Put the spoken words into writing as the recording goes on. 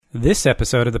This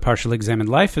episode of The Partially Examined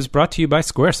Life is brought to you by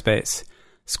Squarespace.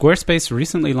 Squarespace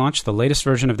recently launched the latest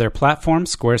version of their platform,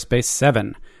 Squarespace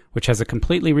 7, which has a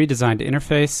completely redesigned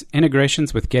interface,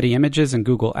 integrations with Getty Images and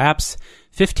Google Apps,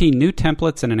 15 new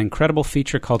templates, and an incredible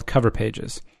feature called Cover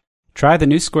Pages. Try the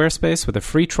new Squarespace with a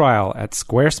free trial at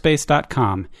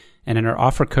squarespace.com and enter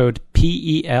offer code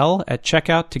PEL at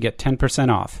checkout to get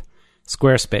 10% off.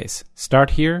 Squarespace. Start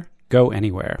here, go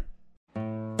anywhere.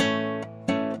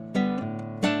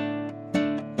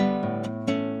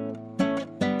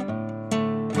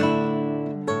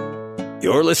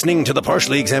 You're listening to The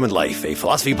Partially Examined Life, a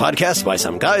philosophy podcast by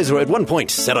some guys who at one point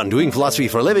set on doing philosophy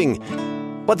for a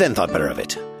living, but then thought better of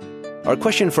it. Our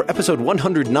question for episode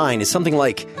 109 is something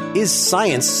like, is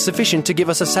science sufficient to give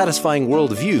us a satisfying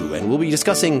worldview? And we'll be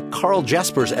discussing Carl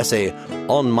Jaspers' essay,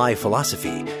 On My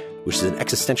Philosophy, which is an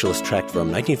existentialist tract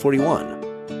from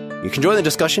 1941. You can join the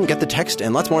discussion, get the text,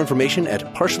 and lots more information at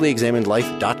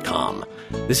partiallyexaminedlife.com.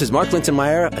 This is Mark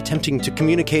Linsenmeyer attempting to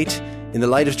communicate in the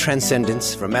light of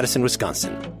transcendence from Madison,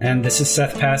 Wisconsin. And this is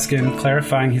Seth Paskin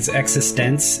clarifying his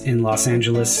existence in Los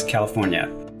Angeles,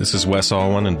 California. This is Wes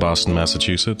Alwan in Boston,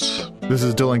 Massachusetts. This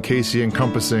is Dylan Casey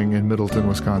encompassing in Middleton,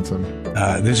 Wisconsin.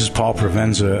 This is Paul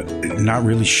Provenza, not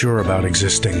really sure about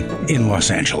existing in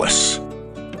Los Angeles.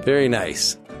 Very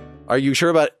nice. Are you sure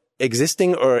about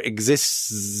existing or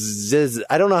exists?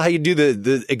 I don't know how you do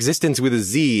the existence with a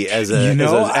Z as an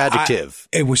adjective.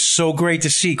 It was so great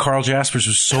to see. Carl Jaspers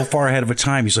was so far ahead of a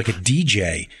time. He's like a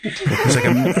DJ. He's like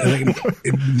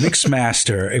a mix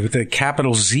master with a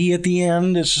capital Z at the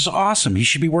end. It's just awesome. He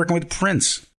should be working with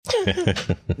Prince.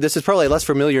 This is probably a less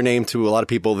familiar name to a lot of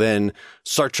people than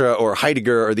Sartre or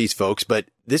Heidegger or these folks, but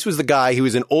this was the guy who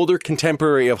was an older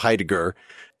contemporary of Heidegger.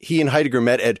 He and Heidegger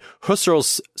met at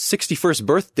Husserl's 61st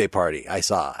birthday party, I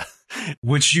saw.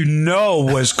 Which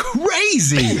was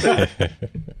crazy.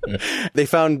 They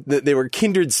found that they were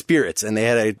kindred spirits, and they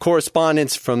had a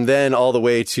correspondence from then all the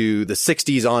way to the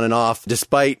 60s on and off,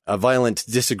 despite a violent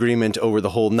disagreement over the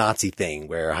whole Nazi thing,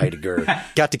 where Heidegger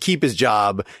got to keep his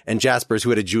job, and Jaspers, who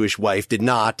had a Jewish wife, did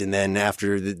not. And then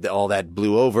after all that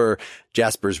blew over,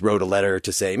 Jaspers wrote a letter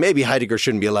to say maybe Heidegger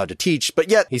shouldn't be allowed to teach, but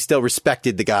yet he still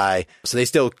respected the guy. So they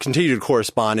still continued to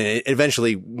correspond, and it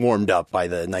eventually warmed up by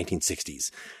the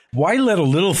 1960s. Why let a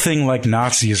little thing like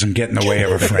Nazism get in the way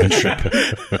of a friendship?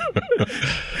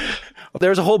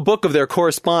 There's a whole book of their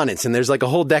correspondence, and there's like a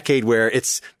whole decade where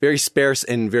it's very sparse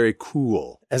and very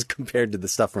cool as compared to the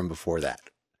stuff from before that.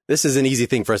 This is an easy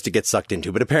thing for us to get sucked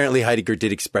into, but apparently Heidegger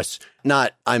did express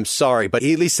not, I'm sorry, but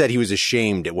he at least said he was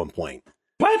ashamed at one point.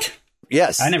 What?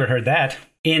 Yes. I never heard that.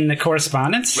 In the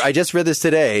correspondence? I just read this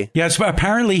today. Yes, but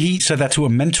apparently he said that to a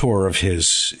mentor of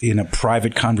his in a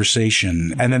private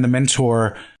conversation. And then the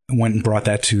mentor went and brought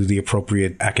that to the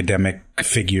appropriate academic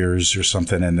figures or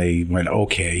something. And they went,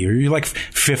 okay, you're like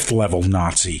fifth level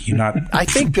Nazi. You're not. I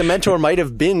think the mentor might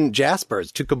have been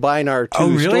Jaspers to combine our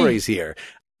two stories here.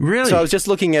 Really? So I was just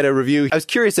looking at a review. I was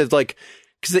curious as like,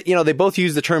 because, they both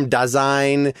use the term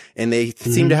Dasein, and they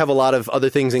seem to have a lot of other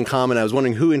things in common. I was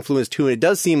wondering who influenced who, and it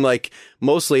does seem like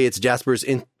mostly it's Jaspers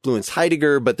influenced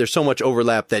Heidegger, but there's so much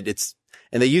overlap that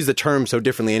and they use the term so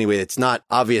differently anyway, it's not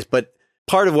obvious. But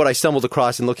part of what I stumbled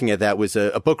across in looking at that was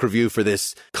a book review for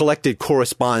this collected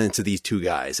correspondence of these two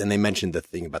guys, and they mentioned the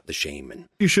thing about the shame. And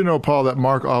you should know, Paul, that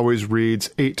Mark always reads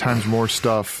 8 times more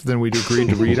stuff than we'd agreed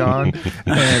to read on,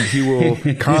 and he will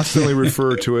constantly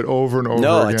refer to it over and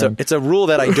over again. No, it's a rule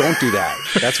that I don't do that.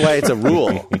 That's why it's a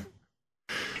rule.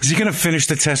 Is he going to finish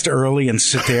the test early and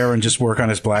sit there and just work on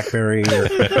his BlackBerry? Or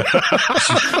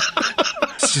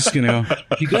it's just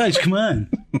you guys, come on.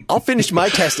 I'll finish my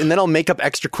test and then I'll make up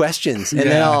extra questions and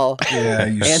then I'll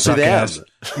answer them.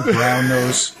 Brown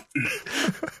nose.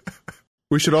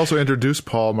 We should also introduce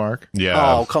Paul, Mark.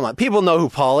 Yeah. Oh, come on. People know who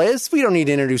Paul is. We don't need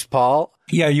to introduce Paul.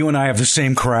 Yeah, you and I have the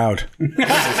same crowd.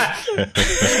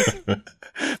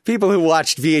 People who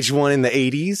watched VH1 in the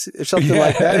 80s or something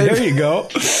like that. There you go.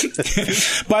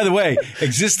 By the way,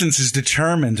 existence is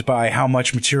determined by how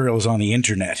much material is on the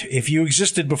internet. If you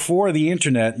existed before the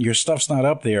internet, your stuff's not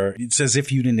up there. It's as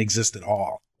if you didn't exist at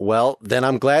all. Well, then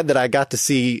I'm glad that I got to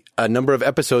see a number of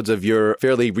episodes of your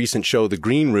fairly recent show, The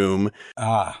Green Room,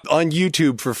 on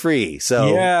YouTube for free.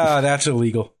 So yeah, that's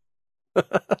illegal.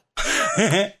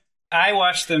 I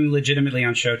watched them legitimately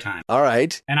on Showtime. All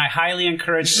right. And I highly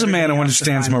encourage... This is a man who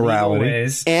understands morality.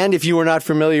 And if you were not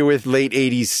familiar with late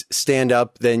 80s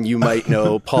stand-up, then you might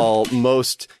know Paul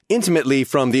most intimately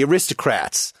from The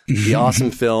Aristocrats, the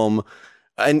awesome film.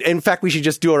 And in fact, we should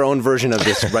just do our own version of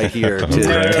this right here to take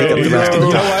up the rest of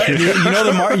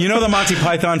the You know the Monty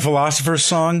Python Philosopher's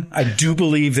Song? I do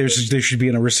believe there should be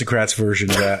an Aristocrats version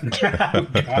of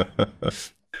that.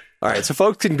 All right, so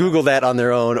folks can Google that on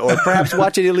their own or perhaps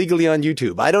watch it illegally on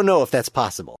YouTube. I don't know if that's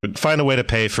possible. But find a way to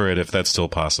pay for it if that's still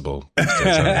possible.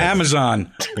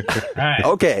 Amazon. All right.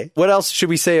 Okay, what else should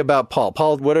we say about Paul?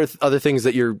 Paul, what are other things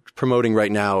that you're promoting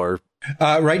right now or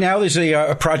Right now, there's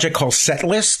a project called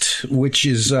Setlist, which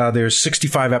is there's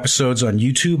 65 episodes on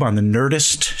YouTube on the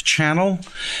Nerdist channel,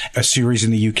 a series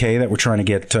in the UK that we're trying to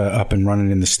get up and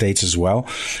running in the States as well.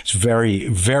 It's very,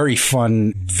 very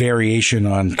fun variation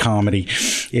on comedy.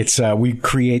 It's we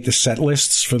create the set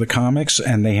lists for the comics,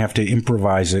 and they have to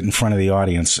improvise it in front of the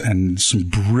audience, and some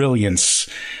brilliance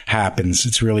happens.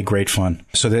 It's really great fun.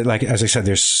 So, like as I said,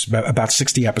 there's about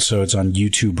 60 episodes on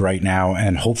YouTube right now,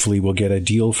 and hopefully we'll get a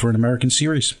deal for an American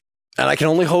series. And I can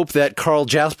only hope that Carl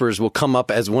Jaspers will come up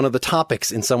as one of the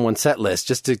topics in someone's set list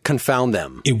just to confound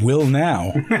them. It will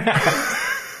now.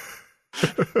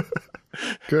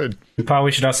 Good. Paul,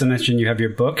 we should also mention you have your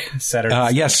book,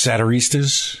 Saturdays. Yes,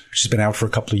 Satiristas, which has been out for a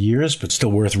couple of years, but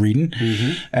still worth reading.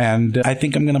 Mm-hmm. And I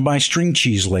think I'm going to buy string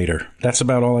cheese later. That's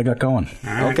about all I got going.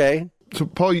 Right. Okay. So,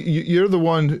 Paul, you're the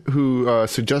one who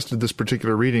suggested this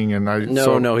particular reading, and I...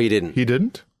 No, he didn't. He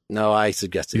didn't? No, I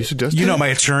suggested You it. suggested You know it? my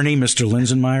attorney, Mr.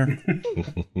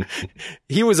 Linsenmeyer?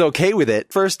 He was okay with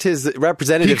it. First, his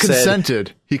representative He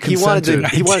consented. He consented.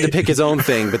 He wanted to pick his own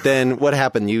thing, but then what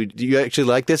happened? Do you actually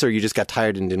like this, or you just got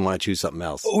tired and didn't want to choose something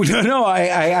else? Oh, no,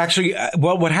 I actually,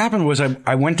 well, what happened was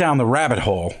I went down the rabbit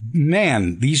hole.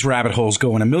 Man, these rabbit holes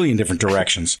go in a million different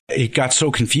directions. It got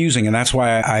so confusing, and that's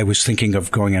why I was thinking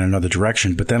of going in another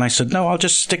direction. But then I said, no, I'll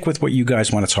just stick with what you guys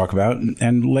want to talk about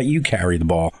and let you carry the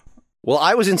ball. Well,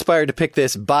 I was inspired to pick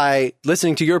this by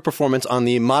listening to your performance on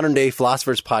the Modern Day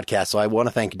Philosophers podcast. So I want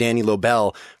to thank Danny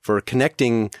Lobel for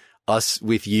connecting us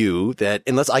with you, that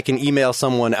unless I can email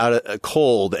someone out a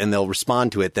cold and they'll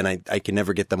respond to it, then I can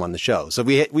never get them on the show. So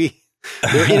there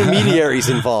are intermediaries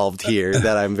involved here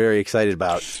that I'm very excited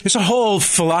about. It's a whole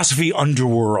philosophy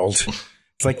underworld.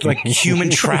 It's like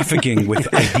human trafficking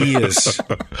with ideas.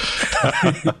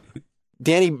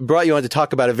 Danny brought you on to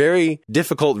talk about a very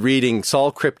difficult reading,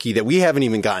 Saul Kripke, that we haven't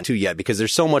even gotten to yet because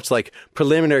there's so much like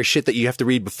preliminary shit that you have to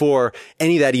read before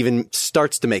any of that even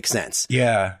starts to make sense.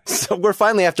 Yeah. So we're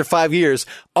finally, after 5 years,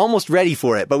 almost ready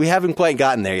for it, but we haven't quite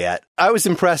gotten there yet. I was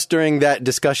impressed during that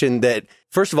discussion that,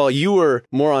 first of all, you were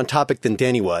more on topic than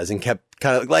Danny was and kept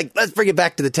kind of like, let's bring it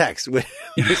back to the text.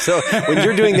 So when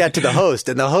you're doing that to the host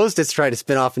and the host is trying to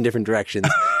spin off in different directions,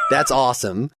 that's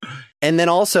awesome. And then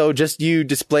also just you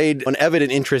displayed an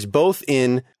evident interest both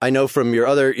in, I know from your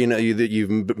other,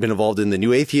 you've been involved in the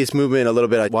New Atheist movement a little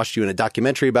bit. I watched you in a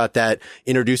documentary about that,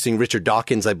 introducing Richard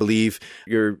Dawkins, I believe.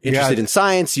 You're interested in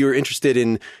science. You're interested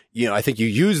in, I think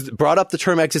you brought up the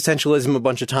term existentialism a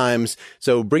bunch of times.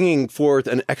 So bringing forth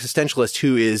an existentialist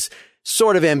who is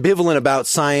sort of ambivalent about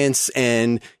science,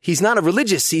 and he's not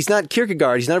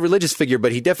Kierkegaard, he's not a religious figure,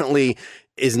 but he definitely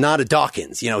is not a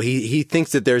Dawkins. He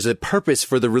thinks that there's a purpose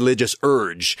for the religious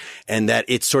urge and that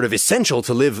it's sort of essential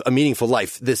to live a meaningful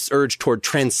life, this urge toward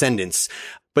transcendence.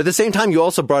 But at the same time, you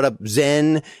also brought up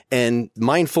Zen and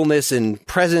mindfulness and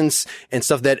presence and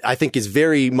stuff that I think is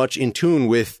very much in tune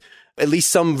with at least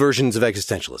some versions of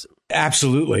existentialism.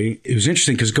 Absolutely. It was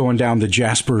interesting because going down the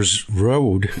Jaspers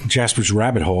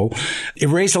rabbit hole, it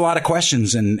raised a lot of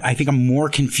questions. And I think I'm more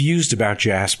confused about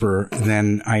Jasper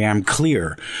than I am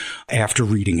clear after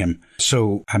reading him.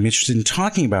 So I'm interested in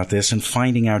talking about this and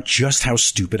finding out just how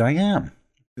stupid I am.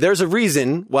 There's a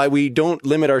reason why we don't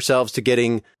limit ourselves to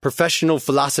getting professional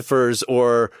philosophers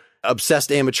or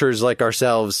obsessed amateurs like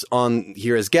ourselves on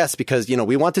here as guests, because,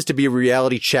 we want this to be a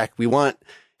reality check.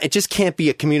 It just can't be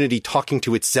a community talking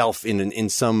to itself in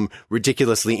some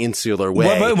ridiculously insular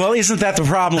way. Well, isn't that the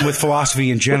problem with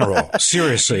philosophy in general?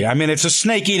 Seriously. I mean, it's a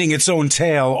snake eating its own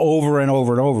tail over and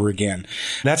over and over again.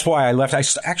 That's why I left. I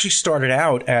actually started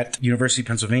out at University of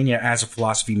Pennsylvania as a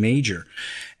philosophy major.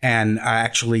 And I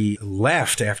actually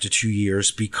left after 2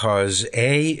 years because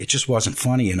A, it just wasn't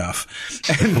funny enough.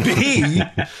 And B,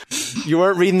 you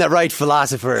weren't reading the right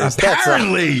philosophers.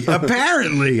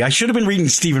 Apparently. I should have been reading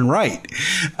Stephen Wright.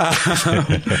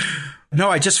 No,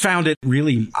 I just found it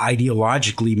really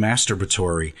ideologically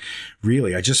masturbatory.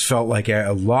 Really, I just felt like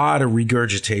a lot of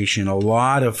regurgitation, a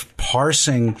lot of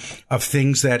parsing of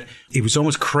things that it was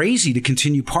almost crazy to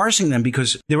continue parsing them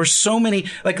because there were so many,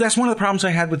 like that's one of the problems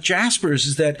I had with Jaspers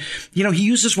is that, he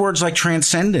uses words like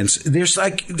transcendence. There's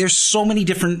so many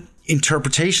different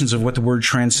interpretations of what the word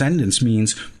transcendence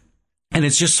means. And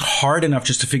it's just hard enough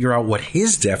just to figure out what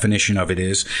his definition of it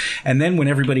is. And then when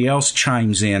everybody else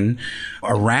chimes in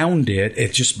around it,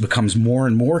 it just becomes more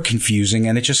and more confusing.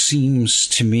 And it just seems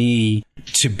to me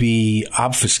to be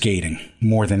obfuscating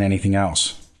more than anything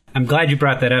else. I'm glad you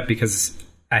brought that up because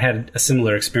I had a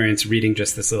similar experience reading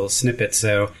just this little snippet.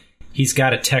 So he's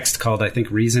got a text called, I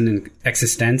think, Reason and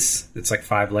Existence. It's like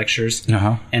 5 lectures.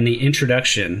 And the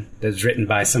introduction that's written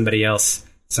by somebody else,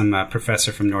 some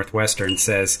professor from Northwestern,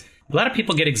 says, a lot of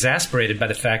people get exasperated by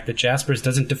the fact that Jaspers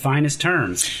doesn't define his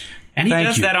terms. And he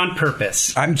does that on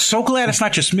purpose. I'm so glad it's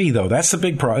not just me, though. That's the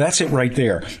big problem. That's it right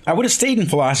there. I would have stayed in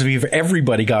philosophy if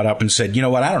everybody got up and said, you know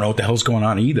what, I don't know what the hell's going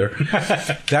on either.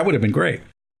 That would have been great.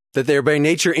 That they're by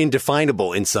nature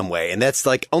indefinable in some way. And that's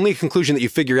like only a conclusion that you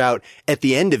figure out at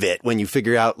the end of it, when you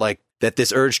figure out like that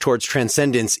this urge towards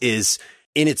transcendence is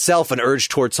in itself an urge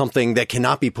towards something that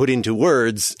cannot be put into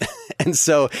words. And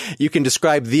so you can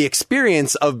describe the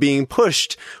experience of being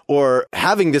pushed or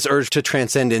having this urge to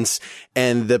transcendence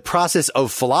and the process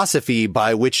of philosophy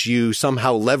by which you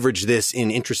somehow leverage this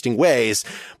in interesting ways.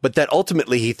 But that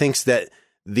ultimately he thinks that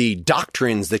the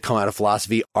doctrines that come out of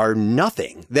philosophy are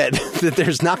nothing, that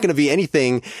there's not going to be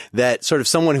anything that sort of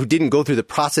someone who didn't go through the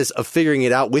process of figuring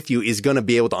it out with you is going to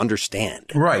be able to understand.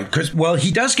 Right. Because, well,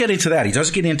 he does get into that. He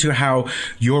does get into how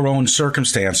your own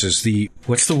circumstances,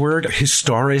 what's the word?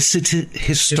 Historicity.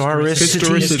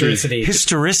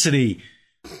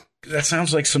 That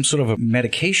sounds like some sort of a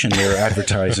medication they're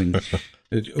advertising.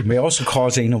 It may also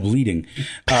cause anal bleeding.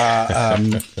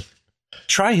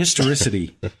 Try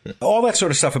historicity. All that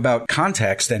sort of stuff about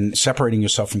context and separating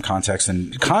yourself from context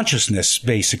and consciousness,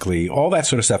 basically. All that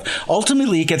sort of stuff.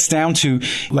 Ultimately, it gets down to,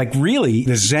 like, really,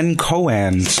 the Zen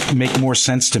koans make more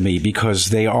sense to me because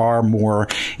they are more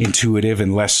intuitive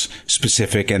and less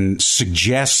specific and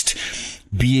suggest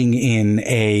being in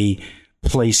a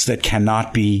place that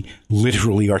cannot be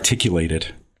literally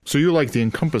articulated. So you like the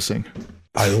encompassing.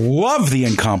 I love the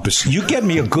encompass. You get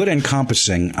me a good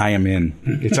encompassing, I am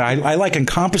in. I like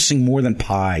encompassing more than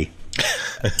pie.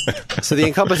 So the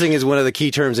encompassing is one of the key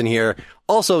terms in here.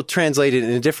 Also translated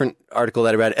in a different article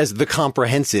that I read as the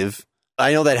comprehensive.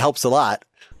 I know that helps a lot.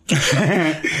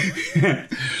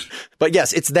 But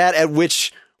yes, it's that at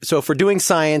which... So if we're doing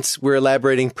science, we're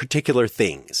elaborating particular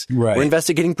things. Right. We're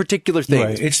investigating particular things.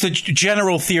 Right. It's the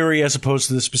general theory as opposed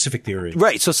to the specific theory.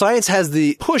 Right. So science has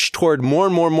the push toward more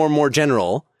and more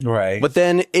general. Right. But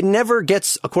then it never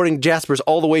gets, according to Jaspers,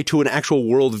 all the way to an actual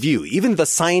worldview. Even the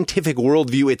scientific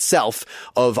worldview itself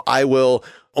of I will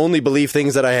only believe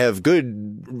things that I have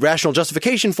good rational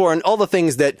justification for, and all the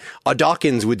things that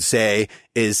Dawkins would say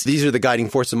is these are the guiding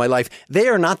forces of my life. They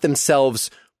are not themselves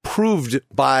proved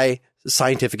by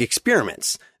scientific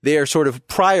experiments. They are sort of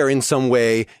prior in some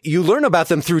way. You learn about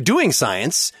them through doing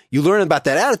science. You learn about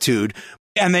that attitude.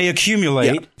 And they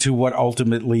accumulate to what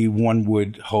ultimately one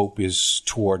would hope is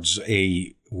towards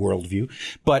a worldview.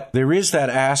 But there is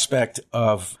that aspect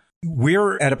of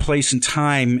we're at a place in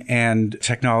time and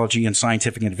technology and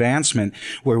scientific advancement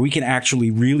where we can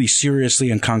actually really seriously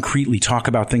and concretely talk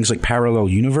about things like parallel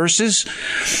universes.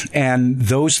 And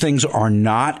those things are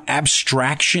not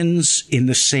abstractions in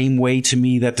the same way to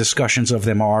me that discussions of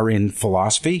them are in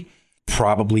philosophy.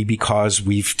 Probably because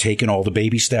we've taken all the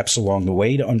baby steps along the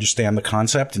way to understand the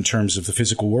concept in terms of the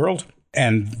physical world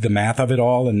and the math of it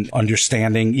all and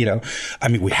understanding, I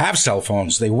mean, we have cell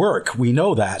phones. They work. We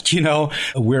know that,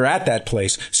 we're at that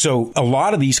place. So a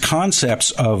lot of these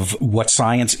concepts of what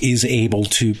science is able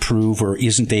to prove or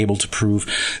isn't able to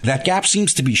prove, that gap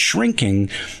seems to be shrinking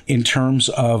in terms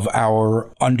of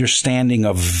our understanding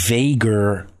of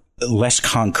vaguer, less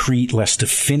concrete, less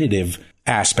definitive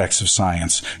aspects of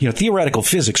science. Theoretical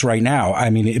physics right now, I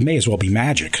mean, it may as well be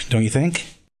magic, don't you think?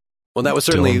 Well, that was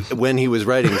certainly when he was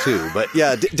writing too. But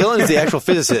yeah, Dylan is the actual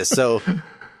physicist. So,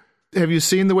 have you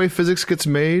seen the way physics gets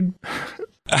made?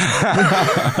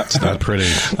 It's not pretty.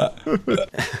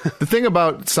 The thing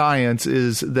about science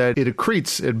is that it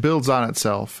accretes, it builds on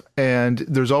itself. And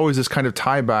there's always this kind of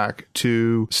tie back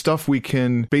to stuff we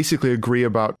can basically agree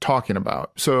about talking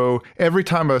about. So every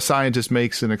time a scientist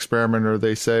makes an experiment or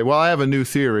they say, well, I have a new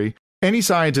theory, any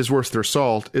scientist worth their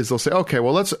salt is they'll say, okay,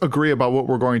 well, let's agree about what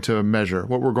we're going to measure,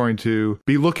 what we're going to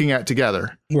be looking at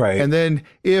together. Right. And then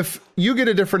if you get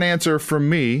a different answer from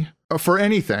me for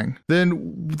anything,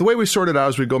 then the way we sort it out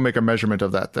is we go make a measurement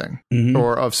of that thing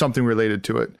or of something related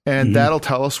to it. And that'll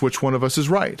tell us which one of us is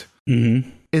right.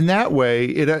 In that way,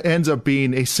 it ends up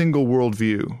being a single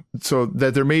worldview, so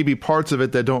that there may be parts of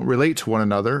it that don't relate to one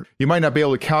another. You might not be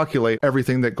able to calculate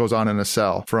everything that goes on in a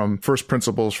cell from first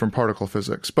principles from particle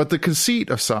physics. But the conceit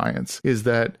of science is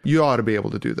that you ought to be able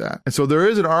to do that. And so there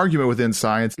is an argument within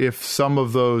science if some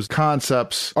of those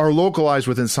concepts are localized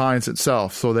within science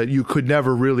itself, so that you could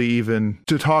never really even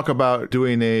to talk about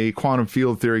doing a quantum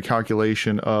field theory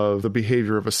calculation of the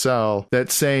behavior of a cell,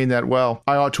 that's saying that, well,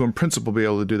 I ought to in principle be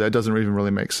able to do that. It doesn't even really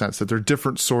make make sense, that there are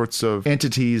different sorts of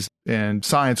entities and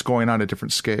science going on at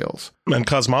different scales. And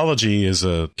cosmology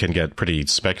can get pretty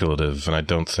speculative, and I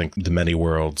don't think the many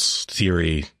worlds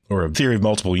theory or a theory of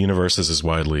multiple universes is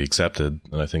widely accepted.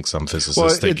 And I think some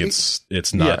physicists think it's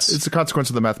nuts. Yeah, it's a consequence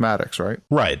of the mathematics, right?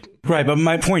 Right. Right. But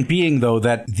my point being, though,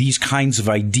 that these kinds of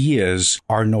ideas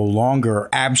are no longer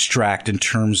abstract in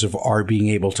terms of our being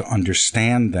able to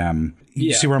understand them.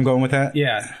 You see where I'm going with that?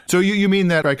 Yeah. So you mean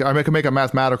that I can make a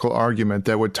mathematical argument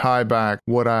that would tie back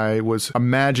what I was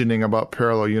imagining about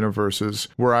parallel universes,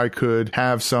 where I could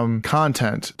have some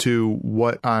content to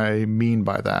what I mean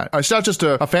by that. It's not just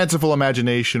a fanciful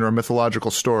imagination or a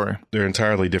mythological story. They're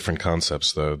entirely different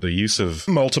concepts, though. The use of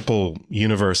multiple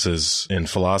universes in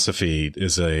philosophy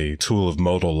is a tool of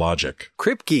modal logic.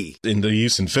 Kripke. In the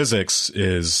use in physics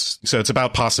it's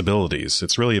about possibilities.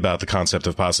 It's really about the concept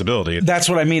of possibility. That's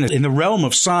what I mean. In the realm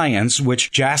of science,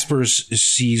 which Jaspers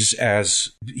sees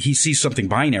he sees something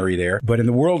binary there, but in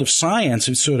the world of science,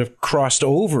 it's sort of crossed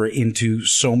over into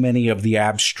so many of the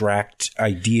abstract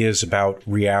ideas about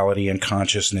reality and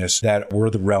consciousness that were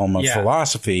the realm of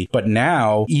philosophy. But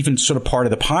now, even sort of part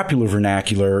of the popular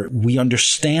vernacular, we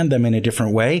understand them in a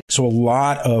different way. So a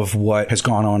lot of what has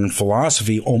gone on in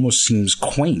philosophy almost seems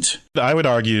quaint. I would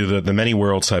argue that the many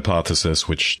worlds hypothesis,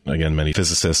 which, again, many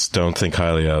physicists don't think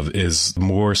highly of, is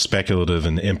more speculative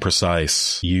and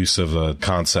imprecise use of a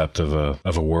concept of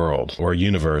a world or a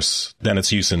universe than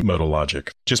its use in modal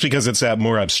logic. Just because it's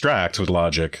more abstract with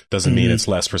logic doesn't mean it's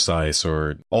less precise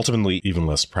or ultimately even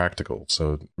less practical.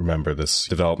 So remember, this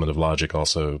development of logic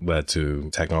also led to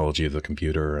technology of the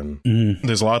computer. And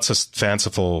there's lots of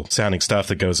fanciful sounding stuff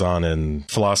that goes on in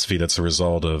philosophy that's a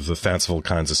result of the fanciful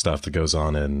kinds of stuff that goes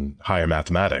on in higher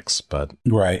mathematics. But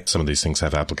some of these things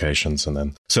have applications.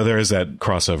 So there is that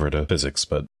crossover to physics.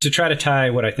 But to try to tie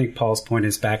what I think Paul's point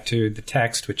is back to the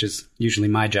text, which is usually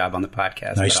my job on the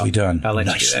podcast. Nicely done. I'll let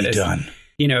Nicely you do that. done.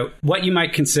 What you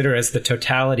might consider as the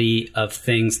totality of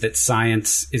things that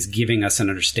science is giving us an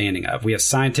understanding of. We have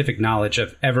scientific knowledge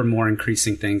of ever more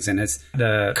increasing things. And as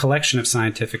the collection of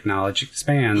scientific knowledge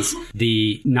expands,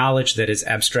 the knowledge that is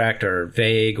abstract or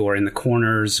vague or in the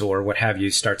corners or what have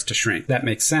you starts to shrink. That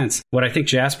makes sense. What I think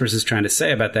Jaspers is trying to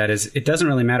say about that is it doesn't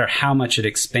really matter how much it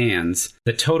expands.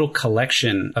 The total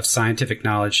collection of scientific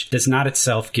knowledge does not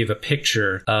itself give a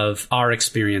picture of our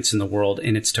experience in the world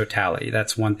in its totality.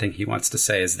 That's one thing he wants to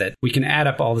say, is that we can add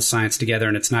up all the science together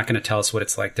and it's not going to tell us what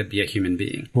it's like to be a human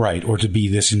being. Right. Or to be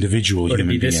this individual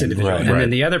human being. Right. And then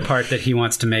the other part that he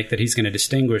wants to make that he's going to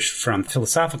distinguish from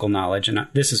philosophical knowledge, and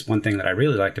this is one thing that I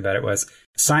really liked about it, was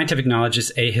scientific knowledge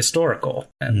is ahistorical.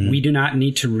 We do not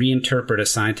need to reinterpret a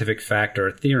scientific fact or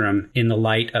a theorem in the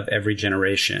light of every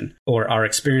generation, or our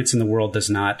experience in the world does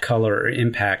not color or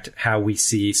impact how we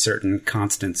see certain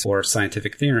constants or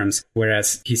scientific theorems.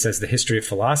 Whereas he says the history of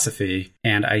philosophy,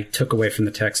 and I took away from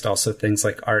the text also things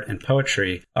like art and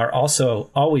poetry, are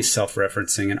also always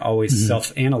self-referencing and always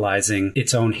self-analyzing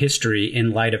its own history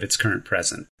in light of its current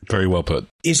present. Very well put.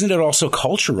 Isn't it also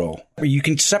cultural? You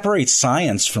can separate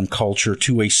science from culture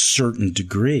to a certain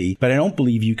degree, but I don't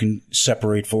believe you can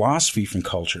separate philosophy from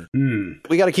culture.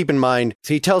 We got to keep in mind,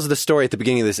 so he tells the story at the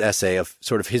beginning of this essay of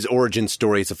sort of his origin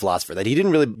story as a philosopher, that he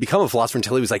didn't really become a philosopher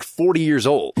until he was like 40 years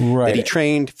old. Right. That he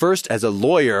trained first as a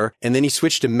lawyer, and then he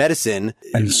switched to medicine.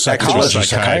 And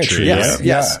psychiatry.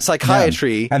 Yes,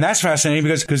 psychiatry. Yeah. And that's fascinating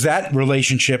because that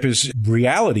relationship is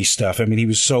reality stuff. I mean, he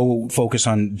was so focused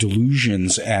on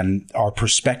delusions and our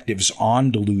perspectives on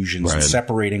delusions and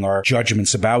separating our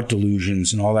judgments about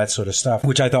delusions and all that sort of stuff,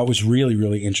 which I thought was really,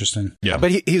 really interesting. Yeah.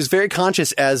 But he was very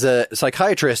conscious as a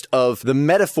psychiatrist of the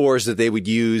metaphors that they would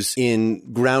use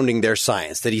in grounding their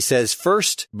science. That he says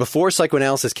first, before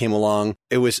psychoanalysis came along,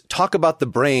 it was talk about the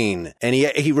brain. And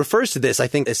he refers to this, I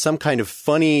think, as some kind of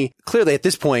funny, clearly at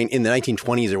this point in the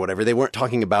 1920s or whatever, they weren't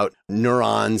talking about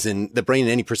neurons and the brain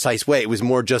in any precise way. It was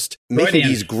more just making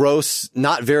these gross,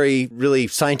 not very really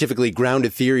scientifically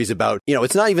grounded theories about,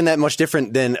 it's not even that much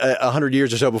different than 100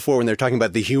 years or so before when they're talking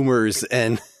about the humors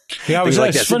and yeah, it's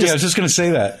funny. I was just going to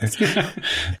say that.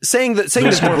 saying that the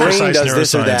brain does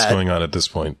this or that. Going on at this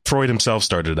point. Freud himself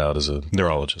started out as a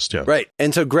neurologist. Yeah. Right.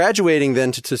 And so graduating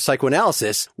then to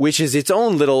psychoanalysis, which is its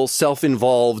own little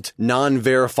self-involved,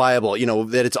 non-verifiable,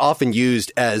 that it's often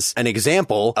used as an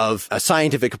example of a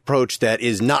scientific approach that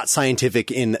is not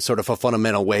scientific in sort of a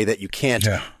fundamental way, that you can't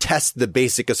test the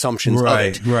basic assumptions of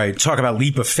it. Right. Talk about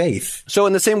leap of faith. So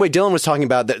in the same way Dylan was talking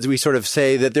about, that we sort of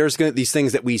say that there's these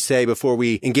things that we say before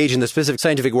we engage engage in the specific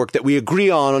scientific work that we agree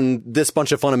on this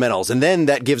bunch of fundamentals. And then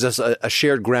that gives us a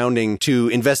shared grounding to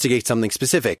investigate something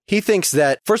specific. He thinks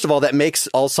that, first of all, that makes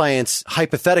all science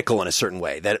hypothetical in a certain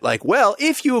way. That like, well,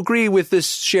 if you agree with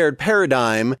this shared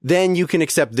paradigm, then you can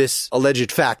accept this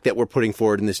alleged fact that we're putting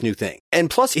forward in this new thing. And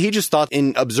plus, he just thought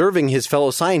in observing his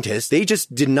fellow scientists, they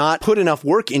just did not put enough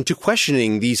work into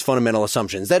questioning these fundamental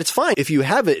assumptions. That it's fine if you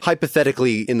have it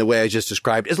hypothetically in the way I just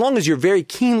described, as long as you're very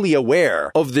keenly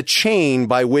aware of the chain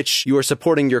by which you are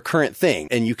supporting your current thing.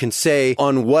 And you can say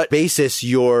on what basis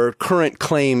your current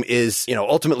claim is,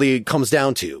 ultimately comes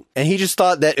down to. And he just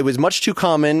thought that it was much too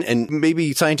common, and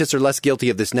maybe scientists are less guilty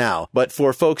of this now, but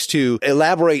for folks to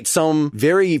elaborate some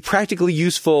very practically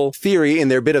useful theory in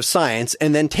their bit of science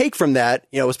and then take from that,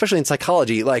 especially in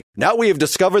psychology, like, now we have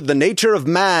discovered the nature of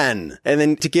man. And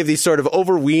then to give these sort of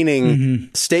overweening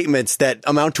statements that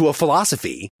amount to a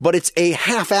philosophy, but it's a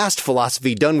half-assed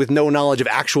philosophy done with no knowledge of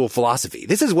actual philosophy.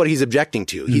 This is what he's objecting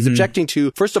to. He's objecting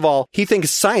to, first of all, he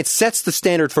thinks science sets the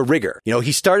standard for rigor.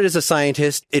 He started as a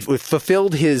scientist. It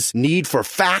fulfilled his need for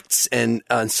facts and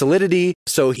solidity.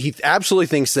 So he absolutely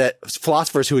thinks that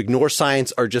philosophers who ignore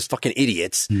science are just fucking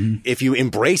idiots. If you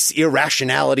embrace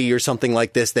irrationality or something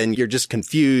like this, then you're just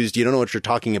confused. You don't know what you're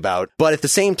talking about. But at the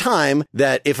same time,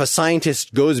 that if a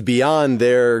scientist goes beyond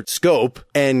their scope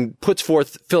and puts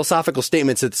forth philosophical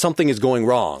statements that something is going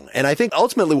wrong. And I think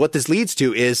ultimately what this leads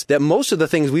to is that most of the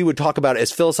things we would talk about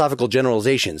as philosophical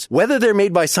generalizations, whether they're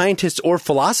made by scientists or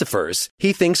philosophers,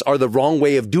 he thinks are the wrong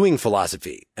way of doing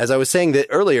philosophy. As I was saying that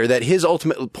earlier, that his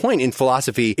ultimate point in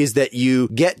philosophy is that you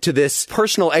get to this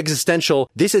personal existential,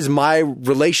 this is my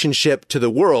relationship to the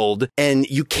world, and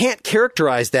you can't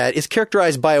characterize that. It's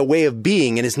characterized by a way of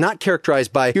being, and it's not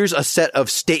characterized by, here's a set of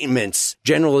statements,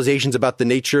 generalizations about the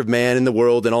nature of man and the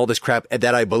world and all this crap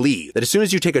that I believe. That as soon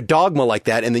as you take a dogma like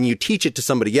that and then you teach it to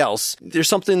somebody else, there's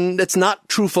something that's not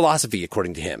true philosophy,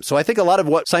 according to him. So I think a lot of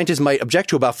what scientists might object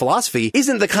to about philosophy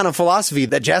isn't the kind of philosophy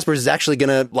that Jaspers is actually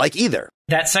going to like either.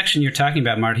 That section you're talking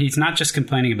about, Mart, he's not just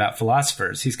complaining about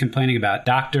philosophers. He's complaining about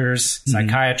doctors,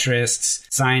 psychiatrists,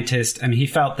 scientists. I mean, he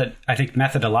felt that, I think,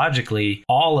 methodologically,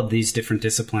 all of these different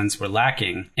disciplines were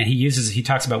lacking. And he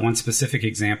talks about one specific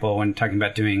example when talking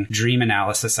about doing dream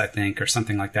analysis, I think, or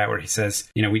something like that, where he says,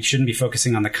 we shouldn't be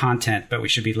focusing on the content, but we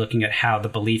should be looking at how the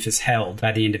belief is held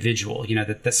by the individual.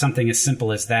 That something as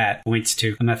simple as that points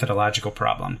to a methodological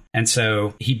problem. And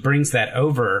so he brings that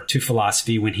over to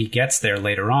philosophy when he gets there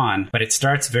later on, but it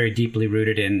starts very deeply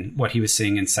rooted in what he was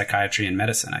seeing in psychiatry and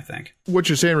medicine, I think. What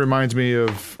you're saying reminds me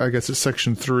of, I guess it's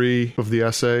section 3 of the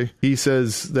essay. He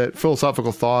says that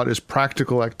philosophical thought is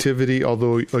practical activity,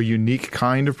 although a unique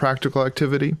kind of practical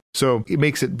activity. So it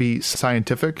makes it be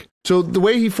scientific. So the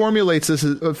way he formulates this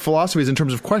philosophy is in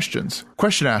terms of questions,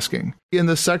 question asking. In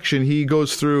this section, he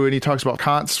goes through and he talks about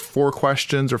Kant's 4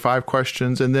 questions or 5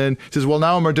 questions, and then says, well,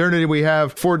 now in modernity, we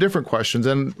have 4 different questions.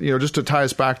 And, just to tie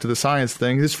us back to the science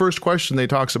thing, his first question that he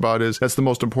talks about that's the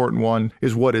most important one,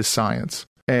 is what is science?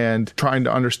 And trying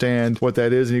to understand what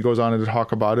that is. And he goes on to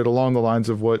talk about it along the lines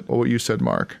of what you said,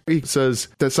 Mark. He says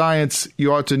that science,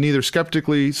 you ought to neither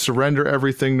skeptically surrender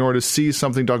everything nor to see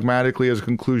something dogmatically as a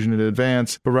conclusion in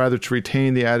advance, but rather to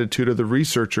retain the attitude of the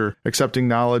researcher, accepting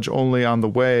knowledge only on the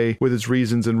way with its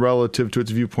reasons and relative to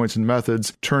its viewpoints and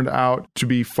methods, turned out to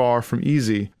be far from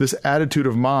easy. This attitude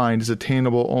of mind is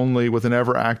attainable only with an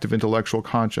ever-active intellectual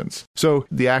conscience. So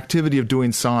the activity of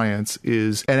doing science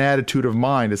is an attitude of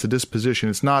mind. It's a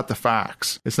disposition. It's not the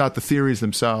facts. It's not the theories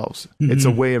themselves. It's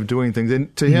a way of doing things.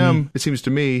 And to him, it seems to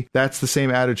me, that's the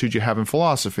same attitude you have in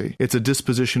philosophy. It's a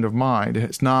disposition of mind.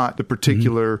 It's not the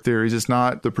particular theories. It's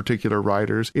not the particular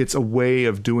writers. It's a way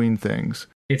of doing things.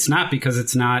 It's not because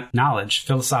it's not knowledge.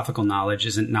 Philosophical knowledge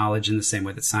isn't knowledge in the same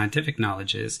way that scientific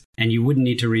knowledge is. And you wouldn't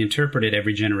need to reinterpret it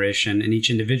every generation, and each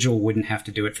individual wouldn't have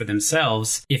to do it for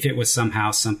themselves if it was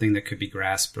somehow something that could be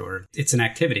grasped, or it's an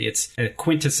activity. It's a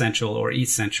quintessential or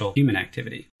essential human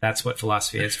activity. That's what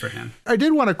philosophy is for him. I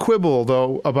did want to quibble,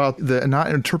 though, about the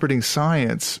not interpreting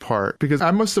science part, because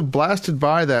I must have blasted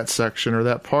by that section or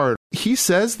that part. He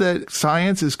says that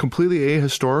science is completely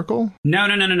ahistorical?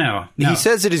 No. He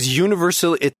says it is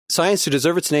universal. Science, to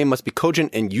deserve its name, must be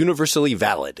cogent and universally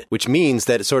valid, which means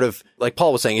that it's sort of, like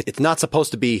Paul was saying, it's not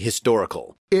supposed to be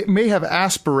historical. It may have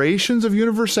aspirations of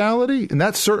universality, and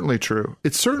that's certainly true.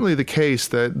 It's certainly the case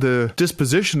that the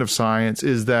disposition of science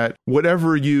is that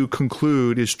whatever you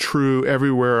conclude is true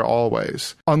everywhere,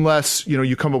 always, unless,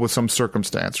 you come up with some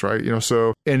circumstance, right?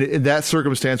 And that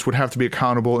circumstance would have to be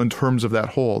accountable in terms of that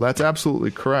whole. That's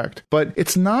absolutely correct. But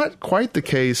it's not quite the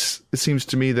case, it seems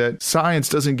to me, that science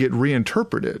doesn't get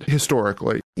reinterpreted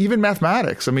historically. Even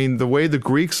mathematics. I mean, the way the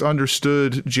Greeks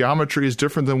understood geometry is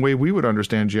different than the way we would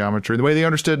understand geometry. The way they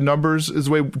understood numbers is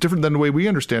way different than the way we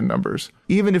understand numbers.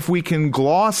 Even if we can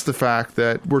gloss the fact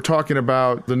that we're talking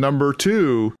about the number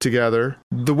 2 together,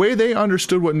 the way they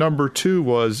understood what number 2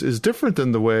 was is different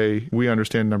than the way we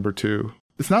understand number 2.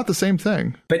 It's not the same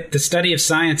thing. But the study of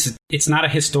science, it's not a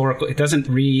historical, it doesn't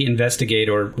re-investigate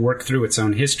or work through its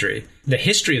own history. The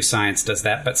history of science does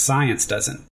that, but science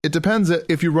doesn't. It depends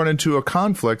if you run into a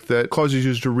conflict that causes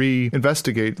you to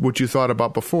re-investigate what you thought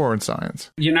about before in science.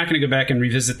 You're not going to go back and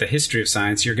revisit the history of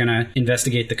science. You're going to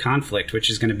investigate the conflict, which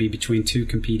is going to be between two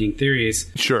competing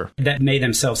theories. Sure. That may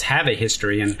themselves have a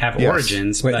history and have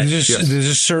origins. But there's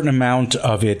a certain amount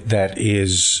of it that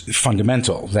is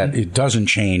fundamental, that it doesn't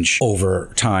change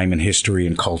over time and history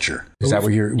and culture. Is that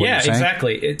what you're saying? Yeah,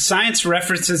 exactly. Science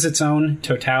references its own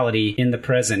totality in the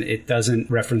present. It doesn't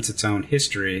reference its own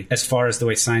history as far as the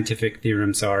way scientific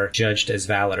theorems are judged as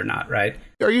valid or not, right?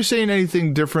 Are you saying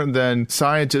anything different than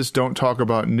scientists don't talk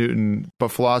about Newton, but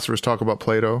philosophers talk about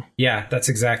Plato? Yeah, that's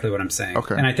exactly what I'm saying.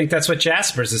 Okay. And I think that's what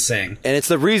Jaspers is saying. And it's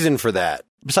the reason for that.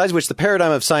 Besides which, the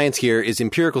paradigm of science here is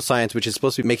empirical science, which is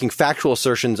supposed to be making factual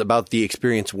assertions about the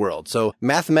experienced world. So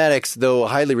mathematics, though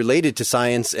highly related to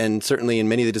science, and certainly in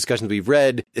many of the discussions we've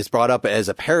read, is brought up as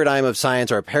a paradigm of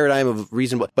science or a paradigm of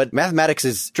reason. But mathematics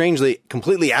is strangely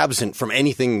completely absent from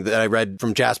anything that I read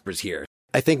from Jaspers here.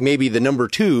 I think maybe the number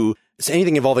 2,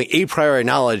 anything involving a priori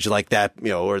knowledge like that,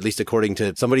 or at least according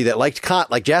to somebody that liked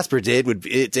Kant, like Jaspers did,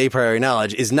 it's a priori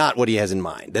knowledge, is not what he has in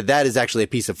mind. That is actually a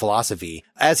piece of philosophy.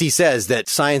 As he says, that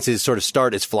sciences sort of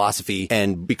start as philosophy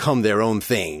and become their own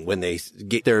thing when they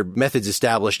get their methods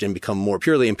established and become more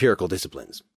purely empirical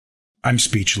disciplines. I'm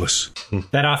speechless.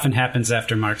 That often happens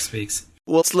after Mark speaks.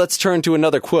 Well, let's turn to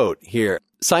another quote here.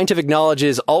 Scientific knowledge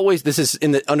is always, this is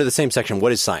under the same section,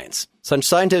 what is science?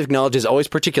 Scientific knowledge is always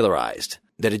particularized,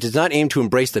 that it does not aim to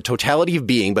embrace the totality of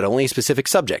being, but only a specific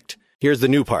subject. Here's the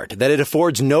new part, that it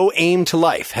affords no aim to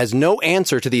life, has no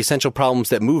answer to the essential problems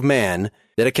that move man,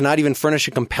 that it cannot even furnish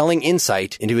a compelling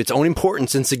insight into its own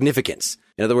importance and significance.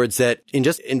 In other words, that in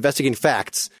just investigating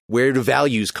facts, where do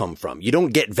values come from? You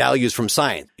don't get values from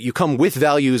science. You come with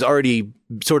values already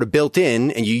sort of built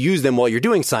in, and you use them while you're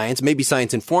doing science. Maybe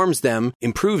science informs them,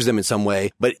 improves them in some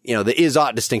way, but, the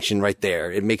is-ought distinction right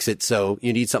there, it makes it so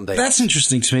you need something. That's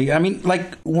interesting to me. I mean,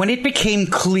 like, when it became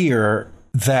clear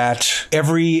that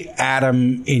every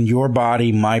atom in your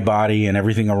body, my body, and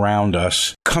everything around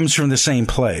us comes from the same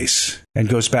place and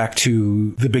goes back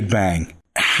to the Big Bang,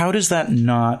 how does that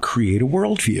not create a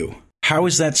worldview? How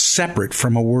is that separate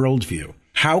from a worldview?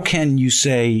 How can you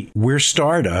say we're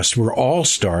stardust, we're all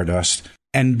stardust,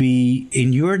 and be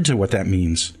inured to what that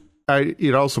means?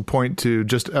 You'd also point to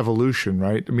just evolution,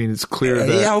 right? I mean, it's clear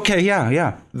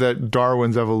that that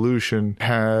Darwin's evolution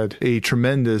had a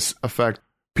tremendous effect.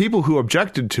 People who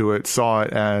objected to it saw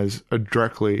it as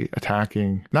directly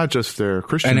attacking not just their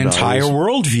Christian values, entire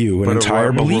worldview, an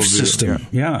entire belief system.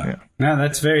 Yeah. No,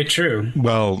 that's very true.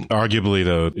 Well, arguably,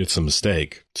 though, it's a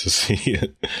mistake to see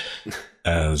it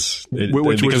as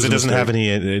because it doesn't have any.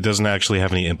 It doesn't actually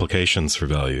have any implications for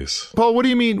values. Paul, what do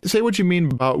you mean? Say what you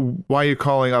mean about why you're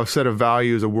calling a set of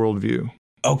values a worldview.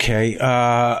 Okay.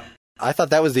 I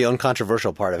thought that was the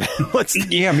uncontroversial part of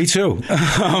it. Yeah, me too.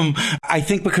 I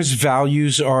think because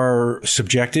values are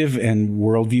subjective and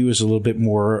worldview is a little bit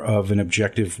more of an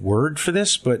objective word for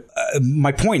this. But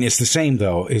my point is the same,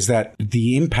 though, is that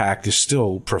the impact is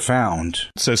still profound.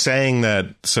 So saying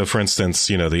that, for instance,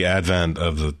 the advent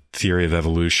of the theory of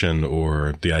evolution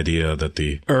or the idea that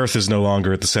the Earth is no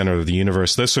longer at the center of the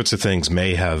universe, those sorts of things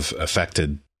may have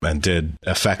affected and did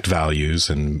affect values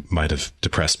and might have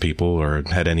depressed people or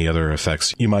had any other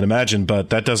effects you might imagine, but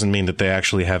that doesn't mean that they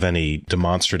actually have any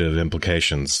demonstrative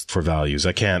implications for values.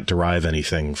 I can't derive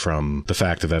anything from the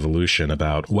fact of evolution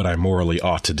about what I morally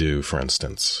ought to do, for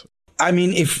instance. I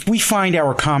mean, if we find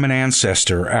our common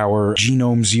ancestor, our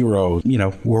genome 0,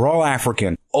 we're all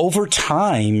African. Over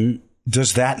time,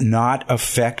 does that not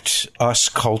affect us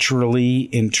culturally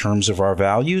in terms of our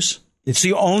values? It's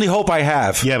the only hope I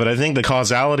have. Yeah, but I think the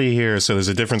causality here, so there's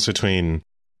a difference between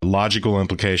logical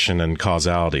implication and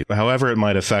causality. However it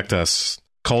might affect us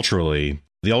culturally,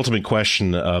 the ultimate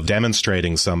question of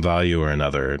demonstrating some value or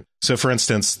another. So, for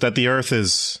instance, that the Earth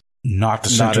is not the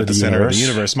center of the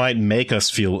universe might make us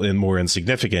feel more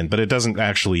insignificant, but it doesn't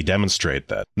actually demonstrate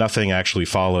that. Nothing actually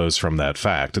follows from that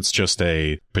fact. It's just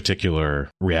a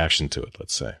particular reaction to it,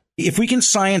 let's say. If we can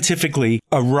scientifically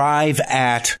arrive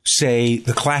at, say,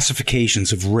 the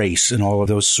classifications of race and all of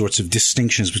those sorts of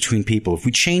distinctions between people, if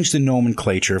we change the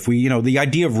nomenclature, if we, the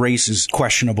idea of race is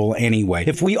questionable anyway.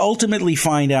 If we ultimately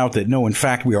find out that, no, in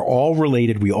fact, we are all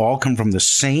related, we all come from the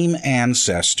same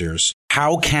ancestors,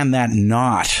 how can that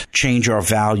not change our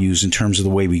values in terms of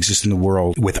the way we exist in the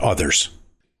world with others?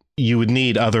 You would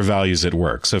need other values at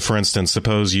work. So, for instance,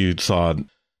 suppose you thought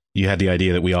you had the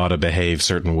idea that we ought to behave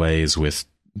certain ways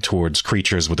towards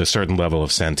creatures with a certain level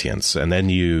of sentience. And then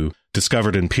you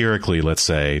discovered empirically, let's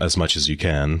say, as much as you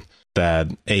can,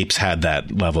 that apes had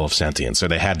that level of sentience, or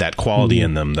they had that quality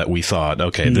in them that we thought,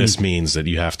 okay, this means that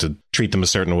you have to treat them a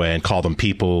certain way and call them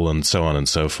people and so on and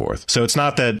so forth. So it's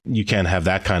not that you can't have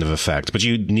that kind of effect, but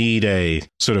you need a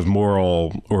sort of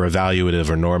moral or evaluative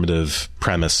or normative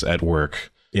premise at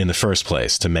work in the first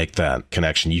place to make that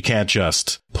connection. You can't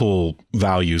just pull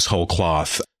values whole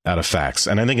cloth out of facts.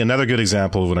 And I think another good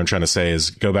example of what I'm trying to say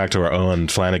is go back to our Owen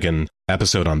Flanagan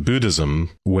episode on Buddhism,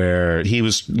 where he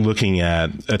was looking at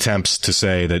attempts to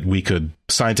say that we could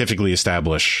scientifically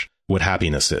establish what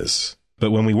happiness is.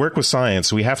 But when we work with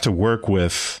science, we have to work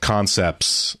with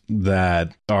concepts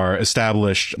that are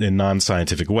established in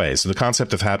non-scientific ways. So the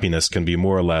concept of happiness can be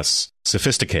more or less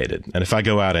sophisticated. And if I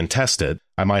go out and test it,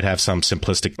 I might have some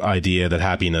simplistic idea that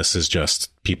happiness is just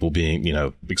people being,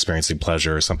 experiencing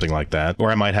pleasure or something like that.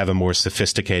 Or I might have a more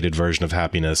sophisticated version of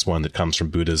happiness, one that comes from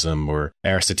Buddhism or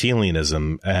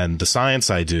Aristotelianism. And the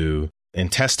science I do in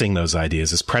testing those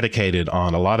ideas is predicated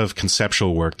on a lot of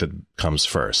conceptual work that comes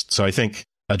first. So I think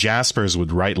Jaspers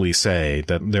would rightly say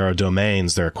that there are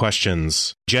domains, there are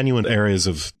questions, genuine areas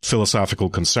of philosophical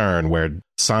concern where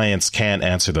science can't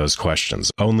answer those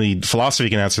questions. Only philosophy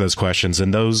can answer those questions,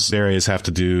 and those areas have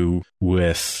to do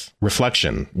with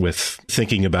reflection, with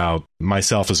thinking about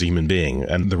myself as a human being.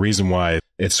 And the reason why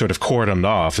it's sort of cordoned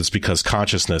off is because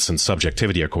consciousness and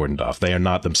subjectivity are cordoned off. They are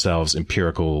not themselves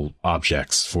empirical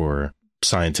objects for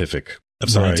scientific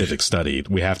study.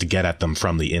 We have to get at them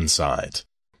from the inside.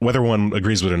 Whether one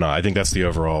agrees with it or not, I think that's the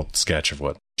overall sketch of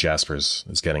what Jaspers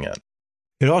is getting at.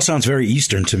 It all sounds very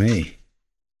Eastern to me.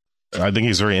 I think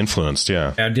he's very influenced,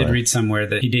 yeah. I did read somewhere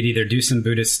that he did either do some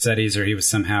Buddhist studies or he was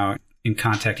somehow in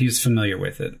contact. He was familiar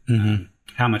with it.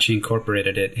 How much he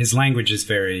incorporated it. His language is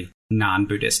very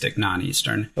non-Buddhistic,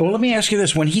 non-Eastern. Well, let me ask you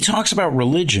this. When he talks about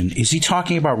religion, is he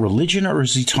talking about religion or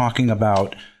is he talking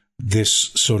about this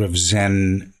sort of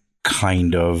Zen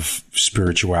kind of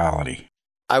spirituality?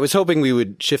 I was hoping we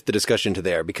would shift the discussion to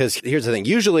there, because here's the thing.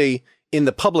 Usually in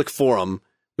the public forum,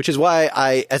 which is why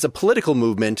I, as a political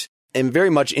movement, am very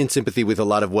much in sympathy with a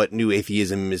lot of what New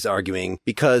Atheism is arguing,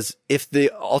 because if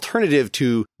the alternative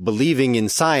to believing in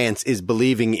science is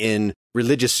believing in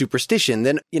religious superstition,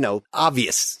 then,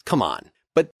 obvious, come on.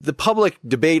 But the public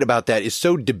debate about that is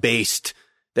so debased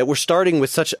that we're starting with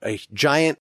such a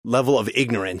giant level of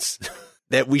ignorance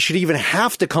that we should even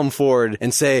have to come forward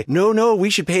and say, no, we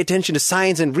should pay attention to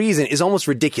science and reason is almost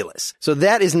ridiculous. So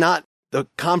that is not the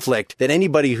conflict that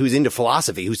anybody who's into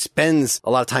philosophy, who spends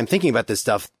a lot of time thinking about this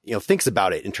stuff, thinks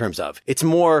about it in terms of. It's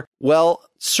more, well,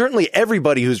 certainly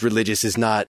everybody who's religious is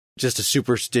not just a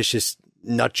superstitious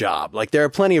nut job. Like, there are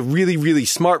plenty of really, really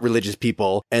smart religious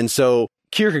people. And so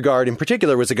Kierkegaard in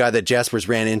particular was a guy that Jaspers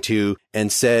ran into and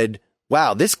said,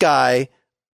 wow, this guy,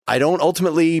 I don't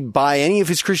ultimately buy any of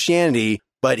his Christianity,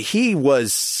 but he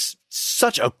was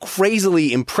such a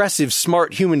crazily impressive,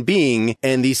 smart human being.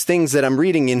 And these things that I'm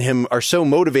reading in him are so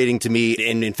motivating to me.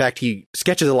 And in fact, he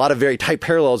sketches a lot of very tight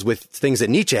parallels with things that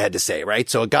Nietzsche had to say, right?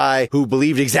 So a guy who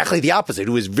believed exactly the opposite,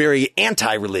 who was very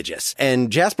anti-religious.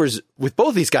 And Jaspers, with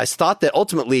both these guys, thought that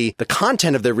ultimately the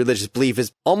content of their religious belief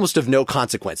is almost of no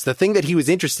consequence. The thing that he was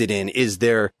interested in is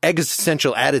their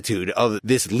existential attitude of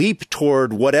this leap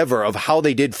toward whatever, of how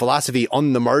they did philosophy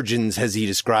on the margins, as he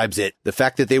describes it. The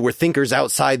fact that they were thinkers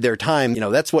outside their time,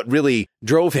 that's what really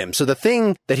drove him. So the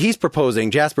thing that he's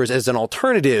proposing, Jaspers, as an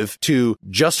alternative to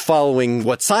just following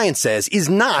what science says, is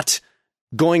not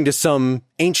going to some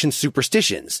ancient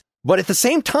superstitions. But at the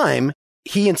same time,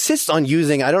 he insists on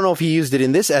using, I don't know if he used it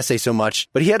in this essay so much,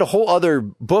 but he had a whole other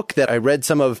book that I read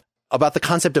some of about the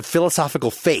concept of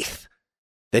philosophical faith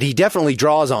that he definitely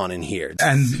draws on in here.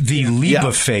 And the leap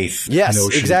of faith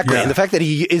notion. Exactly. Yeah. And the fact that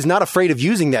he is not afraid of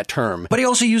using that term. But he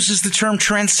also uses the term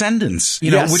transcendence,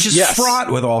 which is fraught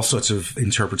with all sorts of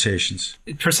interpretations.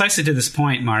 Precisely to this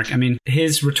point, Mark, I mean,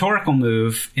 his rhetorical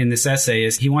move in this essay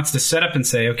is he wants to set up and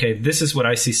say, okay, this is what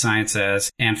I see science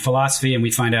as, and philosophy, and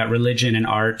we find out religion and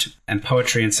art and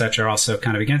poetry and such are also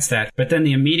kind of against that. But then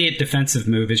the immediate defensive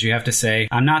move is you have to say,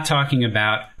 I'm not talking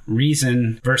about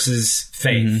reason versus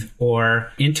faith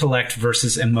or intellect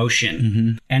versus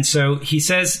emotion. And so he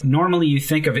says, normally you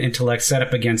think of intellect set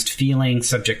up against feeling,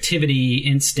 subjectivity,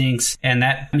 instincts, and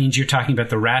that means you're talking about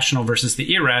the rational versus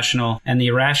the irrational. And the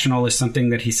irrational is something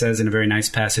that he says in a very nice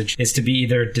passage is to be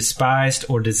either despised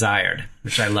or desired,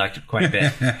 which I liked quite a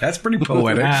bit. That's pretty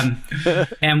poetic.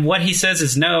 And what he says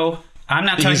is, no, I'm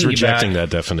not talking about... He's rejecting that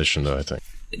definition, though, I think.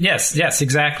 Yes,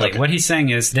 exactly. Okay. What he's saying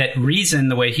is that reason,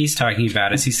 the way he's talking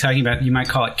about, is he's talking about, you might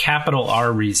call it capital R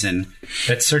reason,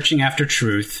 that's searching after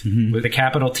truth with a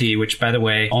capital T, which, by the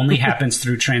way, only happens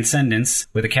through transcendence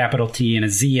with a capital T and a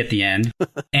Z at the end.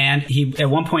 And he, at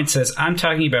one point, says, I'm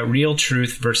talking about real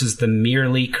truth versus the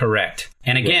merely correct.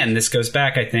 And again, this goes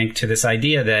back, I think, to this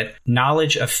idea that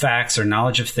knowledge of facts or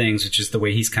knowledge of things, which is the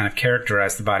way he's kind of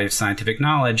characterized the body of scientific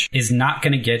knowledge, is not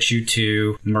going to get you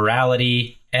to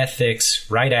morality, ethics,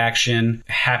 right action,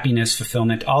 happiness,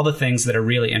 fulfillment, all the things that are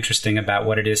really interesting about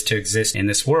what it is to exist in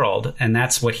this world. And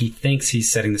that's what he thinks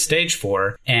he's setting the stage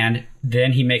for. And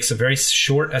then he makes a very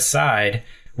short aside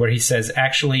where he says,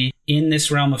 actually, in this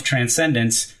realm of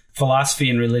transcendence, philosophy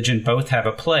and religion both have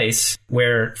a place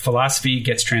where philosophy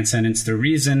gets transcendence through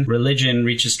reason. Religion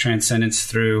reaches transcendence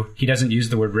through, he doesn't use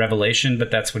the word revelation, but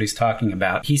that's what he's talking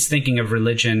about. He's thinking of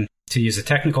religion, to use a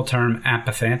technical term,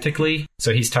 apophantically.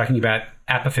 So he's talking about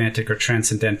apophantic or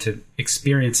transcendental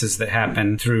experiences that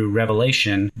happen through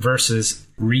revelation versus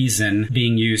reason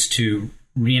being used to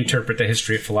reinterpret the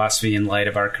history of philosophy in light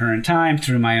of our current time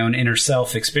through my own inner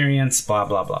self experience, blah,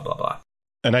 blah, blah, blah, blah.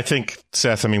 And I think,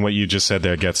 Seth, I mean, what you just said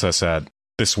there gets us at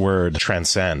this word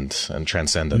transcend and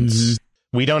transcendence.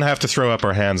 We don't have to throw up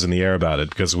our hands in the air about it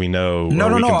because we know we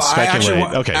can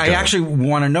speculate. I actually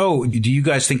want to know, do you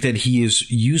guys think that he is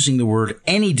using the word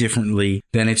any differently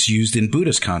than it's used in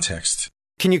Buddhist context?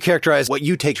 Can you characterize what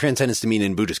you take transcendence to mean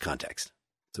in Buddhist context?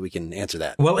 So we can answer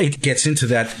that. Well, it gets into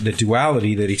the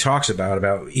duality that he talks about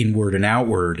inward and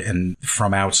outward and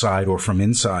from outside or from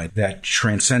inside. That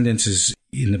transcendence is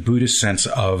in the Buddhist sense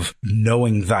of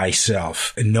knowing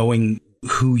thyself and knowing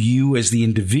who you as the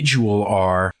individual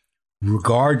are,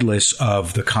 regardless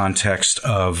of the context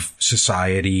of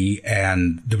society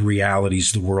and the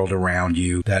realities of the world around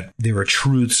you, that there are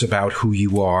truths about who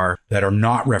you are that are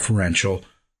not referential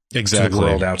to the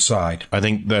world outside. I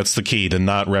think that's the key, the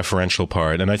not referential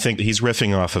part. And I think he's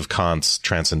riffing off of Kant's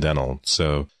transcendental.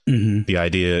 So the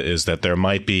idea is that there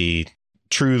might be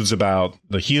truths about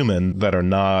the human that are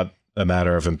not a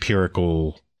matter of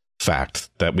empirical fact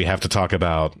that we have to talk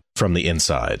about from the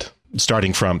inside.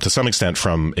 Starting from, to some extent,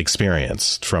 from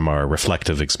experience, from our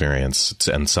reflective experience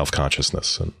and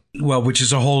self-consciousness. Well, which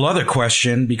is a whole other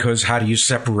question, because how do you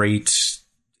separate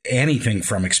anything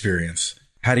from experience?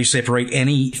 How do you separate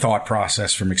any thought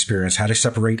process from experience? How do you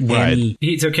separate any...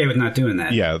 He's okay with not doing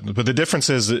that. Yeah, but the difference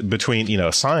is between,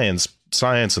 science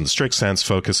in the strict sense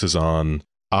focuses on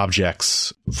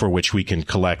objects for which we can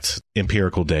collect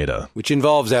empirical data. Which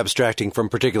involves abstracting from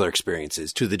particular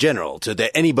experiences to the general, so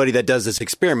that anybody that does this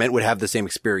experiment would have the same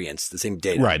experience, the same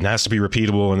data. Right, and it has to be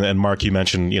repeatable. And Mark, you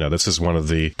mentioned, this is one of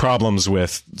the problems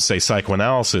with, say,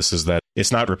 psychoanalysis, is that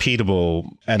it's not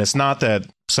repeatable. And it's not that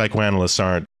psychoanalysts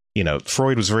aren't,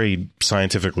 Freud was very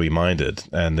scientifically minded,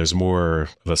 and there's more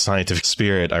of a scientific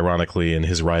spirit, ironically, in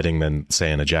his writing than, say,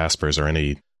 in a Jaspers or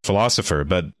any philosopher,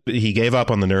 but he gave up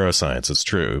on the neuroscience, it's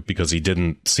true, because he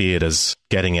didn't see it as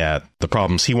getting at the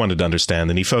problems he wanted to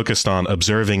understand, and he focused on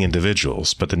observing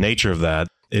individuals. But the nature of that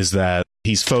is that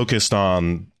he's focused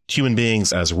on human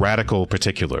beings as radical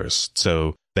particulars.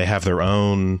 So they have their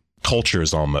own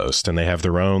cultures almost, and they have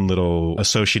their own little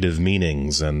associative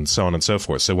meanings and so on and so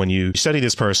forth. So when you study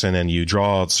this person and you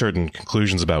draw certain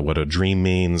conclusions about what a dream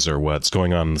means or what's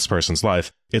going on in this person's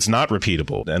life, it's not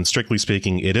repeatable. And strictly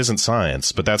speaking, it isn't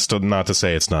science, but that's still not to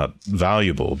say it's not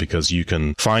valuable, because you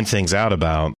can find things out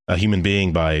about a human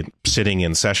being by sitting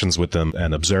in sessions with them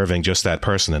and observing just that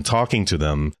person and talking to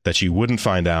them that you wouldn't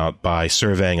find out by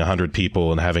surveying 100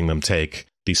 people and having them take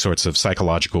these sorts of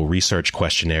psychological research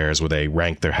questionnaires where they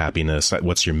rank their happiness,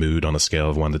 what's your mood on a scale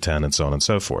of 1 to 10, and so on and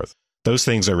so forth. Those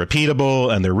things are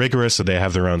repeatable and they're rigorous, so they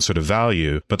have their own sort of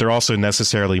value, but they're also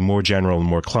necessarily more general and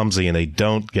more clumsy, and they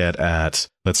don't get at,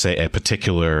 let's say, a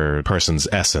particular person's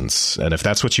essence. And if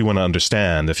that's what you want to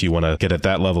understand, if you want to get at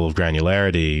that level of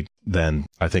granularity, then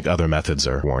I think other methods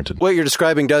are warranted. What you're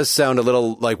describing does sound a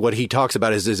little like what he talks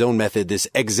about as his own method, this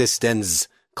existence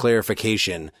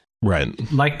clarification.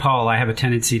 Right. Like Paul, I have a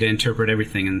tendency to interpret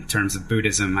everything in terms of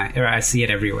Buddhism. I see it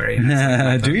everywhere.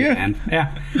 Do you?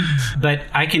 Yeah. But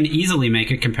I can easily make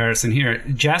a comparison here.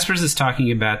 Jaspers is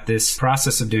talking about this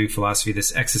process of doing philosophy,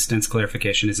 this existence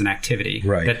clarification is an activity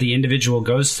that the individual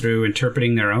goes through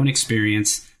interpreting their own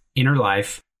experience, inner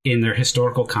life, in their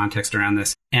historical context around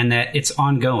this, and that it's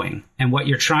ongoing. And what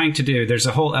you're trying to do, there's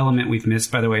a whole element we've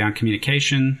missed, by the way, on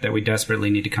communication that we desperately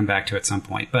need to come back to at some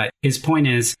point. But his point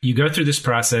is, you go through this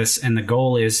process, and the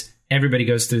goal is everybody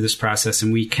goes through this process,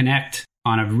 and we connect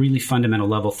on a really fundamental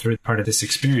level through part of this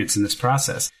experience in this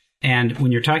process. And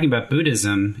when you're talking about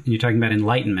Buddhism, and you're talking about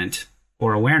enlightenment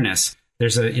or awareness,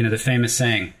 there's the famous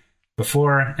saying,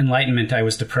 before enlightenment, I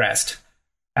was depressed.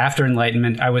 After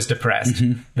enlightenment, I was depressed.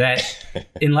 Mm-hmm. That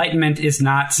enlightenment is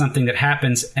not something that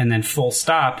happens and then full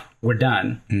stop, we're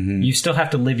done. Mm-hmm. You still have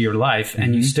to live your life,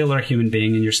 and you still are a human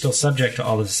being, and you're still subject to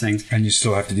all of these things. And you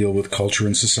still have to deal with culture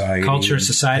and society.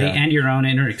 And your own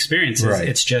inner experiences. Right.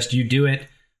 It's just you do it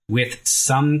with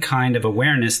some kind of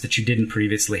awareness that you didn't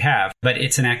previously have. But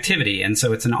it's an activity, and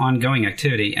so it's an ongoing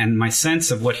activity. And my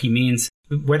sense of what he means,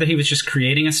 whether he was just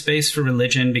creating a space for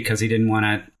religion because he didn't want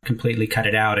to completely cut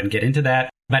it out and get into that,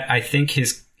 but I think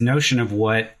his notion of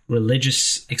what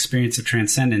religious experience of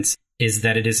transcendence is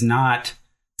that it is not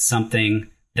something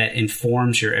that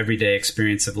informs your everyday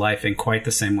experience of life in quite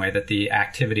the same way that the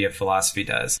activity of philosophy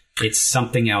does. It's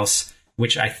something else,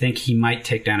 which I think he might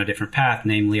take down a different path,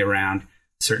 namely around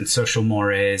certain social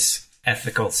mores,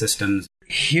 ethical systems.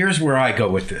 Here's where I go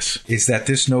with this, is that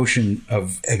this notion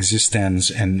of existence,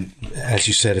 and as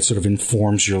you said, it sort of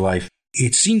informs your life.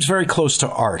 It seems very close to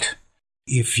art.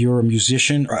 If you're a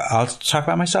musician, or I'll talk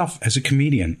about myself as a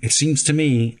comedian, it seems to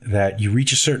me that you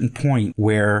reach a certain point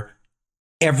where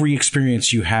every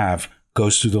experience you have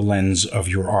goes through the lens of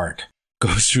your art,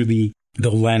 goes through the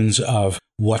lens of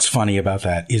what's funny about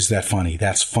that. Is that funny?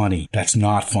 That's funny. That's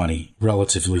not funny,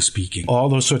 relatively speaking. All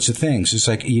those sorts of things. It's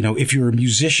like, if you're a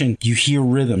musician, you hear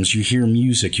rhythms, you hear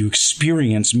music, you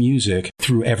experience music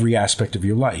through every aspect of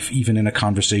your life. Even in a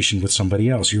conversation with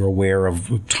somebody else, you're aware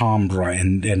of timbre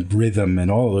and rhythm and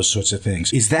all those sorts of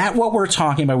things. Is that what we're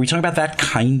talking about? Are we talking about that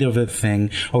kind of a thing?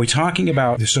 Are we talking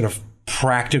about the sort of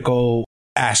practical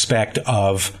aspect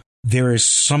of there is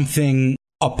something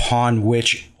upon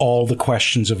which all the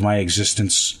questions of my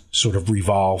existence sort of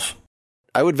revolve?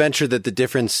 I would venture that the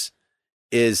difference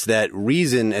is that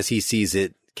reason, as he sees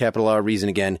it, capital R reason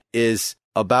again, is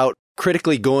about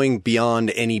critically going beyond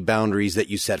any boundaries that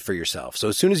you set for yourself. So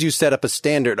as soon as you set up a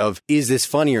standard of, is this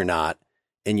funny or not,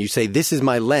 and you say, this is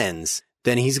my lens,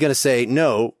 then he's going to say,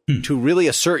 no, to really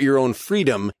assert your own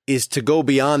freedom is to go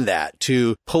beyond that,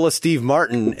 to pull a Steve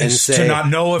Martin and say, to not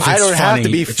know if it's I don't funny. have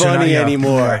to be funny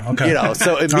anymore. Yeah, okay.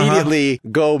 So immediately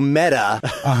go meta.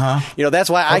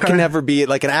 That's why I can never be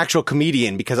like an actual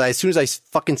comedian, because as soon as I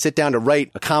fucking sit down to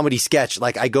write a comedy sketch,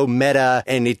 like I go meta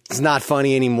and it's not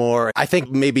funny anymore. I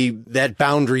think maybe that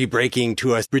boundary breaking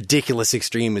to a ridiculous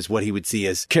extreme is what he would see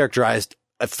as characterized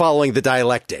following the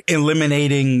dialectic.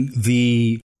 Eliminating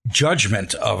the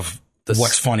judgment of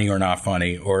what's funny or not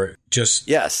funny, or just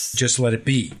let it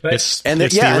be. And there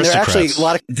actually a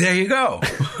lot of. There you go.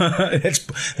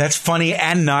 that's funny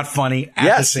and not funny.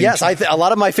 At the same time. A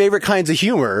lot of my favorite kinds of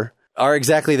humor are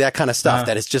exactly that kind of stuff.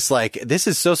 That it's just like, this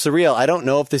is so surreal. I don't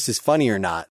know if this is funny or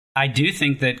not. I do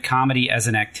think that comedy as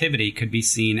an activity could be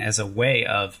seen as a way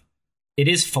of. It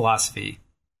is philosophy.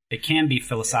 It can be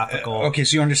philosophical. Okay,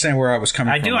 so you understand where I was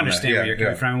coming from. I do understand where you're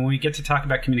coming from. When we get to talk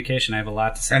about communication, I have a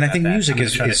lot to say and about I think that. music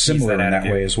is similar in that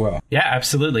way as well. Yeah,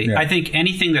 absolutely. Yeah. I think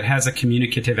anything that has a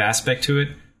communicative aspect to it,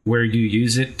 where you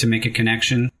use it to make a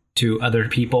connection to other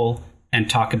people and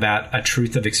talk about a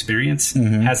truth of experience,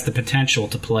 has the potential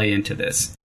to play into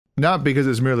this. Not because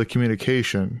it's merely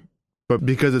communication, but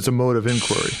because it's a mode of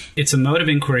inquiry. It's a mode of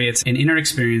inquiry. It's an inner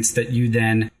experience that you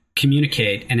then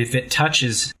communicate. And if it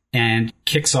touches and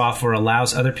kicks off or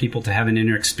allows other people to have an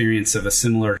inner experience of a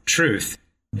similar truth,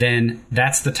 then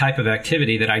that's the type of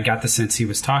activity that I got the sense he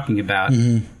was talking about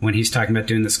when he's talking about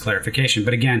doing this clarification.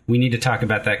 But again, we need to talk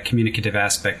about that communicative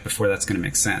aspect before that's going to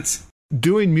make sense.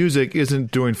 Doing music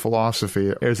isn't doing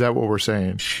philosophy. Is that what we're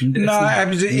saying? No,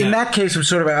 in that case,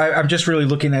 I'm just really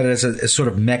looking at it as a sort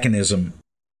of mechanism.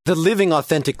 The living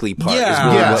authentically part is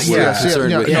what we're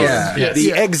concerned with.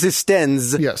 The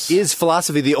existence is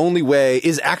philosophy. The only way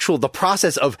is the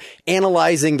process of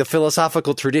analyzing the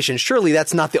philosophical tradition. Surely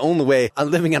that's not the only way of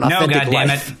living an authentic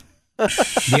life.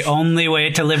 The only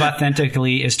way to live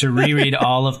authentically is to reread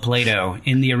all of Plato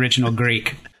in the original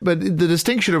Greek. But the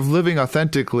distinction of living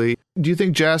authentically, do you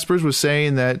think Jaspers was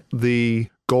saying that the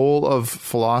goal of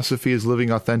philosophy is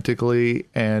living authentically,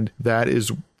 and that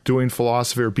is doing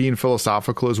philosophy or being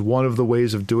philosophical is one of the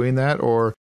ways of doing that,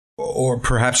 or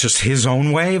perhaps just his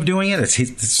own way of doing it? It's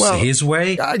his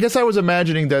way? I guess I was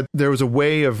imagining that there was a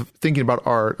way of thinking about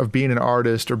art, of being an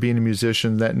artist or being a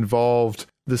musician, that involved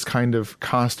this kind of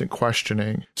constant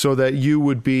questioning, so that you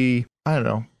would be, I don't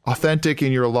know, authentic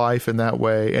in your life in that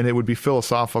way, and it would be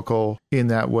philosophical in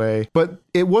that way. But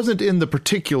it wasn't in the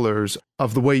particulars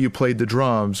of the way you played the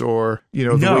drums, or, the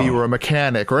way you were a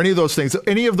mechanic, or any of those things.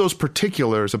 Any of those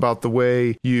particulars about the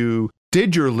way you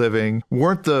did your living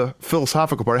weren't the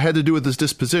philosophical part. It had to do with this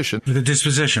disposition. The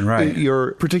disposition, right.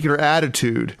 Your particular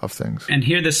attitude of things. And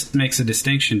here this makes a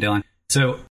distinction, Dylan.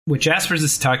 So what Jaspers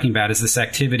is talking about is this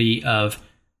activity of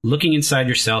looking inside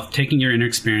yourself, taking your inner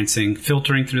experiencing,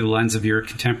 filtering through the lens of your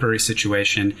contemporary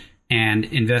situation, and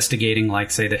investigating,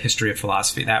 like, say, the history of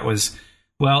philosophy. That was,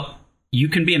 well, you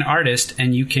can be an artist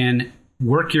and you can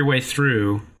work your way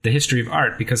through the history of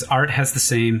art, because art has the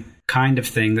same kind of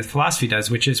thing that philosophy does,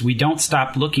 which is we don't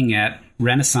stop looking at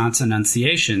Renaissance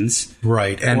enunciations,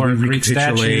 right, and or we Greek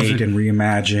statues, and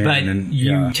reimagine, but and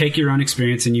you take your own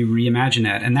experience and you reimagine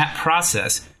that, and that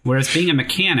process. Whereas being a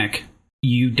mechanic,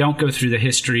 you don't go through the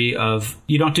history of,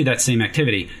 you don't do that same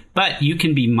activity, but you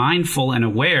can be mindful and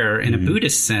aware in a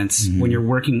Buddhist sense when you're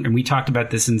working. And we talked about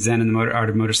this in Zen and the Art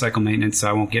of Motorcycle Maintenance, so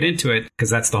I won't get into it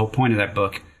because that's the whole point of that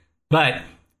book. But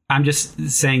I'm just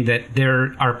saying that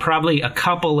there are probably a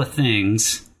couple of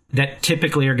things that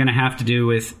typically are going to have to do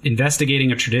with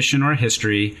investigating a tradition or a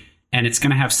history, and it's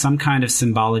going to have some kind of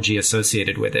symbology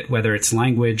associated with it, whether it's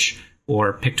language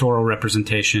or pictorial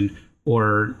representation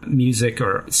or music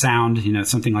or sound,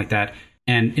 something like that.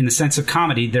 And in the sense of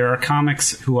comedy, there are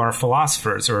comics who are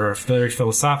philosophers or are very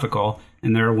philosophical,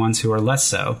 and there are ones who are less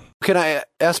so. Can I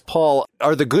ask Paul,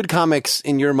 are the good comics,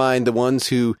 in your mind, the ones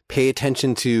who pay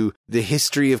attention to the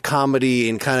history of comedy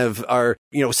and kind of are,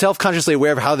 self-consciously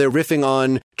aware of how they're riffing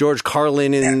on George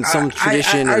Carlin in some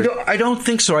tradition? I don't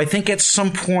think so. I think at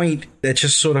some point that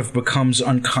just sort of becomes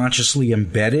unconsciously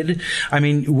embedded. I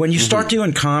mean, when you start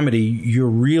doing comedy, you're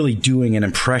really doing an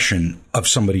impression of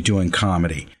somebody doing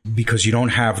comedy, because you don't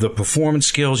have the performance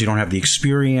skills, you don't have the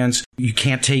experience, you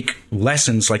can't take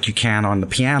lessons like you can on the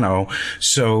piano.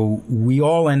 So we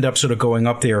all end up sort of going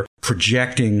up there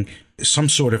projecting some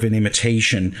sort of an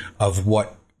imitation of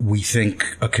what we think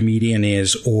a comedian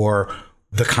is, or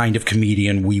the kind of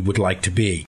comedian we would like to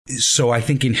be. So I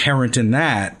think inherent in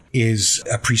that is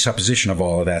a presupposition of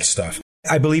all of that stuff.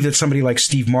 I believe that somebody like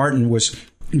Steve Martin was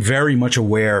very much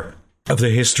aware of the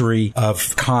history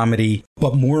of comedy,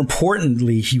 but more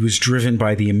importantly, he was driven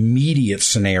by the immediate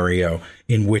scenario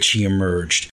in which he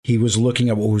emerged. He was looking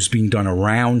at what was being done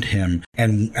around him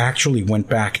and actually went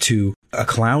back to a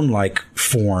clown-like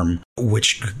form,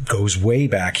 which goes way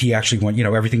back. He actually went,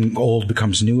 everything old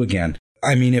becomes new again.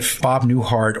 I mean, if Bob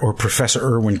Newhart or Professor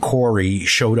Irwin Corey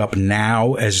showed up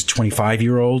now as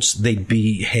 25-year-olds, they'd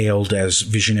be hailed as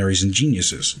visionaries and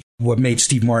geniuses. What made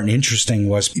Steve Martin interesting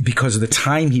was because of the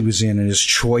time he was in and his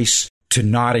choice to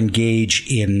not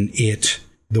engage in it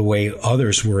the way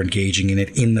others were engaging in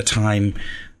it in the time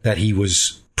that he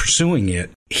was pursuing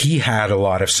it. He had a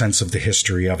lot of sense of the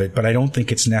history of it, but I don't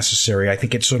think it's necessary. I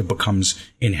think it sort of becomes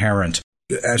inherent.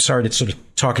 I'm sorry to sort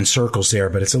of talk in circles there,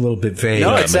 but it's a little bit vague.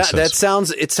 No, it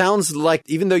sounds like,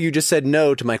 even though you just said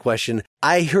no to my question,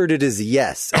 I heard it as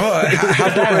yes. Oh,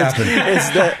 how'd that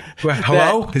happen?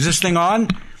 Hello? Is this thing on?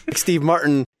 Steve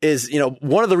Martin is,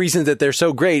 one of the reasons that they're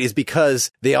so great is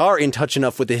because they are in touch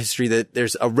enough with the history that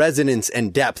there's a resonance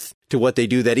and depth to what they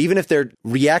do, that even if they're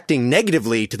reacting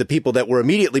negatively to the people that were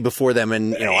immediately before them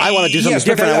and, I want to do something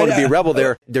different, I want to be a rebel,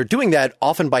 they're doing that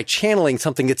often by channeling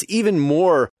something that's even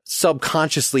more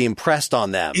subconsciously impressed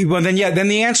on them. Well, then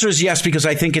the answer is yes, because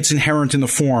I think it's inherent in the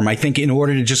form. I think in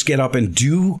order to just get up and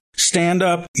do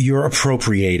stand-up, you're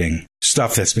appropriating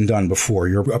stuff that's been done before.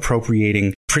 You're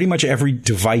appropriating pretty much every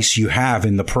device you have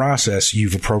in the process,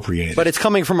 you've appropriated. But it's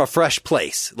coming from a fresh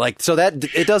place. So that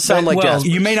it does sound like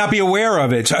Jaspers. You may not be aware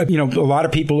of it. A lot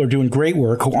of people are doing great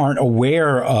work who aren't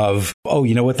aware of,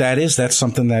 you know what that is? That's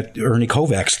something that Ernie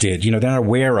Kovacs did. They're not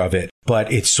aware of it,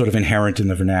 but it's sort of inherent in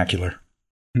the vernacular.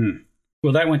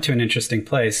 Well, that went to an interesting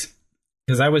place,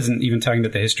 because I wasn't even talking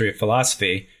about the history of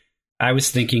philosophy. I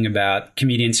was thinking about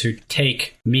comedians who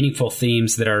take meaningful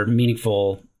themes that are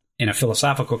meaningful in a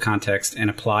philosophical context and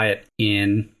apply it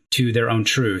into their own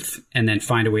truth, and then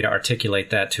find a way to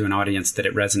articulate that to an audience that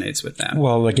it resonates with them.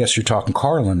 Well, I guess you're talking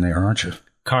Carlin there, aren't you?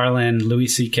 Carlin, Louis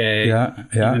C.K.,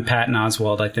 even Patton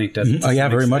Oswalt, I think, does. Oh, yeah,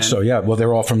 very much so, yeah. Well,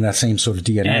 they're all from that same sort of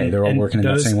DNA. They're all working in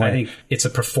that same way. I think it's a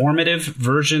performative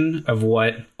version of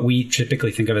what we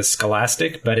typically think of as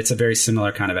scholastic, but it's a very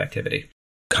similar kind of activity.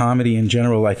 Comedy in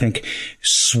general, I think,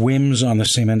 swims on the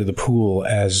same end of the pool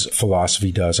as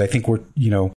philosophy does. I think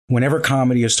whenever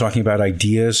comedy is talking about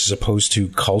ideas as opposed to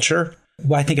culture,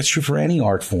 well, I think it's true for any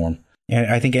art form. And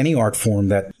I think any art form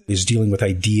that is dealing with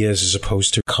ideas as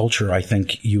opposed to culture, I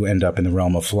think you end up in the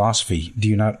realm of philosophy. Do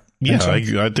you not? Yeah,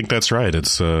 I think that's right.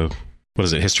 It's what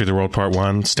is it? History of the World Part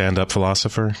 1, stand-up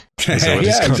philosopher? Yeah,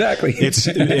 exactly. It's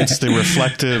the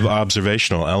reflective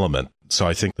observational element. So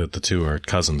I think that the two are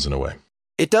cousins in a way.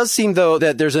 It does seem, though,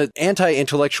 that there's an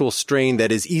anti-intellectual strain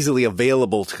that is easily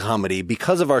available to comedy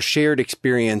because of our shared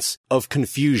experience of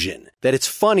confusion. That it's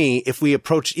funny if we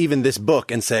approach even this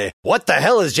book and say, what the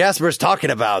hell is Jaspers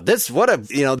talking about? There's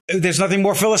nothing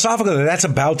more philosophical. That's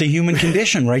about the human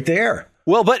condition right there.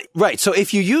 Well, but, right. So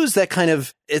if you use that kind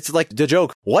of, it's like the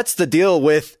joke, what's the deal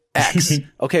with X?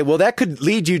 Okay, well, that could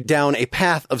lead you down a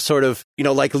path of sort of,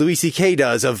 like Louis C.K.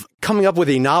 does, of coming up with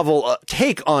a novel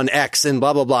take on X and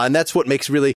blah, blah, blah. And that's what makes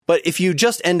really, but if you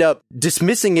just end up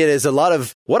dismissing it as a lot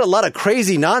of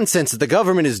crazy nonsense that the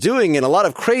government is doing and a lot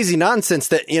of crazy nonsense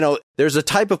that, there's a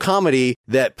type of comedy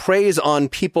that preys on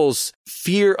people's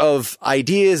fear of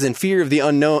ideas and fear of the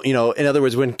unknown. In other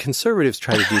words, when conservatives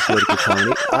try to do political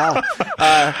comedy,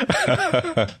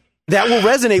 that will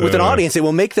resonate with an audience. It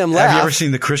will make them laugh. Have you ever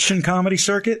seen the Christian comedy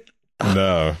circuit?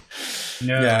 No.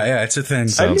 Yeah, it's a thing.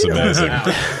 Sounds amazing.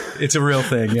 It's a real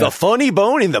thing. Yeah. The funny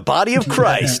bone in the body of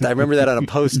Christ. I remember that on a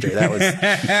poster.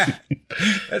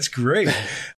 That's great.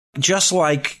 Just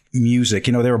like music,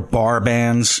 there are bar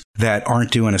bands that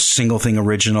aren't doing a single thing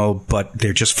original, but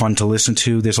they're just fun to listen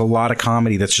to. There's a lot of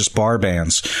comedy that's just bar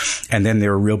bands. And then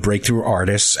there are real breakthrough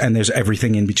artists, and there's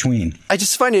everything in between. I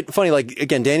just find it funny. Like,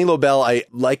 again, Danny Lobel, I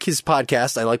like his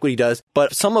podcast. I like what he does.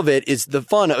 But some of it is the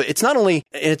fun. It's not only,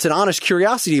 it's an honest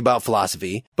curiosity about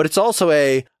philosophy, but it's also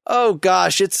oh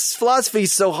gosh,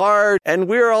 philosophy's so hard and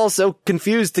we're all so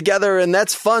confused together and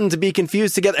that's fun to be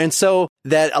confused together. And so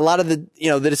that a lot of the,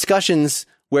 the discussions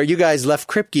where you guys left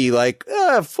Kripke like,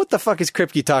 what the fuck is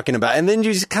Kripke talking about? And then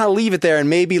you just kind of leave it there and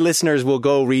maybe listeners will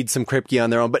go read some Kripke on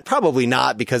their own, but probably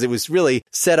not because it was really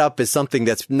set up as something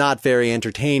that's not very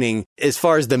entertaining as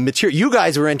far as the material. You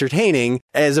guys were entertaining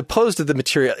as opposed to the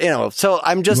material, so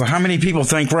I'm just. Well, how many people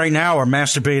think right now are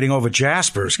masturbating over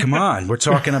Jaspers? Come on. We're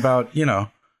talking about,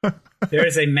 There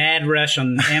is a mad rush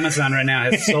on Amazon right now.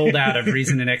 Has sold out of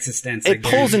Reason and Existence. It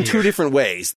pulls in two different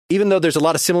ways. Even though there's a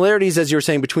lot of similarities, as you were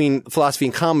saying, between philosophy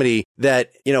and comedy,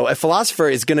 that, a philosopher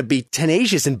is going to be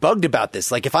tenacious and bugged about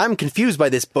this. Like, if I'm confused by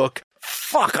this book,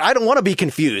 fuck, I don't want to be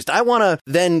confused. I want to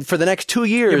then, for the next 2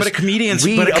 years, but a comedian's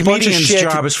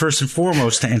job is first and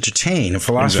foremost to entertain. A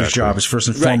philosopher's job is first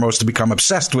and foremost to become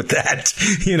obsessed with that.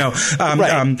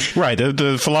 Right.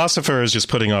 The philosopher is just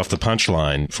putting off the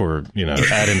punchline for,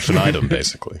 ad infinitum,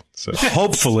 basically. So.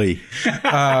 Hopefully.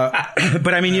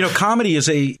 But I mean, comedy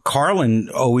is Carlin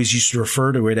always used to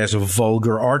refer to it as a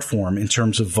vulgar art form in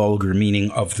terms of vulgar meaning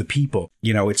of the people.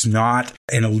 It's not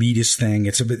an elitist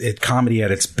thing. Comedy at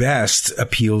its best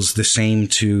appeals the same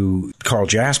to Carl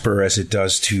Jasper as it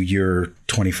does to your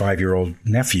 25-year-old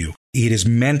nephew. It is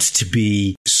meant to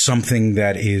be something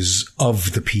that is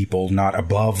of the people, not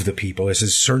above the people. This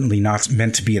is certainly not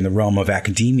meant to be in the realm of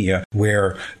academia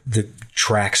where the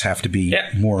tracks have to be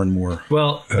more and more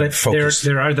but focused.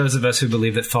 There are those of us who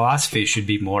believe that philosophy should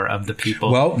be more of the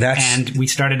people. And we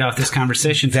started off this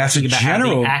conversation talking about how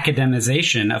the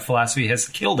academization of philosophy has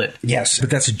killed it. Yes, but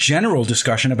that's a general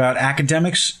discussion about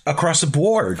academics across the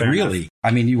board, Fair really. Enough.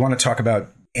 I mean, you want to talk about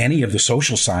any of the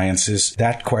social sciences,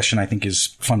 that question, I think,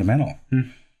 is fundamental.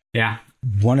 Yeah.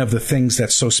 One of the things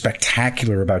that's so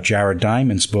spectacular about Jared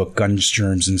Diamond's book, Guns,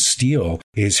 Germs, and Steel,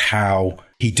 is how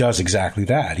he does exactly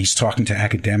that. He's talking to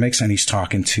academics and he's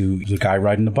talking to the guy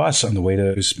riding the bus on the way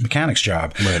to his mechanic's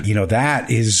job. Right. That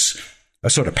is a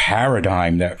sort of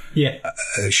paradigm that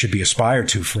should be aspired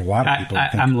to for a lot of people.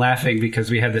 I'm laughing because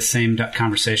we had the same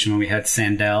conversation when we had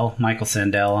Michael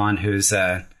Sandel on, who's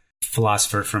a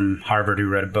philosopher from Harvard who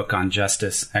wrote a book on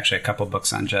justice, actually a couple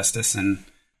books on justice and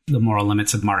the moral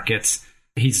limits of markets.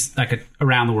 He's like an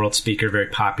around-the-world speaker, very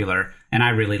popular, and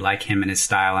I really like him and his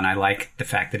style, and I like the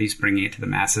fact that he's bringing it to the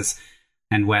masses.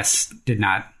 And Wes did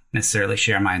not necessarily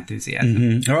share my enthusiasm.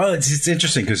 Mm-hmm. Well, it's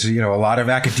interesting because, a lot of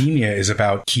academia is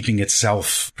about keeping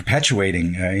itself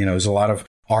perpetuating. There's a lot of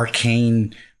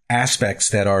arcane aspects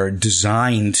that are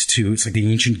designed to, it's like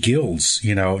the ancient guilds,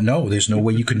 no, there's no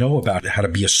way you could know about how to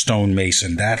be a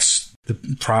stonemason. That's the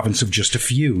province of just a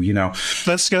few,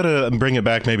 Let's go to bring it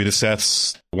back maybe to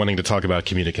Seth's wanting to talk about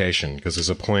communication, because there's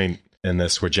a point in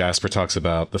this where Jasper talks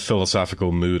about the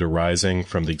philosophical mood arising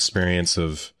from the experience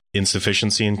of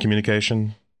insufficiency in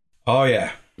communication. Oh,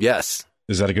 yeah. Yes.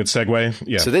 Is that a good segue?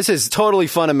 Yeah. So this is totally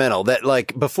fundamental that,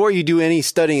 like, before you do any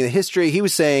studying of the history, he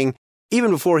was saying, even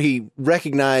before he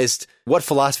recognized what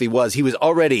philosophy was, he was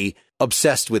already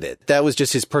obsessed with it. That was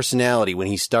just his personality when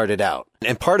he started out.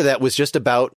 And part of that was just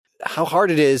about how hard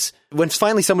it is when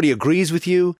finally somebody agrees with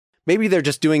you. Maybe they're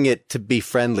just doing it to be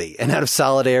friendly and out of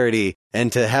solidarity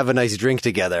and to have a nice drink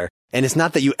together. And it's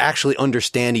not that you actually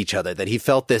understand each other, that he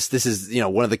felt this is,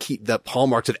 one of the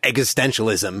hallmarks of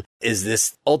existentialism is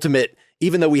this ultimate,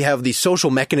 even though we have these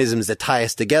social mechanisms that tie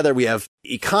us together, we have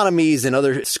economies and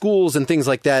other schools and things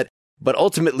like that. But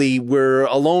ultimately, we're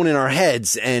alone in our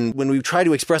heads. And when we try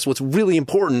to express what's really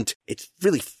important, it's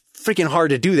really freaking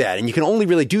hard to do that. And you can only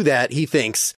really do that, he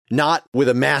thinks, not with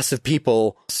a mass of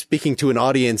people speaking to an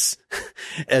audience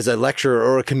as a lecturer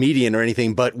or a comedian or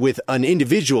anything, but with an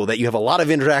individual that you have a lot of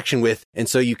interaction with. And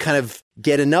so you kind of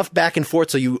get enough back and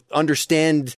forth so you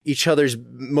understand each other's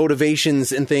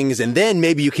motivations and things. And then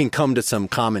maybe you can come to some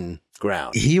common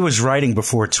ground. He was writing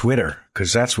before Twitter,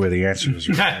 because that's where the answer is.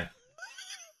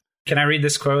 Can I read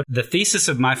this quote? The thesis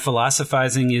of my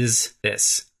philosophizing is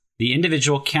this. The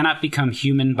individual cannot become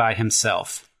human by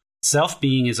himself.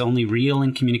 Self-being is only real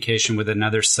in communication with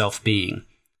another self-being.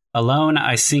 Alone,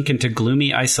 I sink into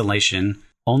gloomy isolation.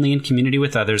 Only in community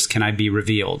with others can I be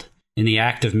revealed, in the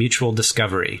act of mutual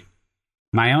discovery.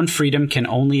 My own freedom can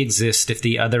only exist if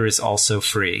the other is also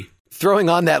free. Throwing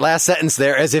on that last sentence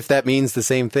there as if that means the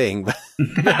same thing.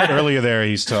 Earlier there,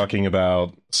 he's talking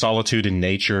about solitude in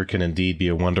nature can indeed be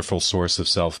a wonderful source of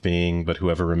self-being, but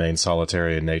whoever remains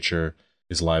solitary in nature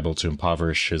is liable to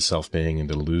impoverish his self-being and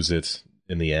to lose it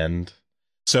in the end.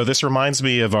 So this reminds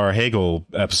me of our Hegel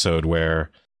episode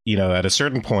where, at a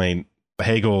certain point,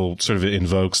 Hegel sort of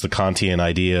invokes the Kantian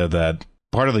idea that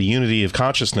part of the unity of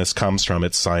consciousness comes from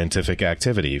its scientific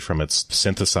activity, from its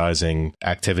synthesizing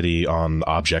activity on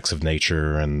objects of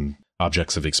nature and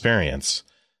objects of experience.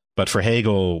 But for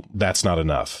Hegel, that's not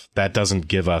enough. That doesn't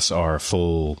give us our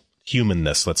full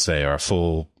humanness, let's say, our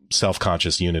full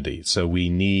self-conscious unity. So we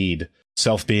need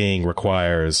self-being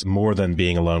requires more than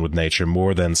being alone with nature,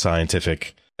 more than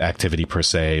scientific activity per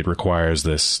se. It requires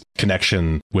this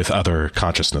connection with other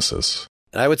consciousnesses.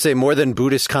 I would say more than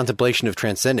Buddhist contemplation of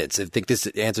transcendence. I think this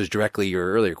answers directly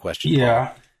your earlier question. Yeah.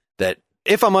 Paul, that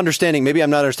if I'm understanding, maybe I'm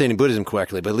not understanding Buddhism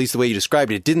correctly, but at least the way you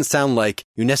described it, it didn't sound like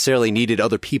you necessarily needed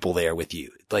other people there with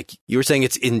you. Like you were saying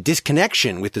it's in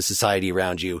disconnection with the society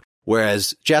around you.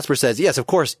 Whereas Jasper says, yes, of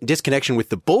course, disconnection with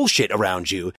the bullshit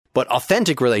around you, but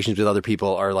authentic relations with other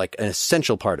people are like an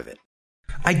essential part of it.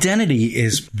 Identity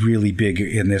is really big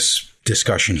in this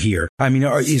discussion here. I mean,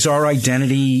 is our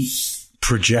identity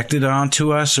projected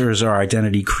onto us, or is our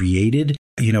identity created?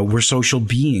 We're social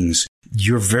beings.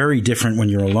 You're very different when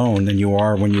you're alone than you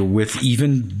are when you're with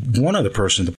even one other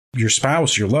person, your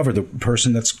spouse, your lover, the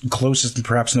person that's closest and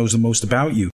perhaps knows the most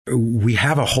about you. We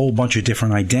have a whole bunch of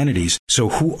different identities. So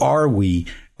who are we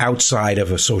outside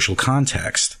of a social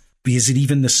context? Is it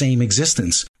even the same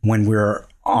existence when we're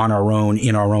on our own,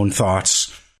 in our own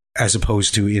thoughts, as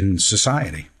opposed to in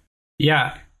society?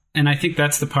 Yeah. And I think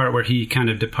that's the part where he kind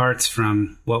of departs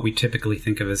from what we typically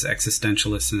think of as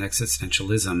existentialists and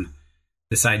existentialism.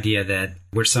 This idea that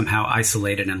we're somehow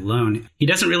isolated and alone. He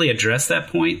doesn't really address that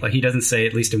point. Like he doesn't say,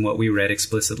 at least in what we read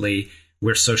explicitly,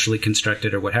 we're socially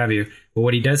constructed or what have you. But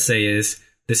what he does say is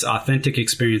this authentic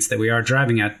experience that we are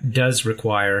driving at does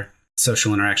require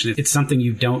social interaction. It's something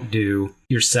you don't do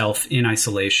yourself in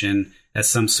isolation as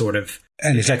some sort of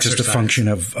And is that just a function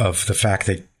of the fact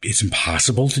that it's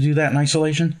impossible to do that in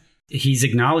isolation? He's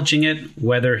acknowledging it,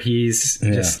 whether he's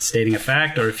just stating a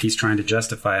fact or if he's trying to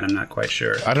justify it, I'm not quite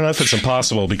sure. I don't know if it's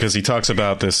impossible because he talks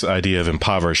about this idea of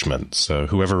impoverishment. So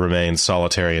whoever remains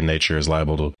solitary in nature is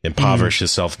liable to impoverish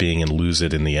his self-being and lose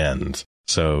it in the end.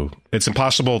 So it's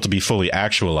impossible to be fully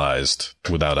actualized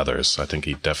without others. I think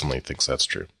he definitely thinks that's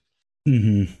true.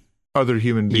 Mm-hmm. Other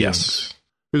human beings. Yes.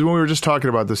 Because when we were just talking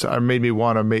about this, it made me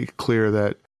want to make clear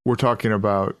that we're talking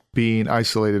about being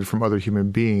isolated from other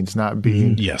human beings, not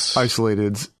being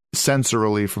isolated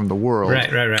sensorily from the world.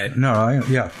 Right.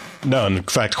 No, in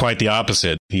fact, quite the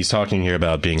opposite. He's talking here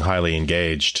about being highly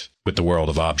engaged with the world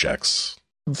of objects.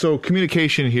 So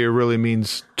communication here really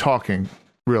means talking,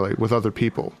 really, with other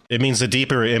people. It means the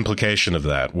deeper implication of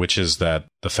that, which is that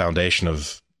the foundation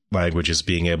of language is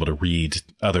being able to read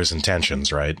others'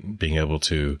 intentions, right? Being able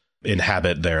to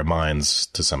inhabit their minds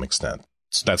to some extent.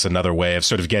 So that's another way of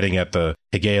sort of getting at the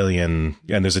Hegelian,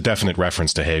 and there's a definite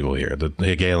reference to Hegel here, the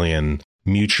Hegelian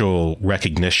mutual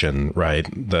recognition, right?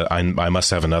 That I must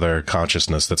have another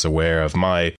consciousness that's aware of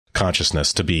my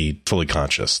consciousness to be fully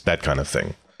conscious, that kind of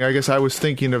thing. I guess I was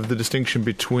thinking of the distinction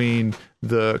between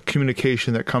the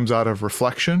communication that comes out of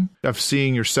reflection, of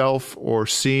seeing yourself or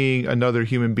seeing another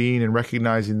human being and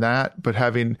recognizing that, but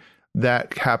having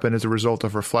that happen as a result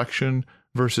of reflection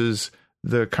versus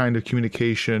the kind of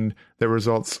communication that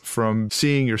results from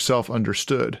seeing yourself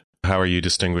understood. How are you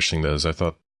distinguishing those? I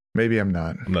thought... Maybe I'm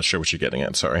not. I'm not sure what you're getting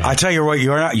at, sorry. I tell you what,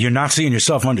 you're not seeing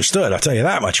yourself understood. I'll tell you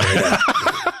that much right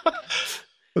now.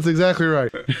 That's exactly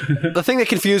right. The thing that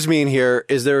confused me in here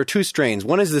is there are two strains.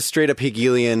 One is the straight up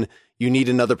Hegelian, you need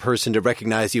another person to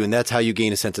recognize you, and that's how you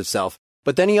gain a sense of self.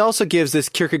 But then he also gives this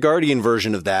Kierkegaardian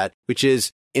version of that, which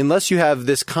is unless you have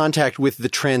this contact with the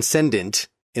transcendent,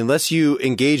 unless you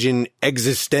engage in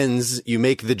existenz, you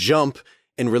make the jump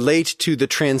and relate to the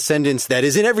transcendence that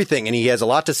is in everything. And he has a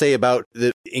lot to say about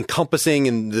the encompassing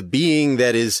and the being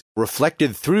that is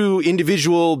reflected through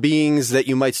individual beings that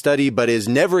you might study, but is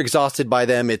never exhausted by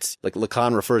them. It's like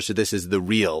Lacan refers to this as the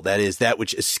real. That is that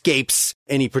which escapes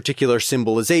any particular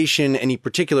symbolization, any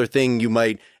particular thing you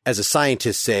might, as a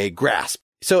scientist, say, grasp.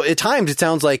 So at times it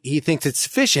sounds like he thinks it's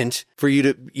sufficient for you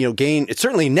to, gain, it's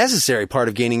certainly a necessary part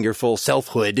of gaining your full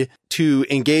selfhood to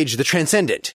engage the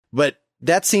transcendent. But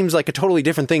that seems like a totally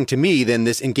different thing to me than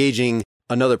this engaging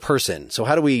another person. So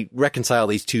how do we reconcile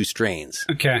these two strains?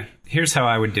 Okay, here's how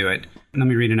I would do it. Let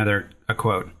me read a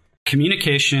quote.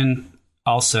 Communication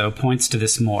also points to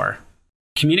this more.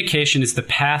 Communication is the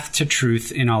path to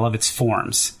truth in all of its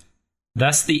forms.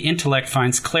 Thus, the intellect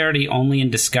finds clarity only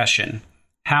in discussion.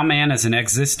 How man as an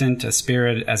existent, a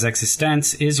spirit as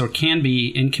existence, is or can be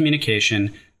in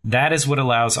communication, that is what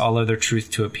allows all other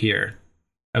truth to appear.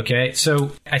 Okay,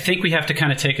 so I think we have to kind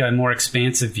of take a more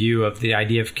expansive view of the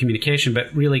idea of communication,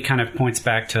 but really kind of points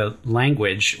back to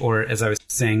language, or as I was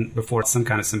saying before, some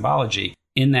kind of symbology,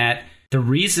 in that the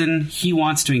reason he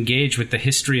wants to engage with the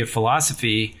history of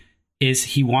philosophy is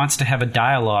he wants to have a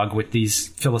dialogue with these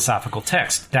philosophical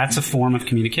texts. That's a form of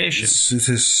communication. This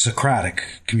is Socratic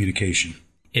communication.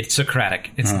 It's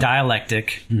Socratic. It's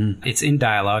dialectic. Mm-hmm. It's in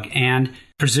dialogue. And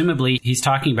presumably he's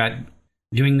talking about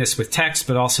doing this with text,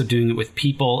 but also doing it with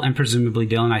people. And presumably,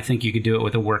 Dylan, I think you could do it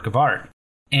with a work of art.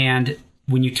 And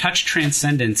when you touch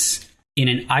transcendence in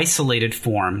an isolated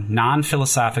form,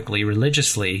 non-philosophically,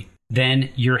 religiously, then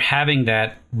you're having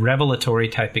that revelatory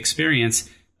type experience.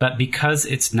 But because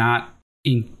it's not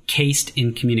encased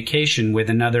in communication with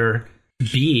another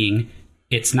being,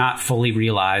 it's not fully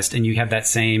realized. And you have that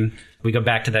same, we go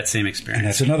back to that same experience. And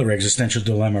that's another existential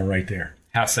dilemma right there.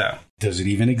 How so? Does it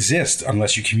even exist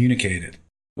unless you communicate it?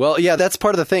 Well, yeah, that's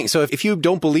part of the thing. So if you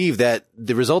don't believe that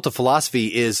the result of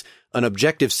philosophy is an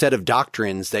objective set of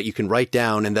doctrines that you can write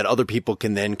down and that other people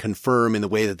can then confirm in the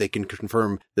way that they can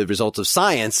confirm the results of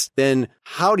science, then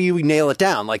how do you nail it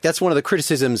down? Like, that's one of the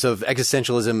criticisms of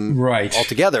existentialism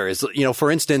altogether is,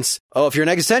 for instance, if you're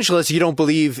an existentialist, you don't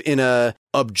believe in a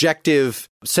objective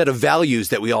set of values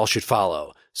that we all should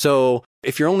follow. So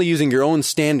if you're only using your own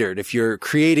standard, if you're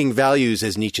creating values,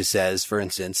 as Nietzsche says, for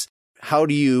instance, how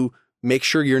do you make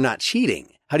sure you're not cheating?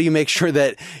 How do you make sure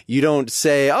that you don't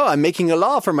say, oh, I'm making a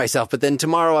law for myself, but then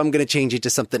tomorrow I'm going to change it to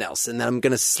something else and then I'm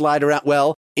going to slide around?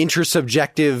 Well,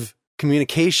 intersubjective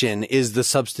communication is the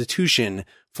substitution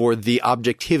for the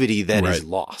objectivity that is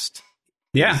lost.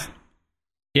 Yeah.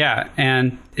 Yeah.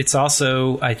 And it's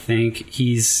also, I think,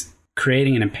 he's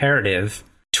creating an imperative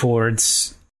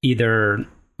towards either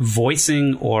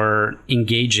voicing or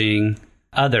engaging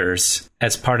others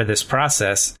as part of this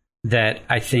process that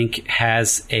I think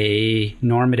has a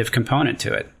normative component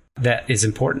to it that is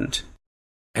important.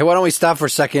 Hey, why don't we stop for a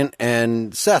second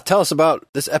and Seth, tell us about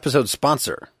this episode's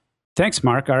sponsor. Thanks,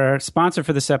 Mark. Our sponsor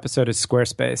for this episode is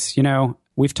Squarespace.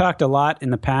 We've talked a lot in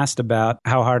the past about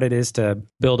how hard it is to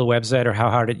build a website, or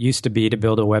how hard it used to be to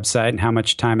build a website, and how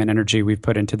much time and energy we've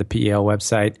put into the PEL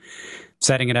website,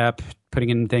 setting it up, putting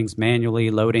in things manually,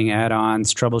 loading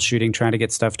add-ons, troubleshooting, trying to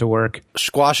get stuff to work.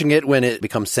 Squashing it when it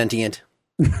becomes sentient.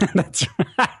 That's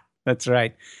right. That's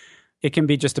right. It can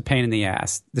be just a pain in the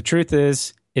ass. The truth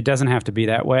is, it doesn't have to be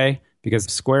that way, because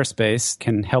Squarespace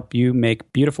can help you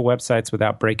make beautiful websites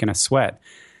without breaking a sweat.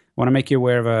 I want to make you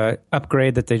aware of an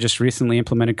upgrade that they just recently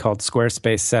implemented called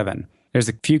Squarespace 7. There's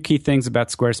a few key things about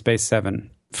Squarespace 7.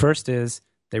 First is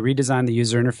they redesigned the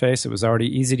user interface. It was already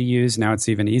easy to use. Now it's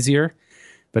even easier.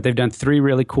 But they've done three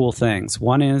really cool things.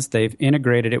 One is they've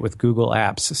integrated it with Google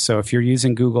Apps. So if you're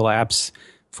using Google Apps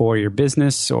for your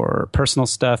business or personal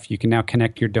stuff, you can now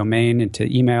connect your domain into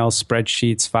emails,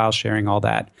 spreadsheets, file sharing, all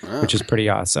that, which is pretty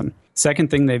awesome.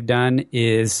 Second thing they've done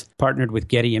is partnered with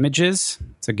Getty Images.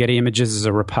 So Getty Images is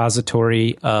a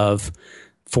repository of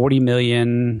 40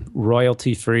 million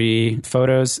royalty-free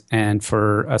photos. And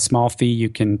for a small fee, you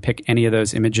can pick any of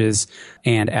those images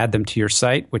and add them to your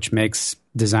site, which makes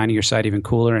designing your site even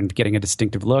cooler and getting a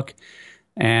distinctive look.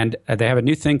 And they have a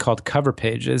new thing called Cover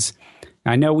Pages.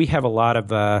 I know we have a lot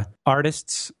of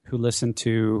artists who listen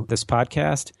to this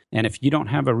podcast. And if you don't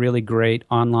have a really great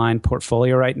online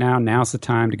portfolio right now, now's the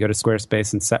time to go to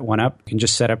Squarespace and set one up. You can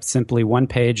just set up simply one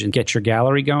page and get your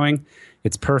gallery going.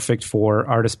 It's perfect for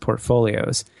artist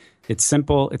portfolios. It's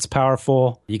simple, it's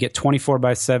powerful. You get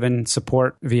 24/7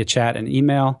 support via chat and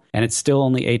email, and it's still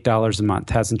only $8 a month.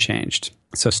 Hasn't changed.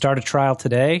 So start a trial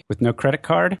today with no credit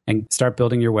card and start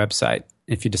building your website.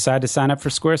 If you decide to sign up for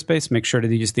Squarespace, make sure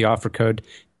to use the offer code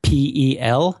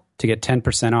PEL to get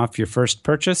 10% off your first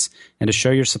purchase and to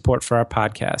show your support for our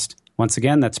podcast. Once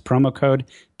again, that's promo code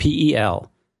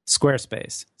PEL.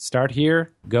 Squarespace. Start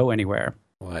here, go anywhere.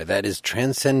 Why, that is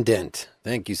transcendent.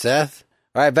 Thank you, Seth.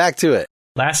 All right, back to it.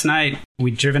 Last night,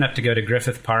 we'd driven up to go to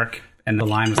Griffith Park, and the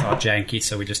line was all janky,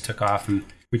 so we just took off, and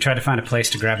we tried to find a place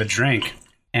to grab a drink.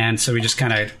 And so we just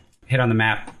kind of hit on the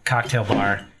map, cocktail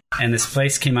bar, and this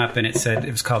place came up, and it said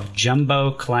it was called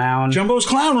Jumbo's Clown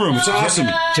Room. It's awesome.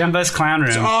 Jumbo's Clown Room.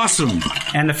 It's awesome.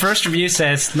 And the first review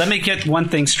says, let me get one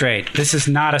thing straight. This is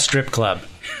not a strip club.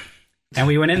 And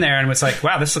we went in there and was like,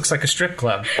 wow, this looks like a strip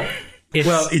club.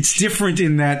 It's different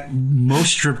in that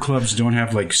most strip clubs don't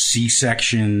have like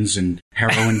C-sections and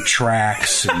heroin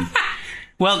tracks and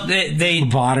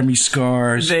lobotomy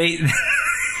scars.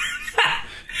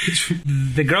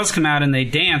 The girls come out and they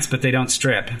dance, but they don't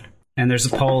strip. And there's a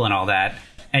pole and all that.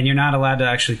 And you're not allowed to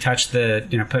actually touch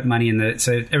put money in the...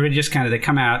 So everybody just they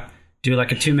come out, do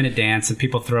like a 2-minute dance, and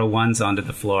people throw ones onto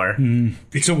the floor.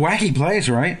 It's a wacky place,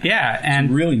 right? Yeah, and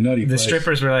it's a really nutty place. The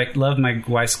strippers were like, love my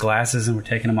wife's glasses, and we're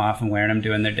taking them off and wearing them,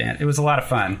 doing their dance. It was a lot of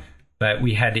fun, but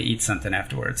we had to eat something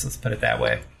afterwards. Let's put it that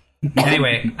way.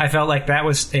 Anyway, I felt like that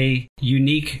was a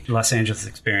unique Los Angeles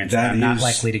experience that I'm not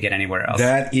likely to get anywhere else.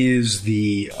 That is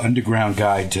the underground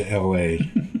guide to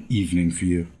L.A. evening for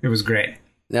you. It was great.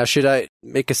 Now, should I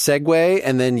make a segue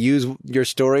and then use your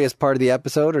story as part of the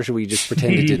episode, or should we just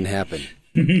pretend it didn't happen?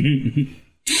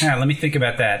 Yeah, let me think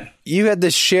about that. You had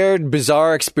this shared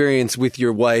bizarre experience with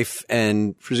your wife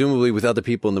and presumably with other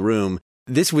people in the room.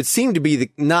 This would seem to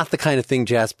be not the kind of thing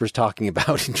Jasper's talking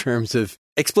about in terms of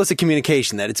explicit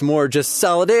communication, that it's more just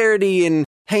solidarity and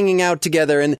hanging out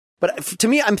together. But to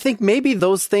me, I think maybe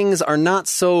those things are not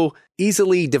so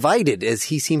easily divided as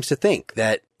he seems to think,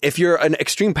 that if you're an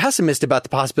extreme pessimist about the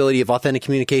possibility of authentic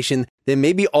communication, then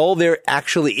maybe all there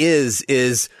actually is,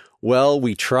 well,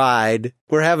 we tried.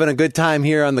 We're having a good time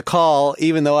here on the call,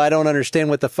 even though I don't understand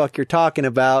what the fuck you're talking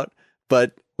about,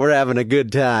 but we're having a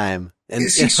good time. And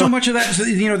so much of that,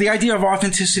 the idea of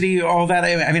authenticity, all that.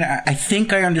 I mean, I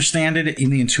think I understand it in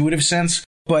the intuitive sense,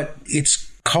 but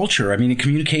it's culture. I mean,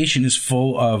 communication is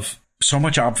full of so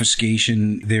much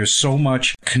obfuscation. There's so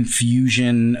much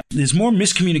confusion. There's more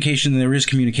miscommunication than there is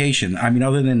communication. I mean,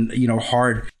 other than,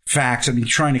 hard facts. I mean,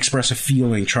 try and express a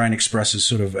feeling, try and express a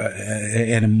sort of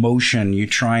an emotion. You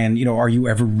try and, are you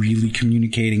ever really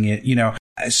communicating it?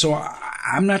 So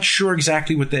I'm not sure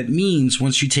exactly what that means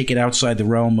once you take it outside the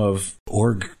realm of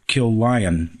org, kill,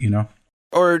 lion,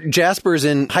 Or Jaspers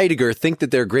and Heidegger think that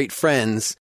they're great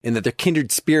friends and that they're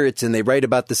kindred spirits and they write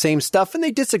about the same stuff and they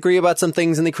disagree about some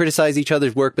things and they criticize each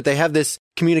other's work, but they have this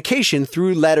communication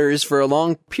through letters for a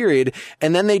long period.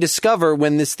 And then they discover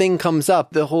when this thing comes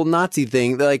up, the whole Nazi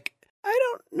thing, they're like, I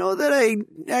don't know that I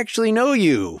actually know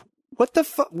you. What the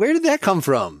fuck? Where did that come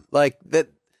from? Like that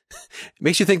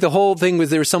makes you think the whole thing was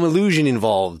there was some illusion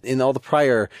involved in all the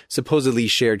prior supposedly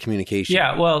shared communication.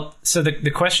 Yeah, well, so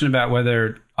the question about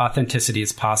whether authenticity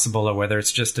is possible or whether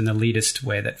it's just an elitist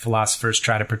way that philosophers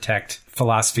try to protect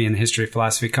philosophy and the history of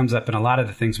philosophy comes up in a lot of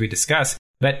the things we discuss.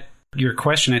 But your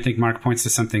question, I think, Mark, points to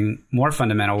something more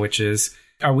fundamental, which is,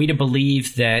 are we to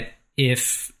believe that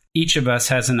if each of us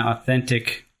has an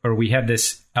authentic, or we have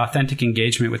this authentic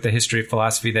engagement with the history of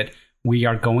philosophy, that we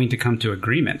are going to come to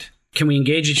agreement? Can we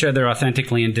engage each other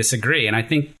authentically and disagree? And I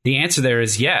think the answer there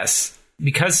is yes,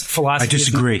 because philosophy... I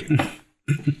disagree.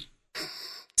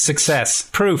 Success.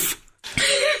 Proof.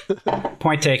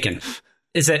 Point taken.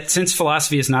 Is that since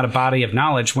philosophy is not a body of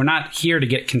knowledge, we're not here to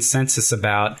get consensus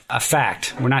about a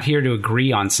fact. We're not here to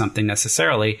agree on something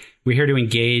necessarily. We're here to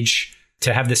engage,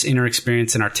 to have this inner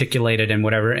experience and articulate it and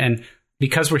whatever. And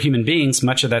because we're human beings,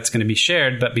 much of that's going to be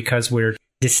shared, but because we're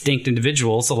distinct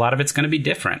individuals, a lot of it's going to be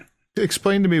different.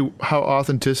 Explain to me how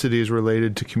authenticity is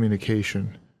related to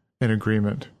communication and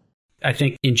agreement. I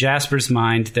think in Jasper's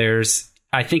mind,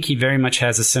 I think he very much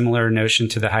has a similar notion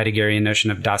to the Heideggerian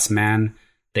notion of das Man,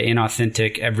 the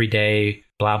inauthentic, everyday,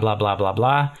 blah, blah, blah, blah,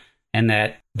 blah. And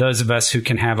that those of us who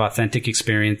can have authentic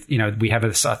experience, we have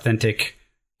this authentic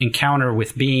encounter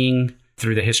with being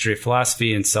through the history of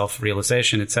philosophy and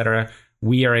self-realization, etc.,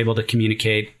 we are able to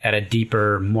communicate at a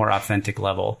deeper, more authentic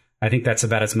level. I think that's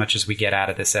about as much as we get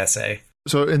out of this essay.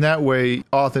 So in that way,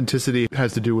 authenticity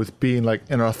has to do with being like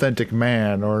an authentic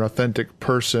man or an authentic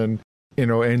person,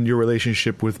 in your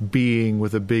relationship with being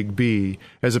with a big B,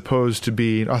 as opposed to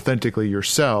being authentically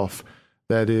yourself,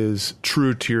 that is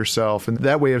true to yourself. And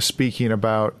that way of speaking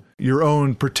about your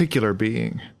own particular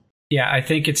being. Yeah, I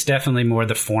think it's definitely more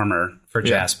the former for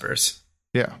Jaspers.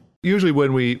 Yeah. Usually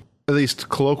when we, at least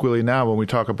colloquially now, when we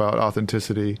talk about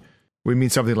authenticity, we mean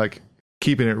something like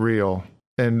keeping it real.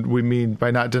 And we mean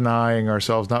by not denying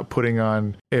ourselves, not putting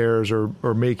on airs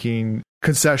or making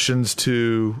concessions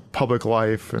to public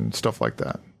life and stuff like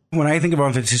that. When I think of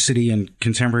authenticity in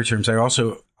contemporary terms,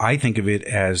 I think of it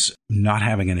as not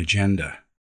having an agenda.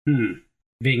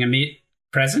 Being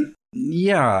present?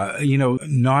 Yeah,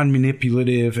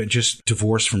 non-manipulative, just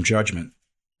divorced from judgment.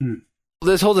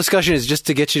 This whole discussion is just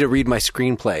to get you to read my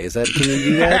screenplay. Can you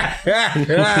do that?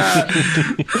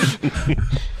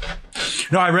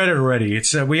 No, I read it already.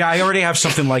 It's I already have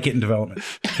something like it in development.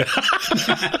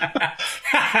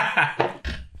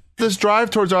 This drive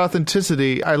towards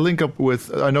authenticity, I link up with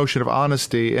a notion of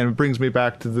honesty, and it brings me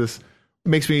back to this,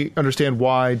 makes me understand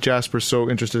why Jasper's so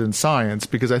interested in science,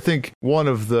 because I think one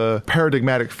of the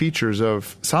paradigmatic features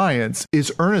of science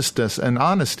is earnestness and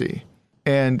honesty.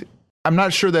 And I'm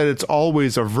not sure that it's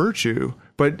always a virtue,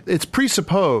 but it's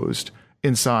presupposed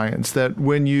in science that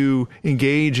when you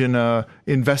engage in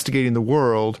investigating the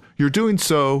world, you're doing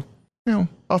so,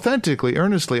 authentically,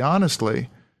 earnestly, honestly,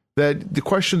 that the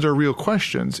questions are real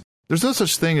questions. There's no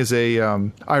such thing as a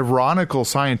ironical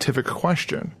scientific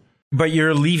question. But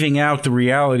you're leaving out the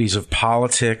realities of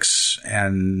politics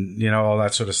and, all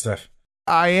that sort of stuff.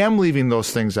 I am leaving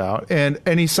those things out, and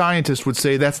any scientist would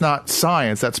say that's not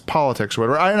science, that's politics or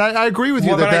whatever. I agree with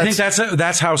you. But I think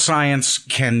that's how science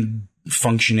can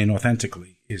function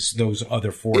inauthentically, is those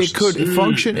other forces. It could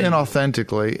function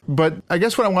inauthentically, but I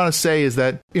guess what I want to say is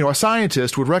that, a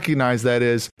scientist would recognize that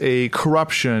as a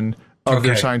corruption of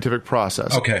their scientific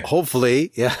process. Okay.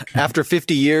 Hopefully, after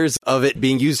 50 years of it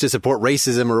being used to support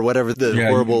racism or whatever the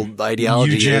horrible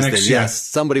ideology eugenics, is, then yes,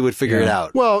 somebody would figure it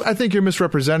out. Well, I think you're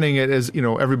misrepresenting it as,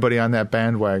 everybody on that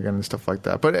bandwagon and stuff like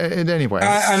that. But anyway.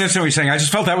 I understand what you're saying. I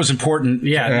just felt that was important.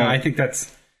 Yeah, no, I think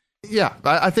that's... Yeah,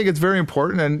 I think it's very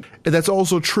important. And that's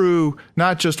also true,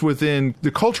 not just within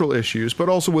the cultural issues, but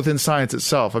also within science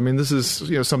itself. I mean, this is,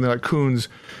 something like Kuhn's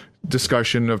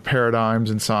discussion of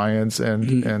paradigms in science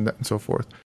and so forth.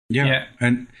 Yeah.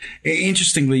 And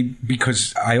interestingly,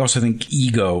 because I also think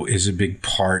ego is a big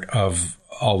part of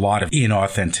a lot of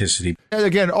inauthenticity. And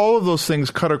again, all of those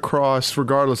things cut across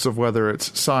regardless of whether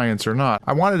it's science or not.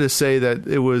 I wanted to say that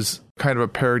it was kind of a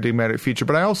paradigmatic feature,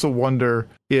 but I also wonder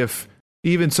if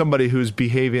even somebody who's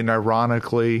behaving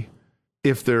ironically,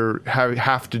 if they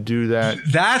have to do that.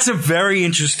 That's a very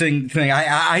interesting thing.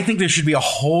 I think there should be a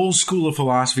whole school of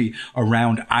philosophy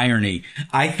around irony.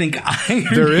 I think irony...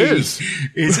 There is.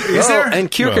 Is there? And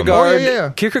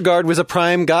Kierkegaard, Kierkegaard was a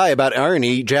prime guy about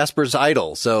irony, Jasper's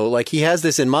idol. So, he has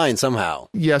this in mind somehow.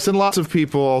 Yes, and lots of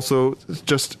people also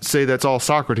just say that's all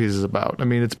Socrates is about. I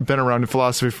mean, it's been around in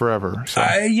philosophy forever. So.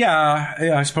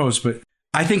 Yeah, I suppose, but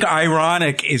I think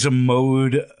ironic is a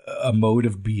mode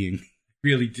of being.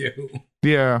 Really do.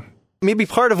 Yeah. Maybe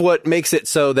part of what makes it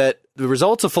so that the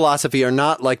results of philosophy are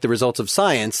not like the results of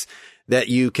science, that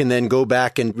you can then go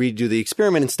back and redo the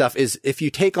experiment and stuff, is if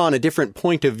you take on a different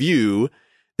point of view,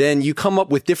 then you come up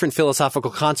with different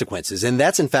philosophical consequences. And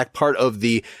that's in fact part of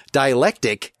the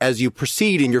dialectic as you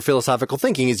proceed in your philosophical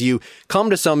thinking, is you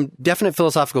come to some definite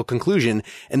philosophical conclusion,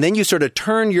 and then you sort of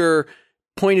turn your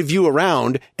point of view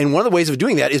around. And one of the ways of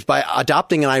doing that is by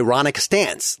adopting an ironic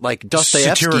stance, like Dostoevsky,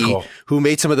 satirical, who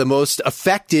made some of the most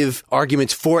effective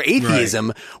arguments for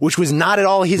atheism, which was not at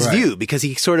all his view, because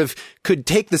he sort of could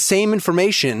take the same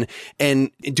information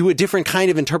and do a different kind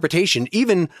of interpretation,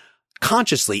 even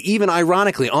consciously, even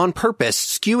ironically, on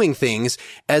purpose, skewing things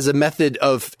as a method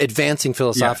of advancing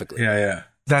philosophically. Yeah.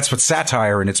 That's what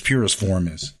satire in its purest form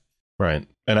is. Right.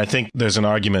 And I think there's an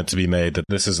argument to be made that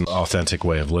this is an authentic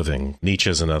way of living.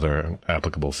 Nietzsche's another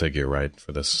applicable figure, right,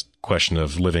 for this question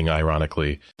of living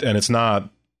ironically. And it's not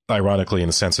ironically in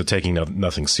the sense of taking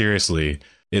nothing seriously.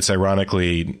 It's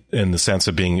ironically in the sense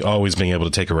of always being able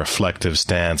to take a reflective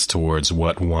stance towards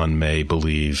what one may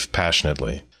believe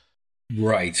passionately.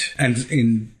 Right. And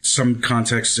in some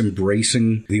contexts,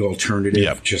 embracing the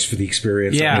alternative just for the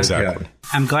experience. Yeah, exactly.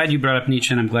 I'm glad you brought up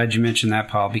Nietzsche, and I'm glad you mentioned that,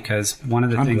 Paul, because one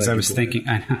of the things I was thinking,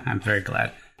 I'm very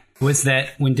glad, was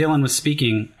that when Dylan was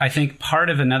speaking, I think part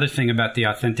of another thing about the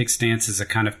authentic stance is a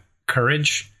kind of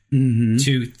courage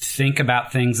to think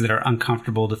about things that are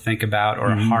uncomfortable to think about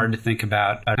or hard to think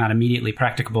about, are not immediately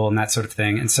practicable and that sort of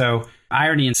thing. And so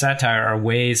irony and satire are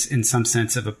ways, in some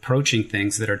sense, of approaching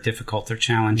things that are difficult or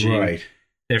challenging. Right.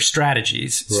 They're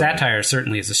strategies. Right. Satire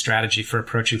certainly is a strategy for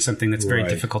approaching something that's very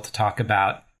difficult to talk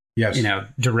about,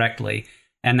 directly.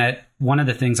 And that one of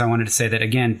the things I wanted to say that,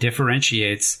 again,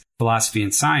 differentiates philosophy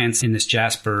and science in this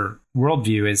Jasper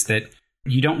worldview is that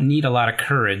you don't need a lot of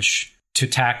courage to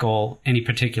tackle any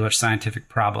particular scientific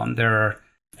problem. There are,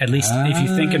 at least if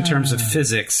you think in terms of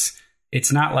physics,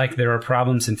 it's not like there are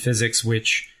problems in physics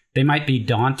which they might be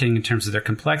daunting in terms of their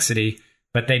complexity,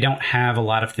 but they don't have a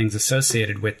lot of things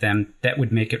associated with them that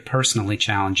would make it personally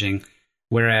challenging.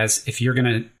 Whereas if you're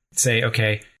going to say,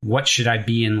 okay, what should I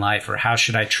be in life, or how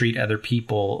should I treat other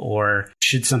people, or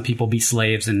should some people be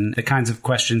slaves, and the kinds of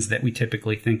questions that we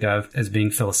typically think of as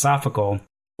being philosophical.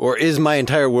 Or is my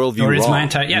entire worldview or is wrong? My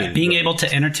entire, being able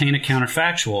to entertain a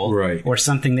counterfactual, right, or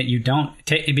something that you don't,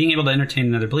 being able to entertain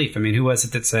another belief. I mean, who was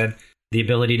it that said the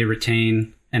ability to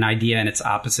retain an idea and its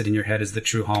opposite in your head is the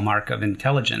true hallmark of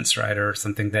intelligence, right? Or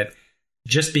something that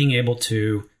just being able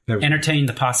to entertain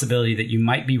the possibility that you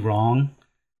might be wrong,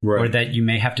 right, or that you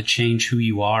may have to change who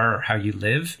you are or how you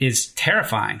live is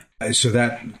terrifying. So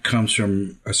that comes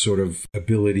from a sort of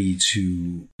ability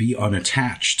to be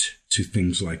unattached to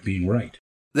things like being right.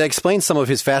 That explains some of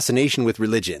his fascination with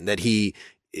religion, that he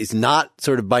is not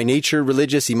sort of by nature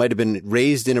religious. He might have been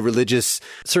raised in a religious,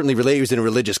 certainly raised in a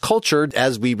religious culture,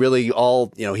 as we really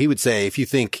all, he would say, if you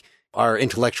think our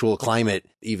intellectual climate,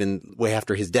 even way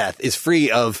after his death, is free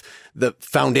of the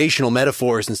foundational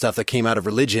metaphors and stuff that came out of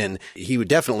religion, he would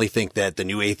definitely think that the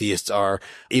new atheists are,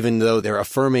 even though they're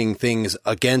affirming things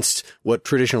against what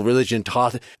traditional religion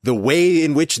taught, the way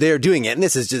in which they're doing it. And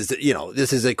this is just,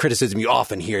 this is a criticism you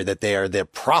often hear, that they are the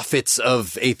prophets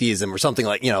of atheism or something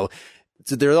like,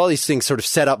 so there are all these things sort of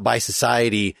set up by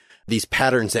society, these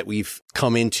patterns that we've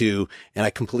come into. And I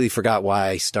completely forgot why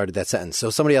I started that sentence. So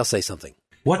somebody else say something.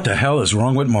 What the hell is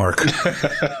wrong with Mark?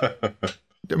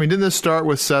 I mean, didn't this start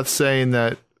with Seth saying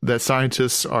that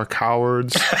scientists are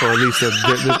cowards, or at least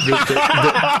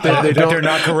that they're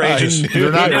not courageous?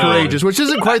 They're not courageous, which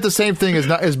isn't quite the same thing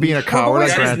as being a coward.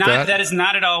 I grant that. That is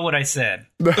not at all what I said.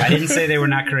 I didn't say they were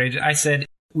not courageous. I said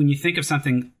when you think of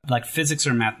something like physics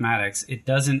or mathematics, it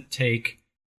doesn't take...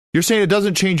 You're saying it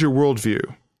doesn't change your worldview.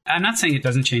 I'm not saying it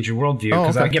doesn't change your worldview,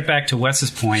 because I get back to Wes's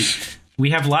point.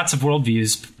 We have lots of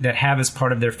worldviews that have as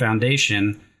part of their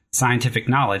foundation scientific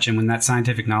knowledge. And when that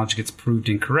scientific knowledge gets proved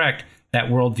incorrect, that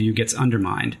worldview gets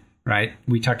undermined, right?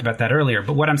 We talked about that earlier.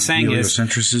 But what I'm saying is...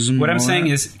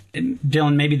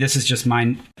 Dylan, maybe this is just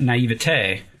my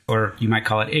naivete, or you might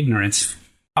call it ignorance.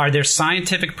 Are there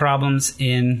scientific problems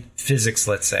in physics,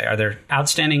 let's say? Are there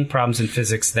outstanding problems in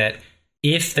physics that,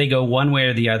 if they go one way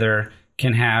or the other,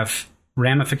 can have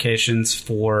ramifications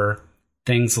for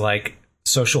things like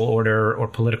social order or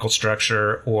political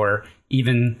structure, or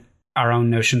even our own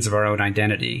notions of our own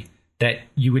identity, that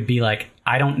you would be like,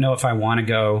 I don't know if I want to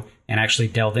go and actually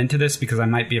delve into this because I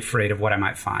might be afraid of what I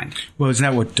might find? Well, isn't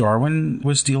that what Darwin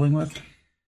was dealing with?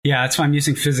 Yeah, that's why I'm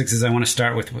using physics, is I want to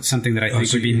start with something that I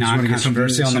think would be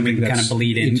non-controversial, and then we can kind of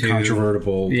bleed into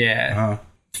incontrovertible. Yeah.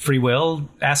 Free will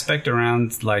aspect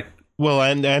around, like... Well,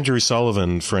 and Andrew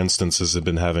Sullivan, for instance, has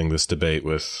been having this debate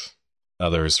with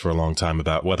others for a long time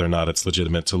about whether or not it's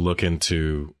legitimate to look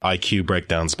into IQ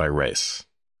breakdowns by race.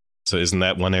 So isn't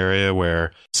that one area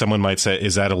where someone might say,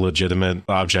 is that a legitimate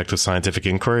object of scientific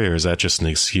inquiry, or is that just an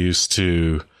excuse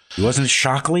to... Wasn't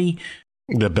Shockley?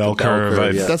 The bell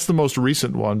curve. Yeah. That's the most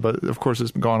recent one, but of course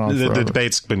it's gone on forever. The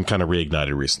debate's been kind of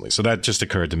reignited recently. So that just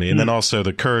occurred to me. And then also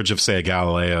the courage of, say,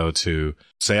 Galileo to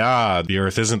say, the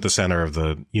Earth isn't the center of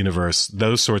the universe.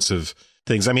 Those sorts of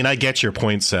things. I mean, I get your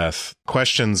point, Seth.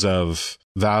 Questions of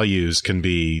values can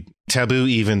be taboo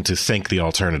even to think the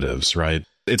alternatives, right?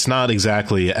 It's not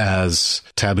exactly as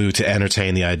taboo to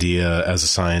entertain the idea as a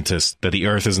scientist that the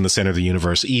Earth isn't the center of the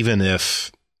universe, even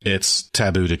if it's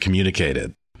taboo to communicate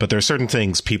it. But there are certain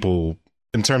things people,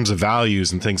 in terms of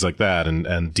values and things like that,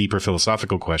 and deeper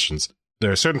philosophical questions,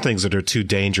 there are certain things that are too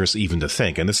dangerous even to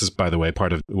think. And this is, by the way,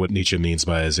 part of what Nietzsche means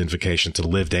by his invocation to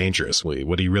live dangerously.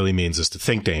 What he really means is to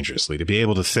think dangerously, to be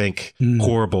able to think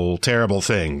horrible, terrible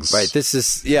things. Right. This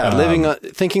is,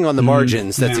 thinking on the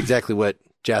margins. That's exactly what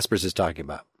Jaspers is talking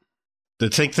about. To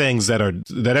think things that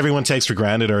everyone takes for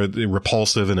granted are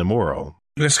repulsive and immoral.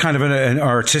 That's kind of an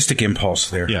artistic impulse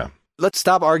there. Yeah. Let's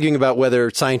stop arguing about whether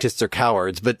scientists are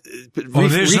cowards, but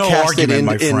there's no argument,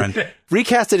 my friend.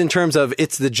 Recast it in terms of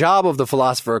it's the job of the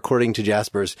philosopher, according to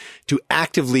Jaspers, to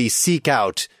actively seek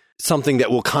out something that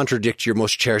will contradict your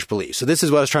most cherished beliefs. So this is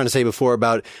what I was trying to say before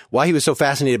about why he was so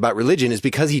fascinated about religion, is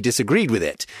because he disagreed with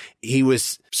it. He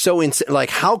was so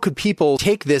how could people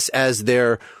take this as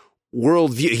their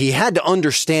worldview? He had to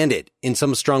understand it in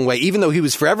some strong way, even though he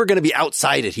was forever going to be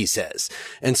outside it, he says.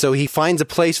 And so he finds a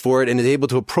place for it and is able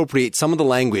to appropriate some of the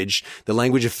language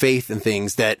of faith and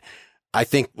things that I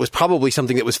think was probably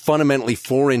something that was fundamentally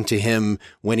foreign to him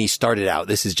when he started out.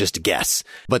 This is just a guess.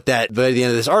 But that by the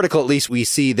end of this article, at least we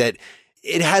see that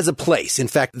it has a place. In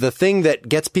fact, the thing that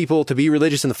gets people to be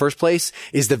religious in the first place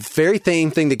is the very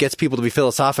same thing that gets people to be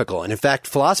philosophical. And in fact,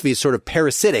 philosophy is sort of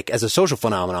parasitic as a social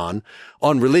phenomenon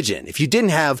on religion. If you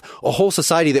didn't have a whole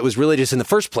society that was religious in the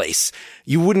first place,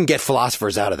 you wouldn't get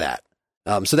philosophers out of that.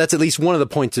 So that's at least one of the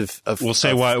points of we'll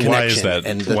say why is that?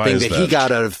 And the why thing is that he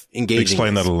got out of engaging.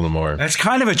 Explain that a little more. That's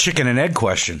kind of a chicken and egg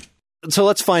question. So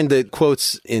let's find the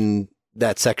quotes in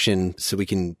that section so we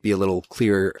can be a little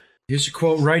clearer. Here's a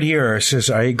quote right here. It says,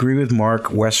 "I agree with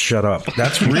Mark. West, shut up."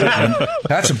 That's really,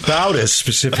 that's about as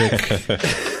specific.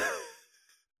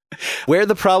 Where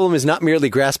the problem is not merely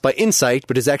grasped by insight,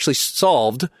 but is actually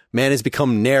solved, man has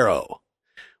become narrow.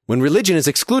 When religion is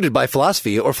excluded by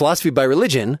philosophy or philosophy by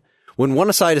religion, when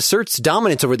one side asserts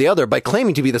dominance over the other by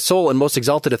claiming to be the sole and most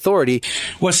exalted authority.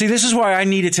 Well, see, this is why I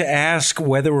needed to ask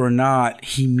whether or not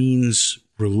he means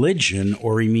religion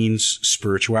or he means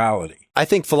spirituality. I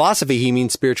think philosophy, he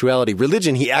means spirituality.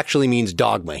 Religion, he actually means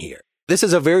dogma here. This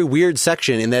is a very weird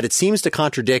section in that it seems to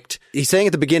contradict. He's saying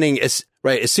at the beginning, as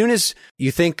soon as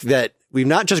you think that we've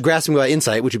not just grasped by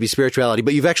insight, which would be spirituality,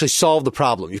 but you've actually solved the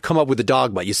problem. You've come up with a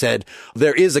dogma. You said,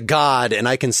 there is a God and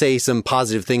I can say some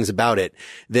positive things about it.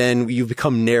 Then you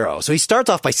become narrow. So he starts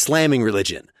off by slamming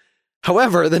religion.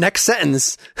 However, the next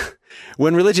sentence,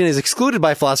 when religion is excluded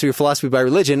by philosophy or philosophy by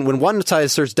religion, when one side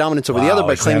asserts dominance over the other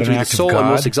by claiming to be the sole and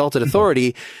most exalted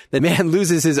authority, the man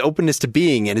loses his openness to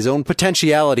being and his own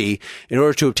potentiality in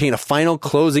order to obtain a final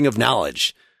closing of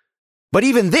knowledge. But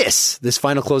even this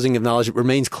final closing of knowledge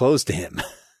remains closed to him.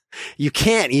 You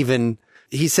can't even,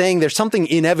 he's saying there's something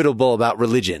inevitable about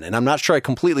religion, and I'm not sure I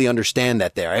completely understand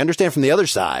that there. I understand from the other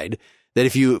side that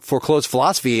if you foreclose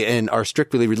philosophy and are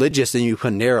strictly religious, then you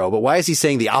become narrow. But why is he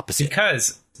saying the opposite?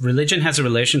 Because religion has a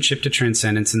relationship to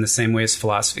transcendence in the same way as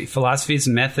philosophy. Philosophy's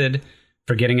method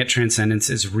for getting at transcendence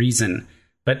is reason.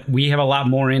 But we have a lot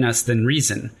more in us than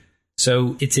reason.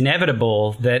 So it's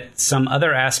inevitable that some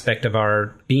other aspect of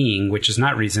our being, which is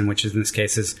not reason, which in this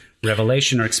case is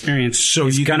revelation or experience, so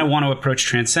is going to want to approach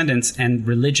transcendence, and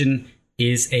religion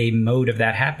is a mode of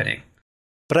that happening.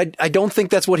 But I don't think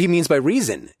that's what he means by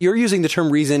reason. You're using the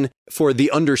term reason for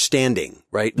the understanding,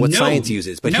 right? What science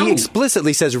uses. But he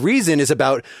explicitly says reason is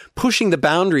about pushing the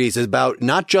boundaries, is about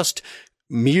not just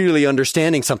merely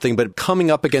understanding something, but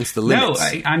coming up against the limits.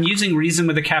 No, I'm using reason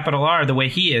with a capital R the way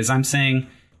he is. I'm saying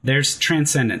there's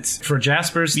transcendence. For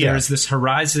Jaspers, there's this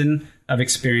horizon of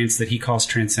experience that he calls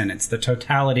transcendence, the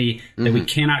totality that we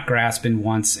cannot grasp in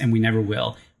once and we never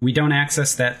will. We don't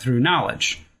access that through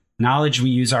knowledge. Knowledge, we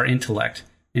use our intellect.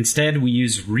 Instead, we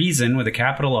use reason with a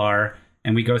capital R,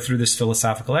 and we go through this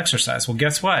philosophical exercise. Well,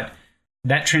 guess what?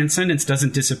 That transcendence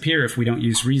doesn't disappear if we don't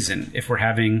use reason, if we're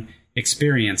having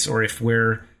experience, or if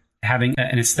we're having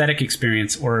an aesthetic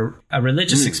experience, or a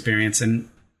religious experience, and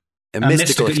a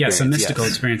mystical experience. Yes, a mystical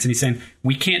experience. And he's saying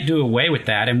we can't do away with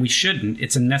that, and we shouldn't.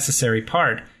 It's a necessary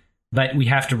part. But we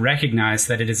have to recognize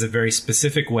that it is a very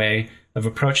specific way of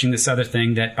approaching this other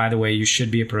thing that, by the way, you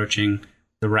should be approaching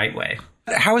the right way.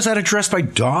 How is that addressed by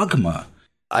dogma?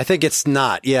 I think it's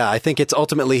not. Yeah, I think it's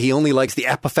ultimately he only likes the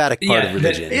apophatic part of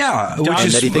religion. And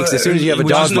that he thinks as soon as you have a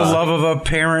dogma, the love of a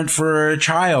parent for a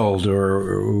child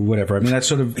or whatever. I mean, that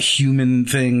sort of human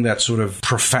thing, that sort of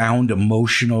profound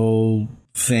emotional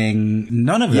thing.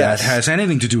 None of that has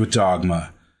anything to do with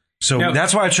dogma. So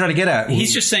that's why I try to get at.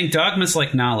 He's just saying dogma's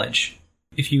like knowledge.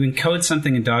 If you encode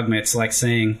something in dogma, it's like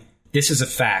saying this is a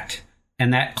fact.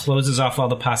 And that closes off all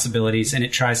the possibilities, and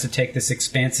it tries to take this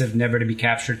expansive,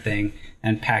 never-to-be-captured thing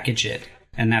and package it.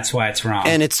 And that's why it's wrong.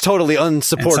 And it's totally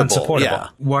unsupportable. Yeah.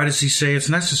 Why does he say it's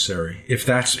necessary? If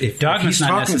dogma's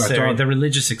not necessary, the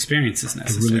religious experience is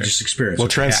necessary. The religious experience. Well,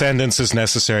 transcendence is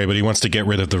necessary, but he wants to get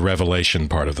rid of the revelation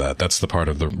part of that. That's the part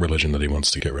of the religion that he wants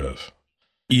to get rid of.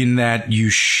 In that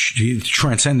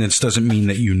transcendence doesn't mean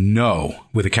that you know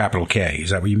with a capital K. Is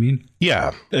that what you mean?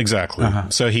 Yeah, exactly.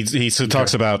 So he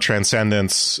talks about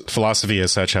transcendence. Philosophy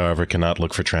as such, however, cannot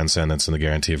look for transcendence in the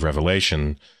guarantee of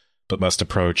revelation, but must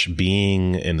approach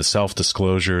being in the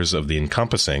self-disclosures of the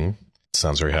encompassing,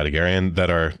 sounds very Heideggerian,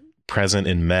 that are present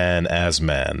in man as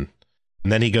man.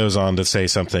 And then he goes on to say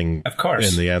something, of course,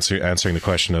 in the answering the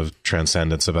question of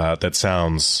transcendence about that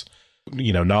sounds...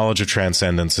 knowledge of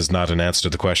transcendence is not an answer to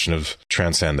the question of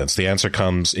transcendence. The answer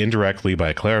comes indirectly by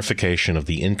a clarification of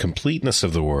the incompleteness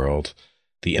of the world,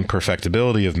 the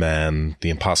imperfectibility of man,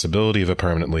 the impossibility of a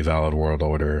permanently valid world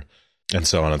order, and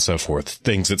so on and so forth.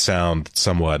 Things that sound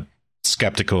somewhat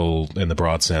skeptical in the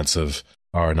broad sense of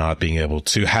our not being able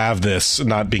to have this,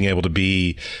 not being able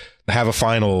to have a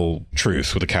final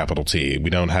truth with a capital T.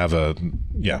 We don't have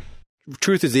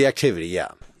truth is the activity,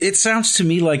 It sounds to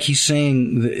me like he's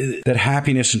saying that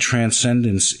happiness and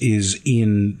transcendence is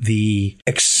in the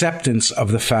acceptance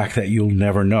of the fact that you'll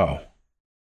never know.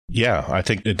 Yeah, I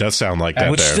think it does sound like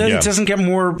that. It doesn't get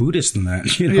more Buddhist than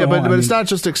that. You know? Yeah, but it's not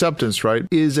just acceptance, right?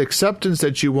 Is acceptance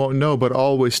that you won't know, but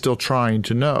always still trying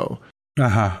to know.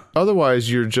 Uh-huh. Otherwise,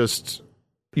 you're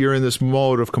in this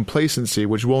mode of complacency,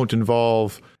 which won't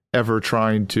involve ever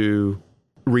trying to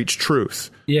reach truth.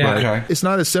 Yeah. Right? Okay. It's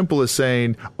not as simple as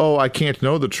saying, oh, I can't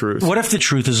know the truth. What if the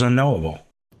truth is unknowable?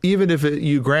 Even if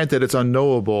you grant that it's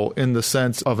unknowable in the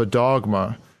sense of a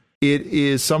dogma, it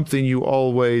is something you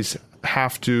always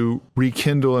have to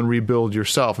rekindle and rebuild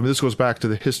yourself. I mean, this goes back to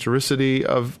the historicity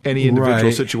of any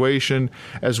individual situation,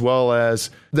 as well as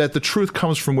that the truth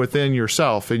comes from within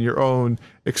yourself and your own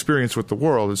experience with the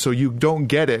world. And so you don't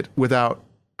get it without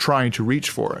trying to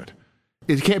reach for it.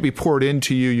 It can't be poured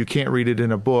into you. You can't read it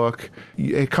in a book.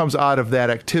 It comes out of that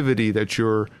activity that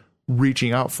you're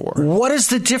reaching out for. What is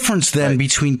the difference then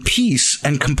between peace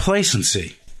and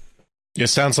complacency? It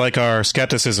sounds like our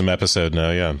skepticism episode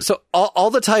now, yeah. So all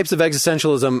the types of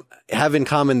existentialism have in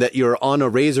common that you're on a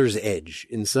razor's edge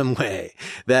in some way.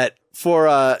 That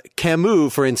for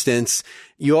Camus, for instance,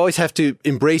 you always have to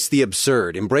embrace the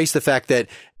absurd, embrace the fact that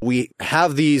we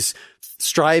have these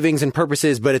strivings and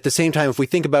purposes, but at the same time, if we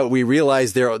think about it, we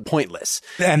realize they're pointless.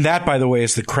 And that, by the way,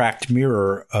 is the cracked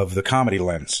mirror of the comedy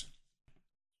lens.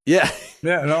 Yeah.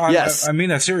 Yeah, no, I mean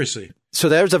that seriously. So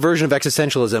there's a version of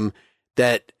existentialism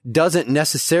that doesn't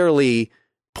necessarily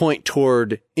point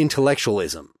toward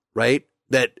intellectualism, right?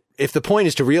 That if the point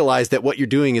is to realize that what you're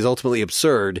doing is ultimately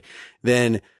absurd,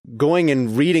 then going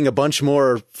and reading a bunch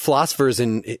more philosophers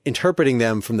and interpreting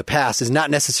them from the past is not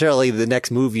necessarily the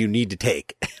next move you need to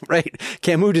take, right?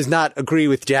 Camus does not agree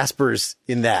with Jaspers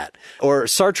in that. Or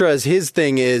Sartre's, his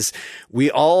thing is we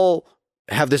all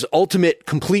have this ultimate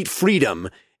complete freedom.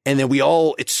 And then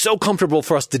it's so comfortable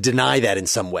for us to deny that in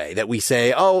some way that we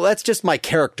say, oh, that's just my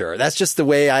character. That's just the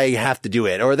way I have to do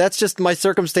it. Or that's just my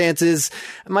circumstances.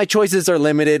 My choices are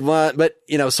limited. But,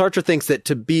 Sartre thinks that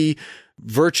to be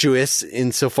virtuous,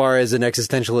 insofar as an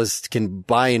existentialist can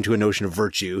buy into a notion of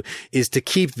virtue, is to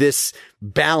keep this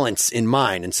balance in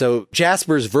mind. And so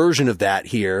Jasper's version of that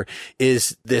here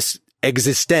is this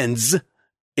existenz,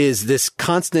 is this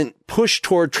constant push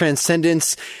toward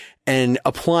transcendence and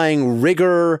applying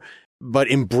rigor, but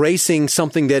embracing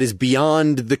something that is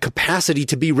beyond the capacity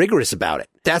to be rigorous about it.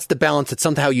 That's the balance that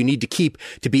somehow you need to keep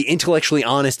to be intellectually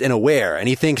honest and aware. And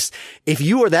he thinks if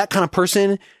you are that kind of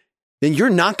person, then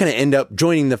you're not going to end up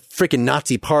joining the freaking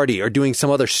Nazi party or doing some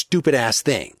other stupid ass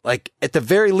thing. Like, at the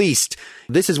very least,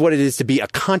 this is what it is to be a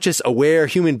conscious, aware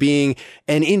human being,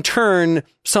 and in turn,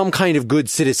 some kind of good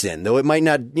citizen, though it might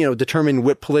not, determine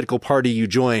what political party you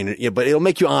join, but it'll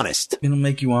make you honest. It'll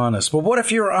make you honest. But what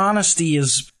if your honesty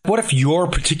what if your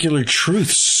particular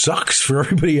truth sucks for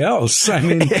everybody else? I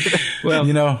mean,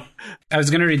 well, I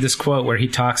was going to read this quote where he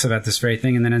talks about this very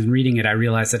thing, and then as I'm reading it, I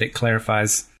realized that it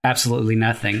clarifies absolutely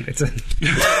nothing. It's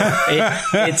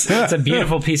a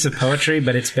beautiful piece of poetry,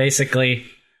 but it's basically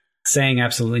saying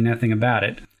absolutely nothing about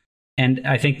it. And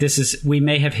I think we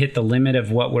may have hit the limit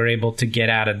of what we're able to get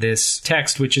out of this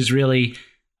text, which is really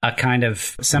a kind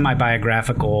of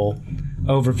semi-biographical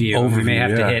overview. We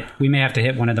may have to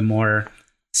hit one of the more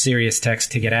serious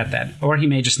texts to get at that. Or he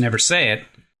may just never say it,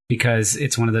 because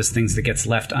it's one of those things that gets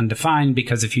left undefined,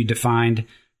 because if you defined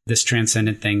this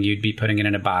transcendent thing, you'd be putting it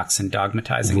in a box and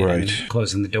dogmatizing it and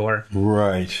closing the door.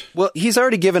 Right. Well, he's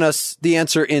already given us the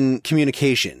answer in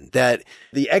Communication, that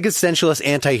the existentialist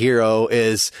anti-hero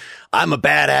is, I'm a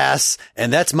badass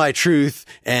and that's my truth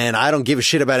and I don't give a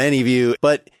shit about any of you.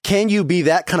 But can you be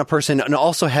that kind of person and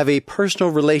also have a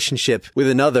personal relationship with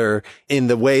another in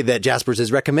the way that Jaspers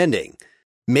is recommending?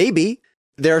 Maybe.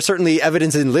 There are certainly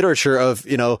evidence in literature of,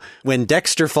 when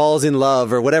Dexter falls in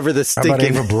love or whatever the stinking... How about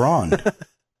Eva Braun?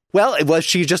 Well, was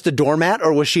she just a doormat,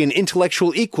 or was she an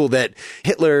intellectual equal that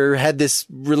Hitler had this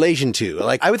relation to?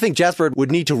 Like, I would think Jasper would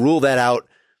need to rule that out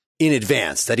in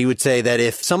advance, that he would say that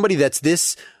if somebody that's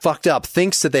this fucked up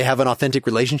thinks that they have an authentic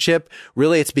relationship,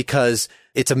 really it's because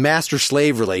it's a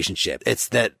master-slave relationship. It's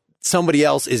that somebody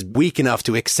else is weak enough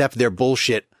to accept their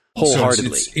bullshit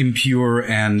wholeheartedly. So it's impure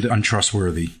and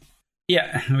untrustworthy.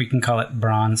 Yeah, we can call it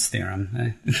Braun's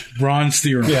theorem. Braun's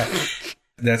theorem. Yeah.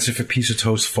 That's if a piece of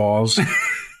toast falls,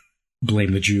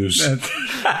 blame the Jews.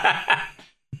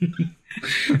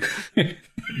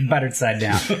 Buttered side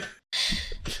down.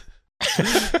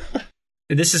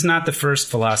 This is not the first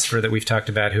philosopher that we've talked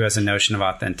about who has a notion of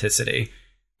authenticity.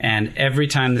 And every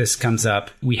time this comes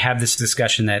up, we have this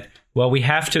discussion that, well, we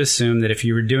have to assume that if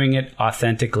you were doing it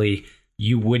authentically,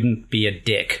 you wouldn't be a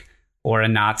dick or a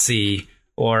Nazi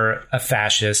or a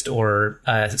fascist or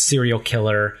a serial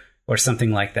killer or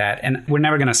something like that. And we're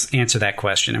never going to answer that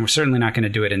question. And we're certainly not going to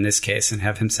do it in this case and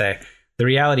have him say, the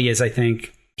reality is, I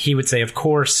think he would say, of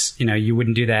course, you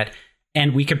wouldn't do that.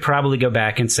 And we could probably go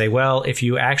back and say, well, if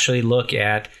you actually look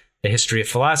at the history of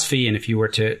philosophy, and if you were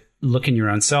to look in your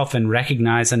own self and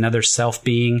recognize another self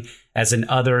being as an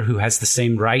other who has the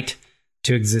same right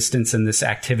to existence and this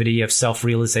activity of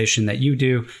self-realization that you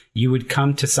do, you would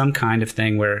come to some kind of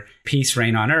thing where peace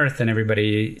reign on earth and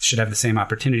everybody should have the same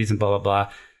opportunities and blah, blah,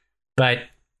 blah. But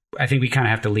I think we kind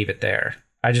of have to leave it there.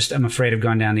 I'm afraid of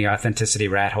going down the authenticity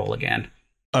rat hole again.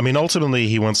 I mean, ultimately,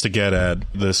 he wants to get at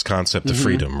this concept of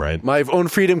freedom, right? My own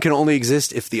freedom can only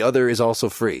exist if the other is also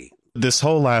free. This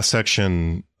whole last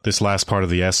section, this last part of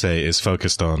the essay is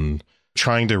focused on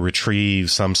trying to retrieve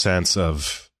some sense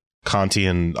of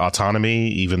Kantian autonomy,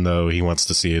 even though he wants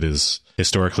to see it as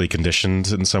historically conditioned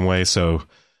in some way. So,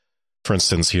 for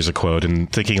instance, here's a quote: "In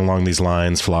thinking along these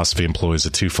lines, philosophy employs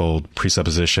a twofold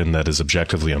presupposition that is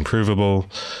objectively unprovable,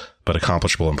 but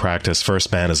accomplishable in practice.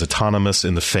 First, man is autonomous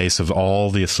in the face of all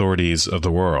the authorities of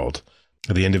the world.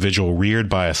 The individual reared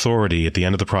by authority at the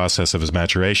end of the process of his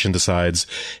maturation decides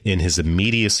in his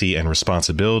immediacy and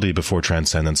responsibility before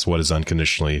transcendence what is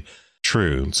unconditionally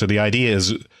true." So the idea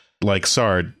is, like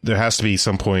Sartre, there has to be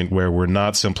some point where we're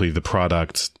not simply the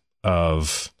product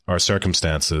of our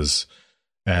circumstances,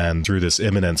 and through this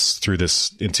immanence, through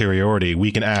this interiority,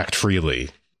 we can act freely.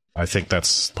 I think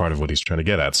that's part of what he's trying to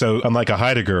get at. So unlike a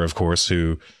Heidegger, of course,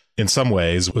 who in some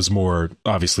ways was more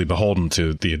obviously beholden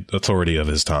to the authority of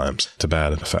his times, to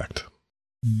bad effect.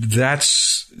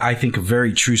 That's, I think, a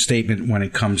very true statement when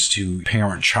it comes to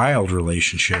parent-child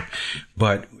relationship.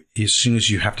 But as soon as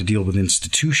you have to deal with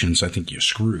institutions, I think you're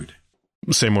screwed.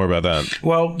 Say more about that.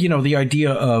 Well, the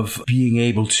idea of being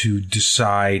able to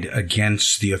decide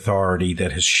against the authority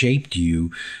that has shaped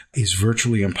you is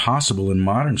virtually impossible in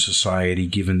modern society,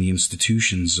 given the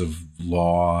institutions of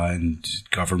law and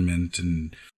government,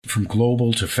 and from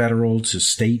global to federal to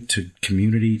state to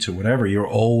community to whatever, you're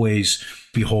always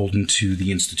beholden to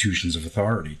the institutions of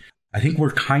authority. I think we're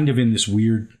kind of in this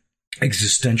weird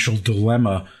existential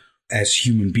dilemma as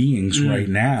human beings right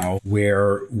now,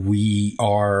 where we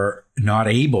are not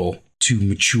able to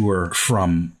mature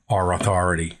from our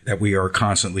authority, that we are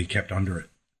constantly kept under it.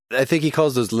 I think he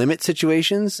calls those limit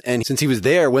situations. And since he was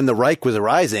there when the Reich was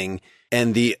arising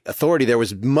and the authority there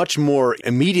was much more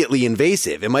immediately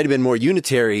invasive, it might have been more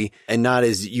unitary and not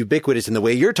as ubiquitous in the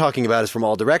way you're talking about, is from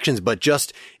all directions, but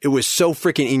just it was so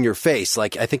freaking in your face.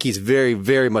 Like, I think he's very,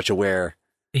 very much aware.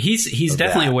 He's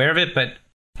definitely aware of it, but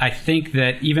I think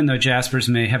that even though Jaspers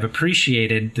may have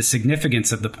appreciated the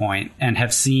significance of the point and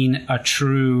have seen a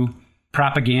true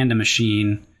propaganda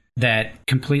machine that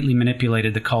completely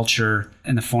manipulated the culture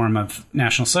in the form of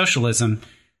National Socialism,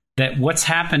 that what's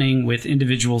happening with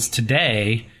individuals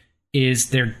today is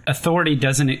their authority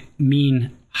doesn't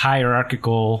mean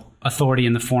hierarchical authority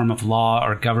in the form of law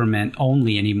or government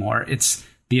only anymore. It's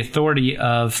the authority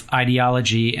of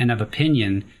ideology and of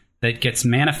opinion that gets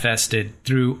manifested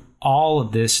through all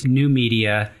of this new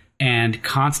media and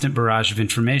constant barrage of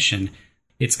information.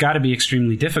 It's got to be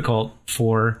extremely difficult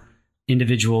for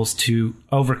individuals to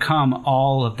overcome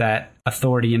all of that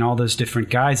authority in all those different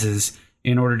guises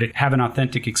in order to have an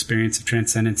authentic experience of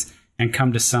transcendence and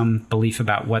come to some belief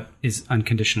about what is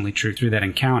unconditionally true through that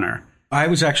encounter. I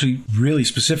was actually really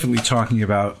specifically talking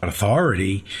about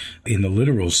authority in the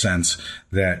literal sense,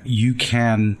 that you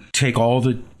can take all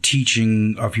the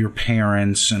teaching of your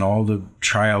parents and all the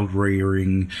child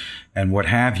rearing and what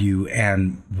have you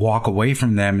and walk away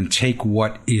from them and take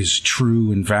what is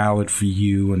true and valid for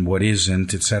you and what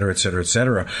isn't, et cetera, et cetera, et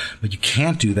cetera. But you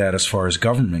can't do that as far as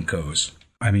government goes.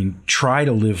 I mean, try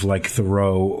to live like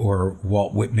Thoreau or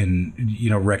Walt Whitman,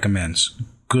 recommends.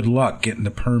 Good luck getting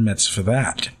the permits for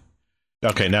that.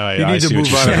 Okay, now you need to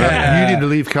move out of that. You need to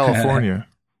leave California.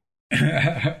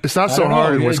 It's not so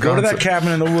hard in Wisconsin. Go to that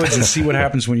cabin in the woods and see what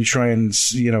happens when you try and,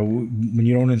 when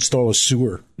you don't install a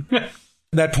sewer.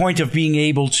 That point of being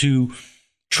able to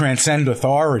transcend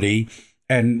authority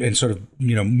and sort of,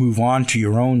 move on to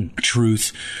your own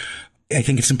truth, I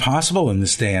think it's impossible in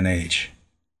this day and age.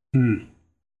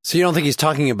 So you don't think he's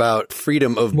talking about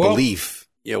freedom of belief?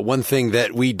 One thing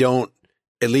that we don't,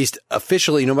 at least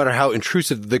officially, no matter how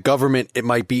intrusive the government it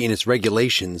might be in its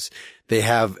regulations, they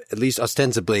have, at least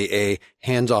ostensibly, a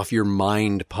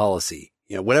hands-off-your-mind policy.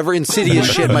 Whatever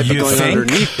insidious shit might be going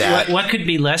underneath that. What could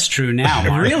be less true now,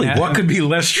 Mark? Really, what could be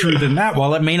less true than that?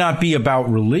 While it may not be about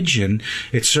religion,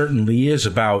 it certainly is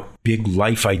about big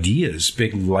life ideas,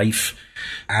 big life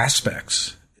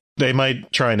aspects. They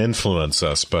might try and influence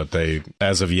us, but they,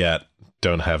 as of yet,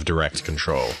 don't have direct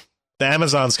control. The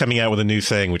Amazon's coming out with a new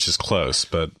thing, which is close,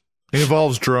 but it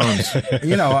involves drones.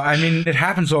 I mean, it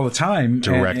happens all the time.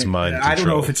 Direct mind control. I don't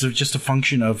know if it's just a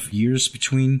function of years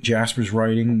between Jaspers'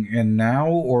 writing and now,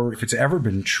 or if it's ever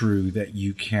been true that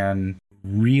you can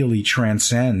really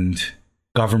transcend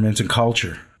government and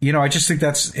culture. I just think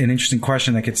that's an interesting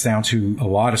question that gets down to a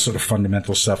lot of sort of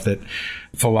fundamental stuff that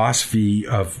philosophy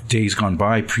of days gone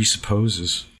by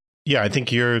presupposes. Yeah, I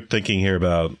think you're thinking here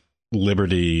about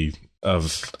liberty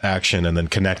of action and then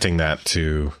connecting that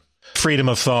to freedom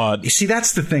of thought. You see,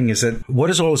 that's the thing, is that what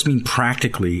does all this mean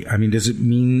practically? I mean, does it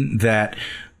mean that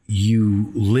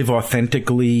you live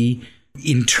authentically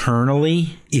internally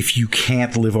if you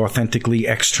can't live authentically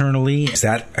externally? Is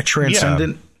that a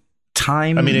transcendent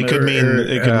time? I mean, it could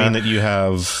mean that you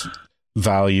have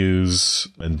values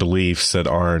and beliefs that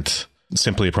aren't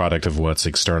simply a product of what's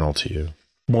external to you.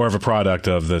 More of a product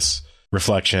of this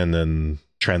reflection and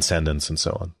transcendence and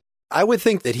so on. I would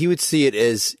think that he would see it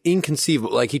as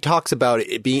inconceivable. Like, he talks about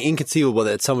it being inconceivable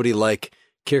that somebody like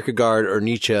Kierkegaard or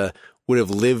Nietzsche would have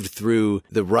lived through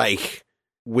the Reich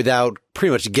without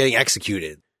pretty much getting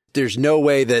executed. There's no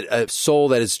way that a soul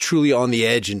that is truly on the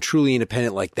edge and truly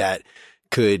independent like that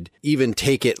could even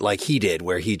take it like he did,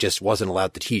 where he just wasn't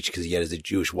allowed to teach because he had a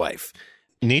Jewish wife.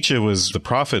 Nietzsche was the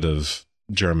prophet of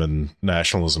German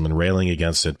nationalism and railing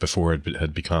against it before it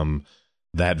had become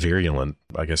that virulent.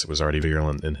 I guess it was already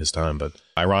virulent in his time, but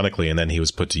ironically, and then he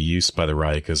was put to use by the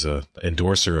Reich as a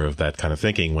endorser of that kind of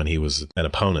thinking when he was an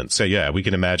opponent. So yeah, we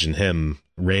can imagine him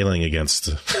railing against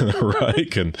the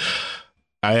Reich, and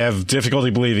I have difficulty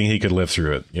believing he could live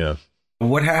through it. Yeah.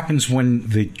 What happens when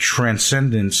the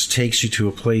transcendence takes you to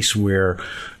a place where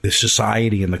the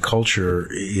society and the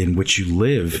culture in which you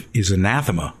live is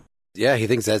anathema? Yeah, he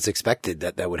thinks that's expected,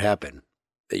 that would happen.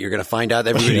 That you're going to find out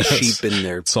everybody's sheep and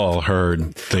they're it's all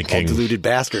herd thinking, all deluded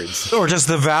bastards. Or just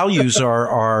the values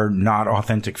are not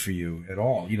authentic for you at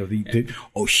all.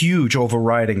 The huge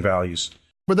overriding values.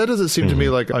 But that doesn't seem to me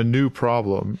like a new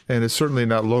problem, and it's certainly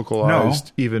not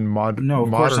localized even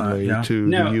modernly to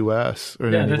the U.S. or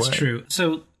in any way. That's true.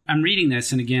 So I'm reading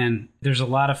this, and again, there's a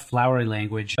lot of flowery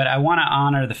language, but I want to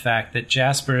honor the fact that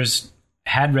Jaspers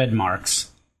had read Marx,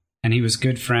 and he was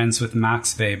good friends with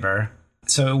Max Weber.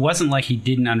 So it wasn't like he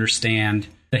didn't understand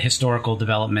the historical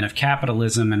development of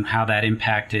capitalism and how that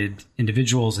impacted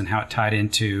individuals and how it tied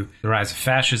into the rise of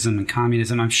fascism and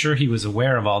communism. I'm sure he was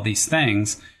aware of all these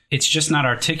things. It's just not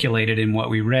articulated in what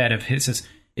we read of his.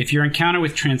 If your encounter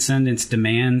with transcendence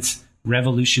demands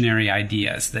revolutionary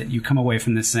ideas, that you come away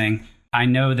from this saying, I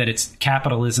know that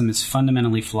capitalism is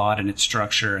fundamentally flawed in its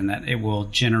structure and that it will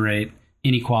generate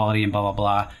inequality and blah, blah,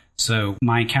 blah. So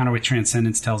my encounter with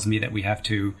transcendence tells me that we have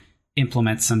to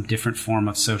implement some different form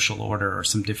of social order or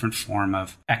some different form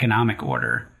of economic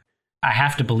order. I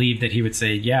have to believe that he would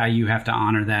say, yeah, you have to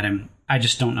honor that. And I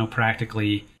just don't know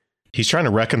practically. He's trying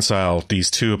to reconcile these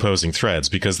two opposing threads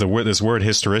because this word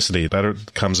historicity,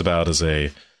 that comes about as a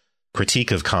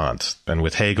critique of Kant. And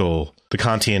with Hegel, the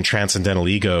Kantian transcendental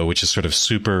ego, which is sort of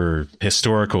super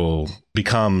historical,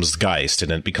 becomes Geist, and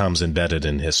it becomes embedded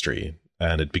in history,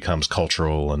 and it becomes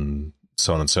cultural and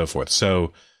so on and so forth.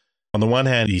 So on the one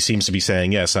hand, he seems to be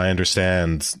saying, yes, I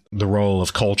understand the role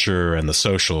of culture and the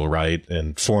social, right,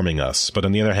 in forming us. But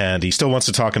on the other hand, he still wants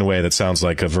to talk in a way that sounds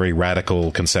like a very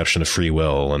radical conception of free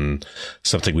will and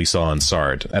something we saw in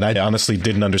Sartre. And I honestly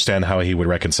didn't understand how he would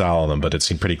reconcile them, but it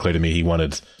seemed pretty clear to me he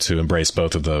wanted to embrace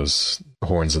both of those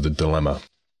horns of the dilemma.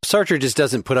 Sartre just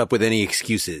doesn't put up with any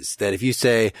excuses. That if you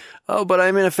say, oh, but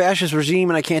I'm in a fascist regime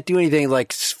and I can't do anything,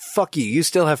 like, fuck you. You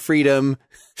still have freedom.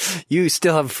 You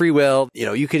still have free will.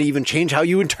 You can even change how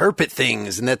you interpret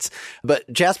things.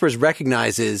 But Jaspers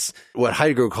recognizes what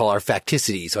Heidegger would call our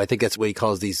facticity. So I think that's what he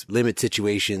calls these limit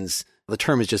situations. The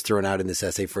term is just thrown out in this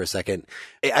essay for a second.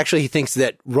 Actually, he thinks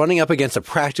that running up against a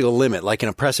practical limit, like an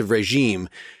oppressive regime,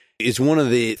 is one of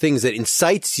the things that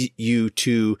incites you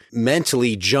to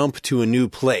mentally jump to a new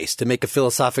place, to make a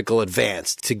philosophical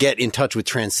advance, to get in touch with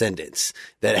transcendence.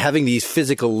 That having these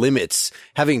physical limits,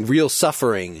 having real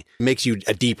suffering, makes you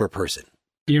a deeper person.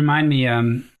 You remind me,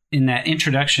 in that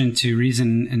introduction to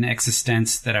Reason and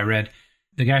Existence that I read,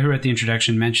 the guy who wrote the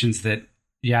introduction mentions that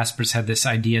Jaspers had this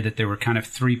idea that there were kind of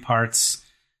three parts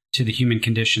to the human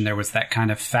condition. There was that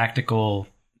kind of factical,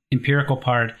 empirical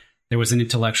part, there was an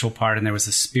intellectual part, and there was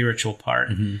a spiritual part,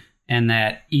 and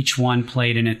that each one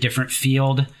played in a different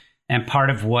field. And part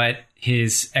of what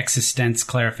his existence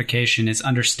clarification is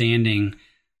understanding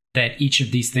that each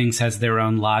of these things has their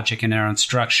own logic and their own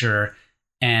structure,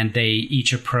 and they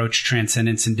each approach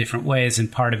transcendence in different ways, and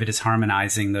part of it is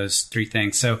harmonizing those three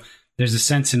things. So there's a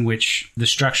sense in which the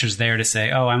structure's there to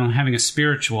say, oh, I'm having a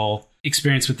spiritual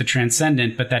experience with the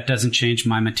transcendent, but that doesn't change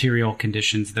my material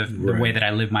conditions, the way that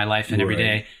I live my life in every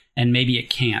day. And maybe it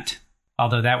can't.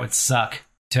 Although that would suck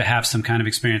to have some kind of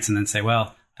experience and then say,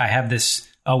 well, I have this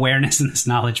awareness and this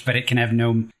knowledge, but it can have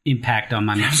no impact on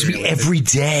my material. Every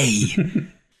day.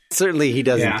 Certainly he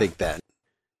doesn't think that.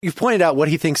 You've pointed out what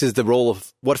he thinks is the role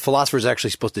of what philosophers are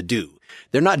actually supposed to do.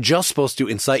 They're not just supposed to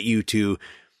incite you to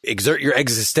exert your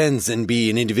existence and be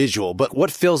an individual, but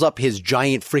what fills up his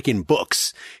giant freaking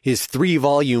books, his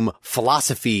 3-volume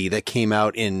philosophy that came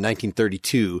out in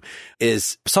 1932,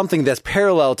 is something that's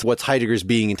parallel to what Heidegger's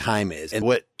being and time is. And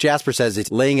what Jasper says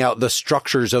is laying out the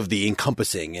structures of the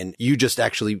encompassing. And you just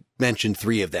actually mentioned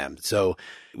 3 of them. So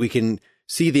we can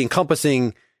see the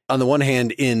encompassing on the one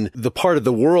hand in the part of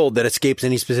the world that escapes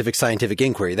any specific scientific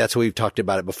inquiry. That's what we've talked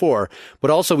about it before.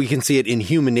 But also we can see it in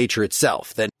human nature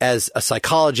itself, that as a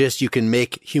psychologist, you can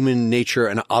make human nature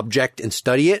an object and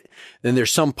study it. Then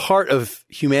there's some part of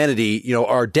humanity,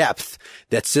 our depth,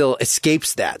 that still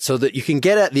escapes that, so that you can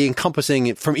get at the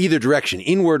encompassing from either direction,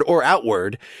 inward or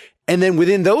outward. And then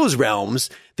within those realms,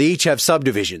 they each have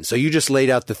subdivisions. So you just laid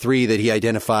out the 3 that he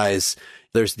identifies.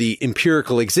 There's the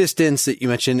empirical existence that you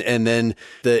mentioned, and then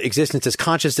the existence as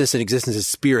consciousness and existence as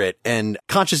spirit. And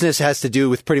consciousness has to do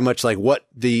with pretty much like what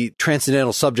the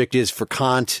transcendental subject is for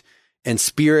Kant, and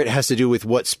spirit has to do with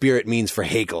what spirit means for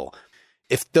Hegel.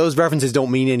 If those references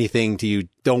don't mean anything to you,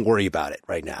 don't worry about it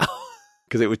right now,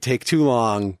 because it would take too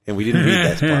long, and we didn't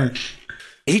read that part.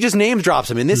 He just name drops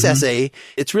them. In this essay,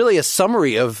 it's really a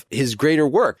summary of his greater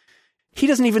work. He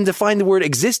doesn't even define the word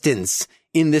existence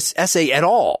in this essay at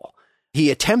all. He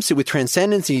attempts it with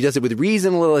transcendence, and he does it with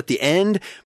reason a little at the end.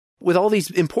 With all these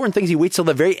important things, he waits till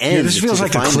the very end. Yeah, this feels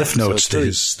like the cliff notes to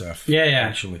his stuff. Yeah.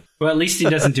 Actually. Well, at least he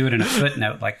doesn't do it in a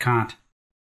footnote like Kant.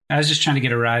 I was just trying to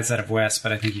get a rise out of Wes,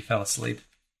 but I think he fell asleep.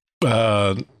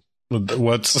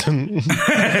 What's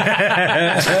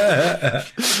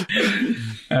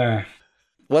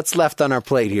what's left on our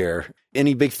plate here?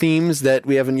 Any big themes that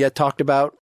we haven't yet talked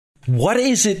about? What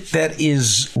is it that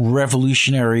is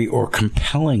revolutionary or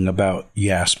compelling about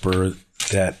Jasper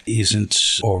that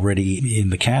isn't already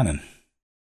in the canon?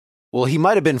 Well, he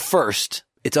might have been first.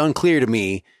 It's unclear to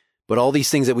me. But all these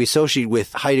things that we associate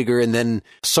with Heidegger, and then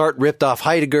Sartre ripped off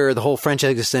Heidegger, the whole French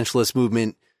existentialist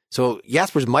movement. So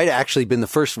Jaspers might have actually been the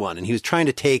first one. And he was trying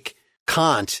to take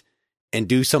Kant and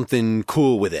do something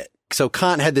cool with it. So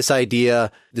Kant had this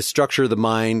idea, the structure of the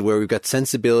mind, where we've got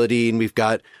sensibility and we've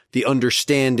got the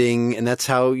understanding, and that's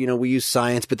how, we use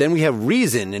science. But then we have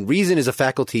reason, and reason is a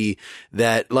faculty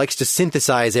that likes to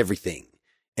synthesize everything.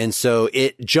 And so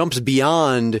it jumps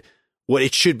beyond what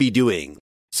it should be doing.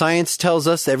 Science tells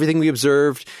us everything we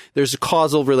observed, there's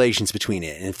causal relations between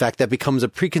it. And in fact, that becomes a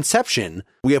preconception.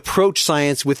 We approach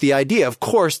science with the idea, of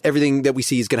course, everything that we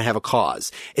see is going to have a cause.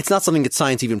 It's not something that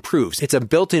science even proves. It's a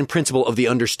built-in principle of the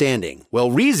understanding. Well,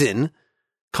 reason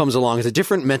comes along as a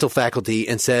different mental faculty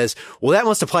and says, well, that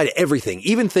must apply to everything,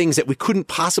 even things that we couldn't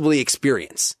possibly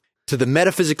experience, to the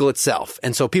metaphysical itself.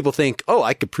 And so people think, oh,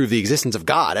 I could prove the existence of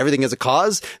God. Everything has a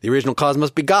cause. The original cause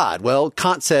must be God. Well,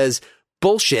 Kant says,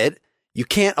 bullshit. You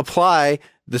can't apply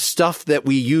the stuff that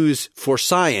we use for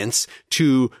science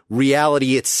to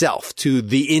reality itself, to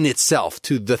the in itself,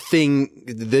 to the thing,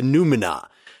 the noumena.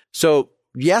 So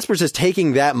Jaspers is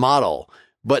taking that model,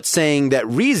 but saying that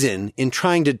reason in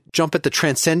trying to jump at the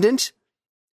transcendent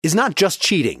is not just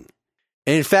cheating.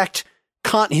 And in fact,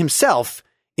 Kant himself,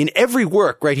 in every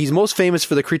work, right, he's most famous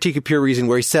for the Critique of Pure Reason,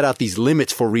 where he set out these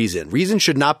limits for reason. Reason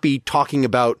should not be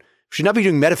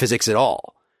doing metaphysics at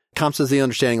all. Kant says the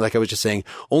understanding, like I was just saying,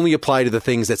 only apply to the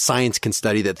things that science can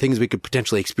study, that things we could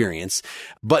potentially experience.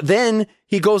 But then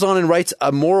he goes on and writes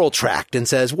a moral tract and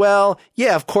says, well,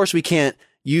 yeah, of course we can't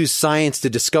use science to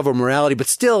discover morality, but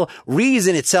still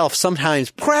reason itself, sometimes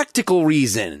practical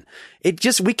reason.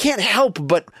 We can't help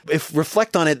but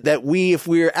reflect on it that if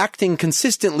we're acting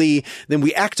consistently, then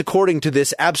we act according to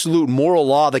this absolute moral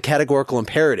law, the categorical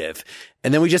imperative.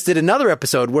 And then we just did another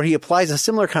episode where he applies a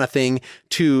similar kind of thing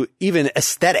to even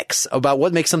aesthetics, about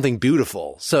what makes something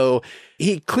beautiful. So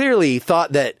he clearly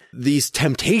thought that these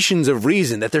temptations of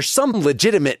reason, that there's some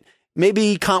legitimate,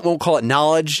 maybe Kant won't call it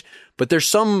knowledge, but there's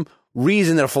some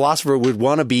reason that a philosopher would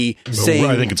want to be saying.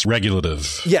 I think it's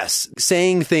regulative. Yes,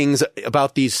 saying things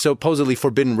about these supposedly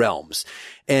forbidden realms.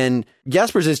 And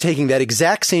Jaspers is taking that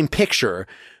exact same picture,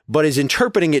 but is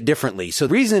interpreting it differently. So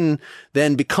reason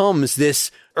then becomes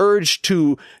this urge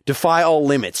to defy all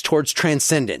limits towards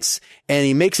transcendence. And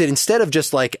he makes it, instead of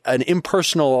just like an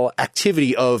impersonal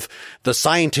activity of the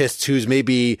scientist who's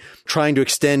maybe trying to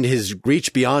extend his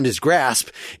reach beyond his grasp,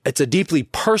 it's a deeply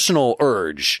personal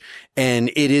urge. And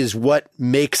it is what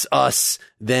makes us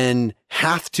then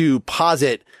have to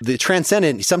posit the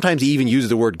transcendent. Sometimes he even uses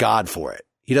the word God for it.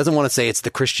 He doesn't want to say it's the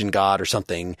Christian God or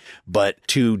something, but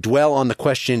to dwell on the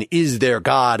question, is there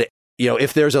God? You know,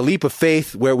 if there's a leap of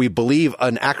faith where we believe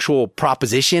an actual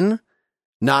proposition,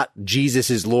 not Jesus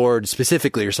is Lord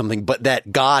specifically or something, but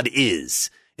that God is.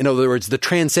 In other words, the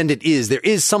transcendent is. There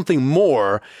is something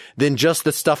more than just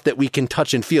the stuff that we can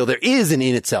touch and feel. There is an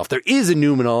in itself. There is a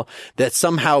noumenal that's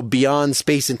somehow beyond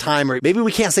space and time, or maybe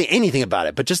we can't say anything about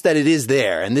it, but just that it is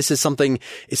there. And this is something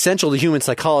essential to human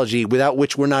psychology without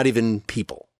which we're not even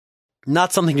people.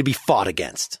 Not something to be fought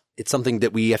against. It's something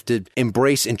that we have to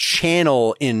embrace and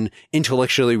channel in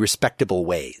intellectually respectable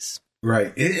ways.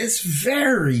 Right. It's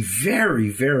very, very,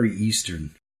 very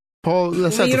Eastern. Paul,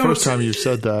 that's not the first time you've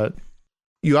said that.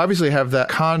 You obviously have that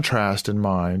contrast in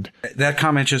mind. That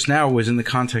comment just now was in the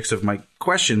context of my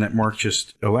question that Mark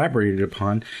just elaborated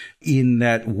upon, in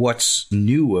that what's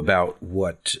new about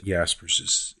what Jaspers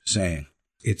is saying.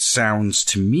 It sounds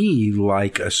to me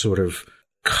like a sort of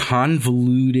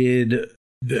convoluted,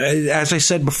 as I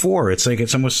said before, it's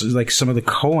almost like some of the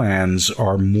koans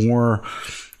are more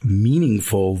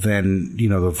meaningful than,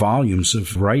 the volumes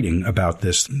of writing about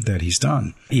this that he's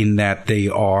done, in that they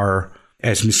are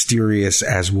as mysterious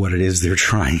as what it is they're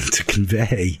trying to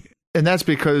convey. And that's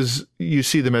because you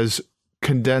see them as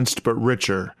condensed but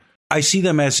richer. I see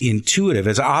them as intuitive,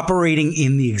 as operating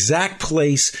in the exact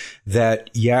place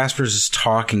that Jaspers is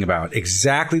talking about,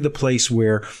 exactly the place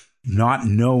where not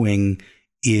knowing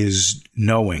is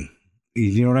knowing.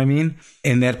 You know what I mean?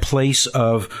 And that place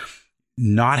of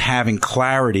not having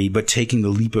clarity, but taking the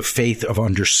leap of faith of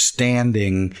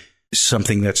understanding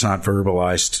something that's not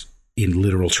verbalized in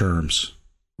literal terms.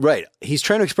 Right. He's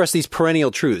trying to express these perennial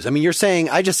truths. I mean, you're saying,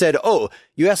 I just said,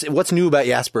 you asked what's new about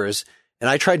Jaspers, and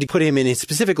I tried to put him in a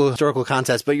specific historical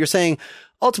context, but you're saying,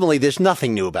 ultimately, there's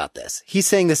nothing new about this. He's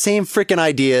saying the same freaking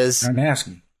ideas. I'm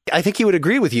asking. I think he would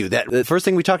agree with you that the first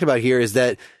thing we talked about here is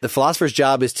that the philosopher's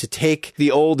job is to take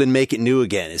the old and make it new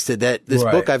again. Is that this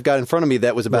book I've got in front of me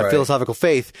that was about philosophical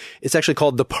faith, it's actually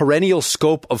called The Perennial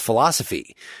Scope of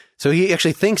Philosophy. So he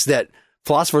actually thinks that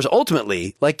philosophers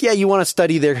ultimately, you want to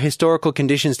study their historical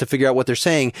conditions to figure out what they're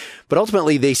saying, but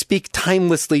ultimately they speak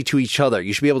timelessly to each other.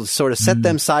 You should be able to sort of set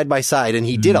them side by side. And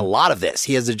he did a lot of this.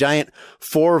 He has a giant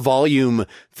 4-volume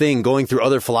thing going through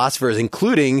other philosophers,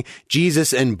 including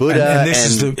Jesus and Buddha. And this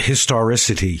is the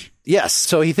historicity. Yes.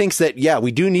 So he thinks that,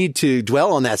 we do need to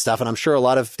dwell on that stuff. And I'm sure a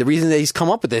lot of the reason that he's come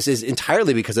up with this is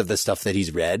entirely because of the stuff that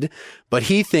he's read. But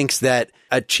he thinks that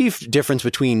a chief difference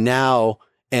between now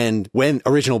and when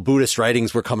original Buddhist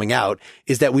writings were coming out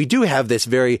is that we do have this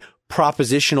very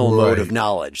propositional mode of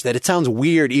knowledge, that it sounds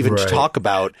weird even to talk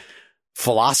about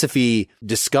philosophy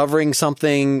discovering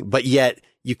something, but yet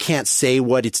you can't say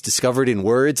what it's discovered in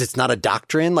words. It's not a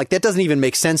doctrine. That doesn't even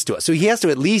make sense to us. So he has to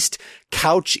at least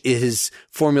couch his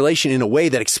formulation in a way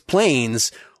that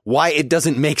explains why it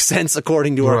doesn't make sense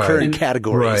according to our current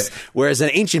categories. Whereas an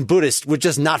ancient Buddhist would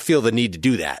just not feel the need to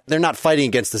do that. They're not fighting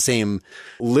against the same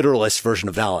literalist version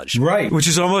of knowledge. Right. Which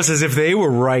is almost as if they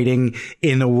were writing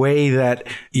in a way that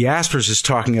Jaspers is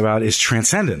talking about is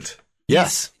transcendent.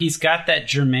 Yes. He's got that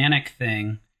Germanic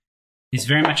thing. He's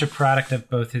very much a product of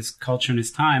both his culture and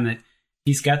his time, that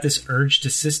he's got this urge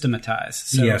to systematize.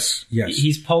 So yes.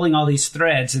 He's pulling all these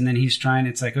threads, and then he's trying,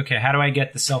 it's like, okay, how do I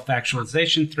get the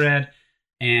self-actualization thread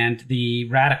and the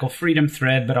radical freedom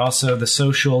thread, but also the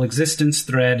social existence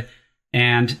thread,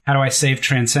 and how do I save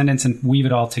transcendence and weave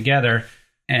it all together?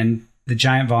 And the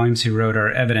giant volumes he wrote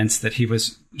are evidence that he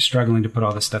was struggling to put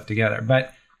all this stuff together.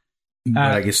 But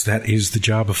I guess that is the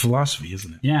job of philosophy,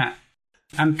 isn't it? Yeah.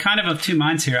 I'm kind of two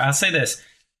minds here. I'll say this.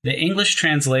 The English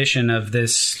translation of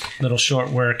this little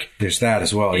short work, there's that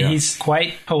as well, he's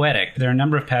quite poetic. There are a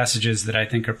number of passages that I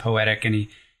think are poetic, and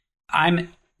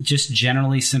I'm just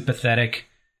generally sympathetic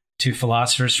to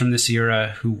philosophers from this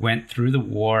era who went through the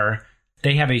war.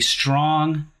 They have a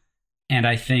strong and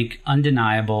I think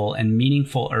undeniable and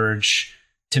meaningful urge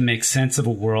to make sense of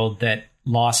a world that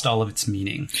lost all of its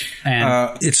meaning.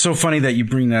 And it's so funny that you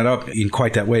bring that up in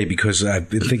quite that way, because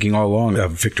I've been thinking all along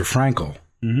of Viktor Frankl,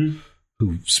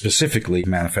 who specifically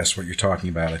manifests what you're talking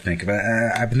about, I think.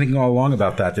 I've been thinking all along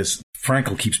about that. This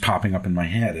Frankl keeps popping up in my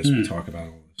head as we talk about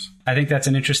all this. I think that's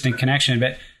an interesting connection,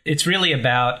 but it's really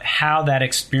about how that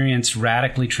experience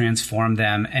radically transformed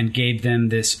them and gave them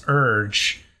this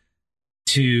urge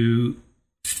to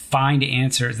find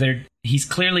answers. He's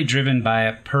clearly driven by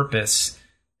a purpose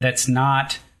that's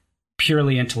not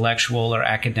purely intellectual or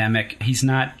academic. He's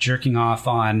not jerking off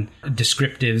on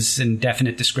descriptives and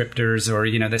definite descriptors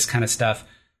or, this kind of stuff.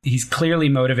 He's clearly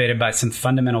motivated by some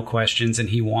fundamental questions, and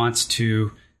he wants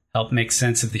to help make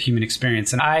sense of the human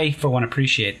experience. And I, for one,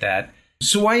 appreciate that.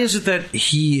 So why is it that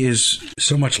he is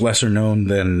so much lesser known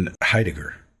than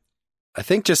Heidegger? I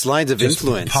think just lines of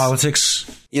influence. Politics.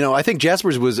 I think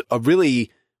Jaspers was a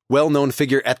really well-known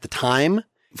figure at the time.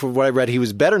 For what I read, he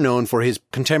was better known for his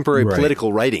contemporary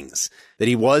political writings, that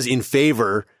he was in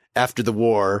favor after the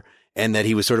war, and that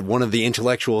he was sort of one of the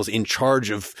intellectuals in charge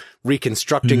of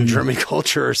reconstructing German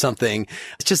culture or something.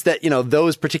 It's just that,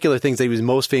 those particular things that he was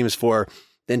most famous for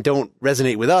then don't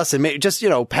resonate with us, and just,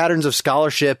 patterns of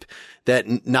scholarship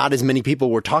that not as many people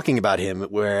were talking about him,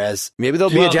 whereas maybe there'll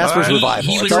be a Jaspers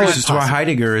revival. This is why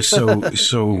Heidegger is so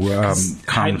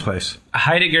commonplace.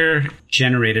 Heidegger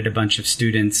generated a bunch of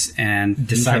students and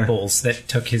disciples that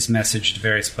took his message to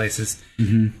various places.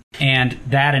 Mm-hmm. And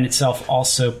that in itself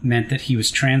also meant that he was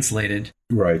translated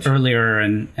earlier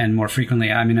and more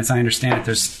frequently. I mean, as I understand it,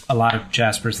 there's a lot of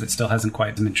Jaspers that still hasn't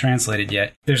quite been translated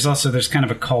yet. There's kind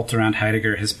of a cult around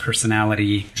Heidegger. His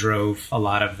personality drove a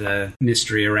lot of the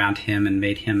mystery around him and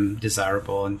made him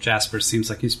desirable. And Jaspers seems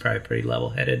like he's probably pretty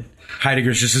level-headed.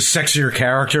 Heidegger's just a sexier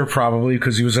character, probably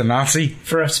because he was a Nazi.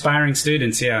 For aspiring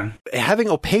students, yeah. Having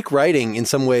opaque writing in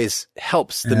some ways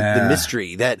helps the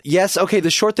mystery. That, yes, okay, the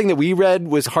short thing that we read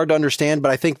was hard to understand,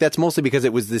 but I think that's mostly because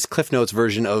it was this Cliff Notes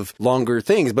version of longer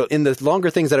things. But in the longer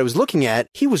things that I was looking at,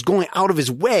 he was going out of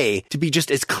his way to be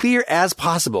just as clear as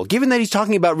possible. Given that he's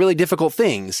talking about really difficult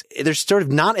things, there's sort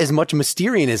of not as much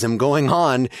Mysterianism going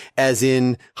on as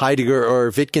in Heidegger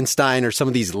or Wittgenstein or some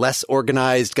of these less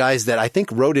organized guys that I think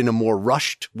wrote in a more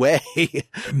rushed way.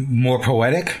 More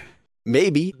poetic?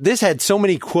 Maybe. This had so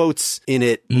many quotes in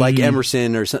it, like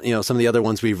Emerson or some of the other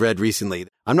ones we've read recently.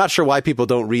 I'm not sure why people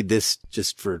don't read this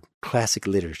just for classic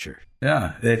literature.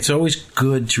 Yeah, it's always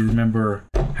good to remember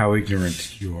how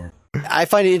ignorant you are. I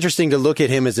find it interesting to look at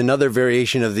him as another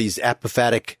variation of these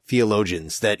apophatic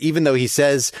theologians, that even though he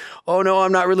says, oh no,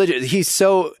 I'm not religious, he's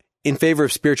so in favor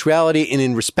of spirituality and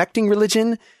in respecting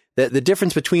religion, that the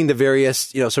difference between the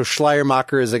various, so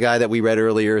Schleiermacher is a guy that we read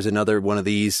earlier, is another one of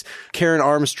these. Karen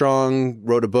Armstrong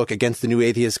wrote a book against the New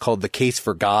Atheists called The Case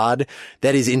for God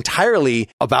that is entirely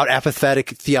about apathetic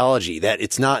theology, that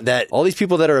it's not that all these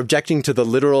people that are objecting to the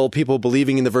literal people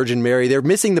believing in the Virgin Mary, they're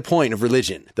missing the point of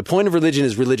religion. The point of religion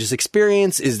is religious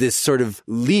experience, is this sort of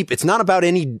leap. It's not about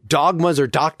any dogmas or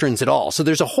doctrines at all. So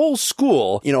there's a whole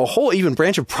school, a whole even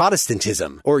branch of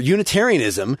Protestantism or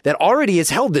Unitarianism that already has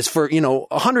held this for,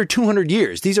 200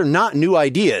 years. These are not new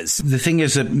ideas. The thing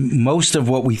is that most of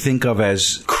what we think of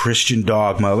as Christian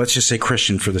dogma, let's just say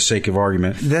Christian for the sake of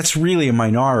argument, that's really a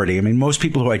minority. I mean, most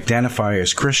people who identify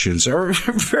as Christians are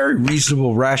very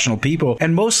reasonable, rational people.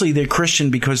 And mostly they're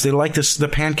Christian because they like the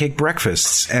pancake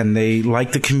breakfasts and they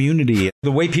like the community.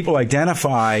 The way people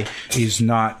identify is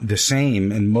not the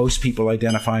same. And most people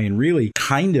identify in really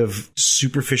kind of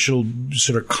superficial,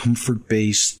 sort of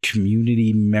comfort-based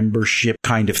community membership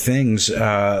kind of things.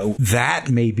 That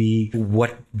may be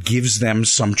what gives them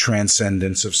some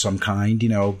transcendence of some kind,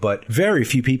 but very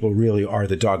few people really are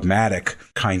the dogmatic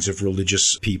kinds of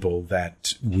religious people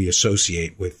that we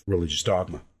associate with religious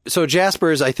dogma. So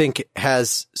Jaspers, I think,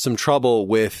 has some trouble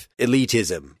with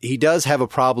elitism. He does have a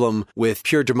problem with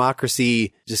pure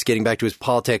democracy, just getting back to his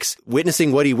politics,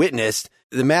 witnessing what he witnessed.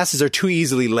 The masses are too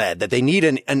easily led, that they need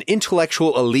an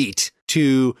intellectual elite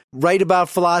to write about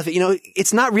philosophy.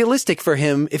 It's not realistic for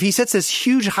him if he sets this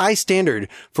huge high standard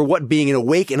for what being an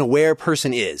awake and aware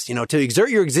person is. To exert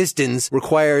your existence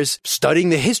requires studying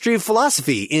the history of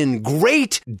philosophy in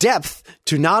great depth,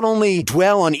 to not only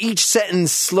dwell on each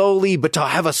sentence slowly, but to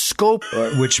have a scope.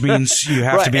 Which means you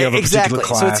have to be of a particular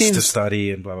class so to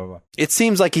study and blah, blah, blah. It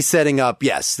seems like he's setting up,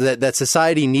 yes, that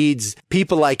society needs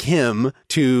people like him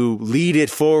to lead it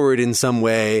forward in some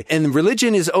way. And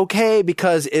religion is okay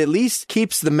because it at least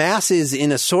keeps the masses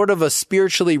in a sort of a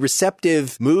spiritually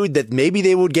receptive mood, that maybe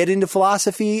they would get into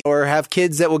philosophy or have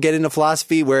kids that will get into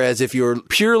philosophy. Whereas if you're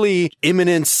purely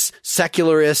immanence,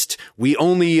 secularist, we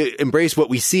only embrace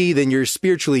what we see, then you're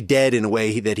spiritually dead in a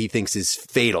way that he thinks is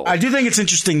fatal. I do think it's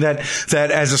interesting that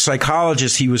as a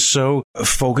psychologist, he was so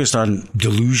focused on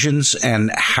delusions and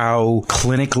how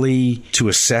clinically to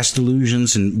assess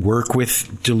delusions and work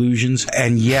with delusions,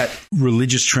 and yet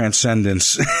religious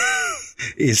transcendence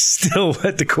is still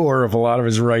at the core of a lot of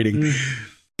his writing.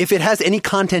 if it has any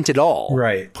content at all,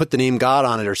 right, put the name God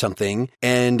on it or something,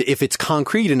 and if it's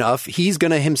concrete enough, he's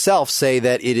going to himself say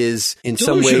that it is in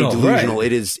some way delusional.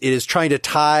 Right. It is trying to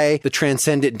tie the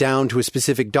transcendent down to a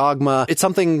specific dogma. It's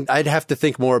something I'd have to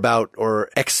think more about or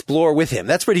explore with him.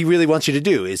 That's what he really wants you to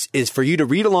do, is for you to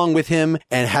read along with him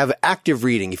and have active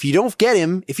reading. If you don't get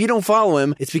him, if you don't follow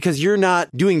him, it's because you're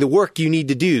not doing the work you need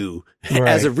to do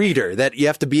as a reader, that you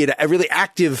have to be a really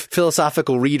active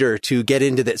philosophical reader to get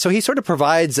into that. So he sort of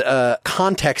provides a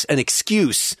context, an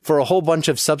excuse for a whole bunch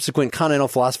of subsequent continental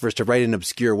philosophers to write in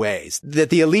obscure ways. That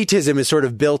the elitism is sort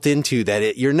of built into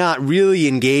that. You're not really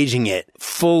engaging it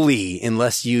fully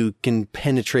unless you can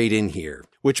penetrate in here.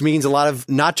 Which means a lot of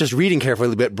not just reading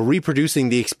carefully, but reproducing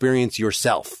the experience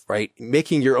yourself, right?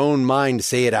 Making your own mind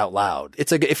say it out loud.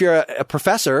 It's like if you're a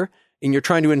professor and you're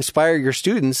trying to inspire your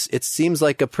students, it seems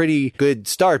like a pretty good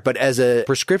start. But as a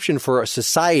prescription for a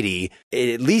society, it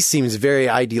at least seems very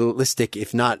idealistic,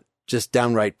 if not just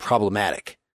downright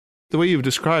problematic. The way you've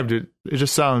described it, it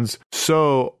just sounds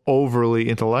so overly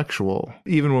intellectual.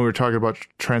 Even when we were talking about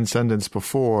transcendence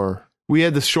before, we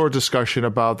had this short discussion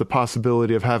about the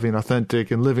possibility of having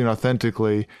authentic and living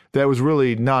authentically that was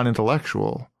really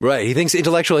non-intellectual. Right. He thinks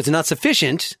intellectual is not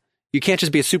sufficient. You can't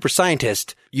just be a super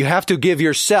scientist. You have to give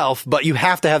yourself, but you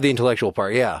have to have the intellectual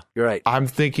part. Yeah, you're right. I'm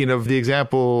thinking of the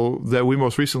example that we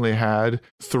most recently had,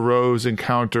 Thoreau's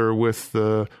encounter with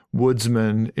the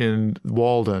woodsman in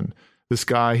Walden. This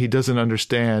guy, he doesn't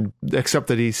understand, except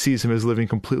that he sees him as living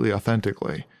completely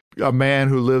authentically. A man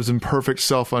who lives in perfect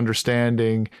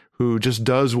self-understanding, who just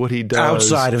does what he does.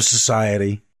 Outside of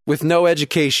society. With no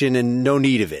education and no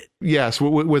need of it. Yes,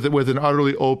 with an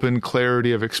utterly open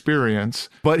clarity of experience.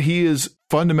 But he is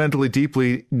fundamentally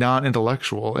deeply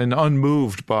non-intellectual and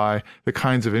unmoved by the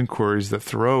kinds of inquiries that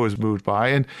Thoreau is moved by.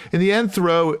 And in the end,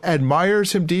 Thoreau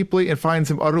admires him deeply and finds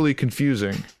him utterly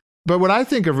confusing. But when I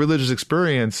think of religious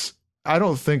experience, I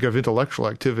don't think of intellectual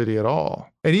activity at all.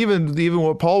 And even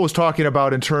what Paul was talking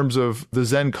about in terms of the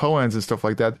Zen koans and stuff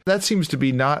like that, that seems to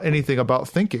be not anything about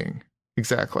thinking.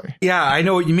 Exactly. Yeah, I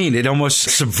know what you mean. It almost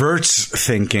subverts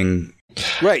thinking.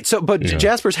 Right. So, but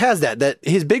Jaspers has that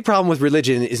his big problem with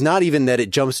religion is not even that it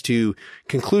jumps to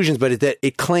conclusions, but that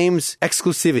it claims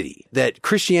exclusivity, that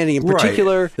Christianity in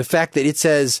particular, the fact that it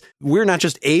says we're not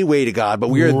just a way to God, but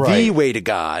we are the way to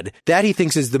God, that he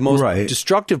thinks is the most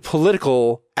destructive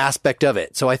political aspect of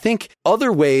it. So I think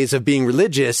other ways of being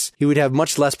religious, he would have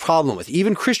much less problem with,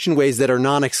 even Christian ways that are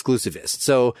non-exclusivist.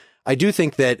 So I do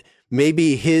think that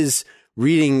maybe his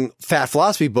reading fat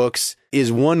philosophy books is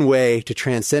one way to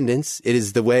transcendence. It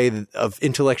is the way of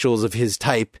intellectuals of his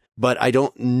type, but I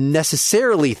don't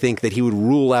necessarily think that he would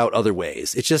rule out other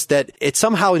ways. It's just that it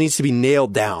somehow needs to be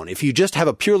nailed down. If you just have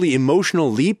a purely emotional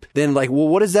leap, then well,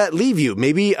 what does that leave you?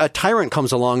 Maybe a tyrant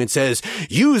comes along and says,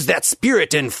 use that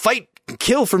spirit and fight,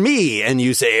 kill for me. And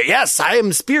you say, yes, I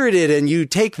am spirited. And you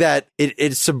take that,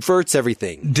 it subverts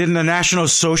everything. Didn't the National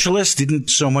Socialists, didn't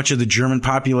so much of the German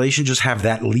population just have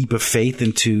that leap of faith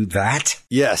into that?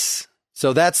 Yes.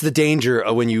 So that's the danger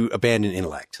of when you abandon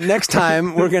intellect. Next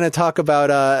time, we're going to talk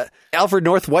about Alfred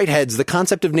North Whitehead's The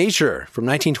Concept of Nature from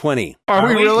 1920. Are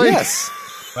we really? Yes.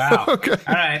 Wow. Okay.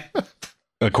 All right.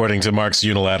 According to Mark's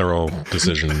unilateral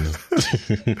decision.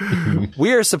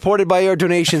 We are supported by your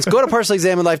donations. Go to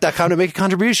partiallyexaminedlife.com to make a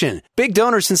contribution. Big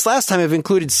donors since last time have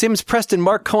included Sims Preston,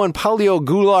 Mark Cohen, Paulio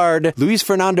Goulard, Luis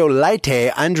Fernando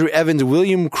Leite, Andrew Evans,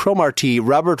 William Cromarty,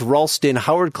 Robert Ralston,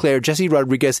 Howard Clare, Jesse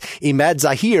Rodriguez, Imad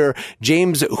Zahir,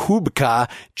 James Hubka,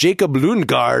 Jacob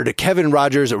Lundgaard, Kevin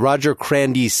Rogers, Roger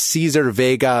Crandy, Caesar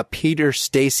Vega, Peter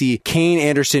Stacy, Kane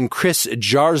Anderson, Chris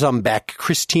Jarzambek,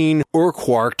 Christine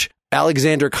Urquhart,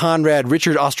 Alexander Conrad,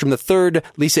 Richard Ostrom III,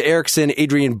 Lisa Erickson,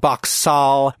 Adrian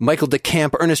Boxall, Michael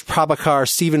DeCamp, Ernest Prabhakar,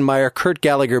 Stephen Meyer, Kurt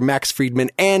Gallagher, Max Friedman,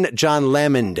 and John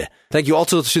Lamond. Thank you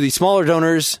also to the smaller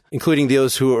donors, including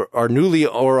those who are newly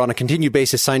or on a continued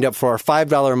basis signed up for our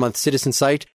 $5 a month citizen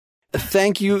site.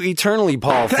 Thank you eternally,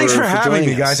 Paul. Thanks for having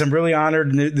me, us. guys. I'm really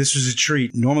honored. This was a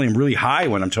treat. Normally, I'm really high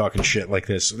when I'm talking shit like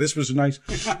this. So this was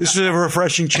this was a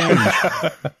refreshing change.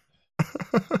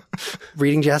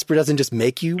 Reading Jasper doesn't just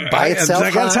make you by itself. I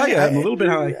gotta tell you, I'm a little bit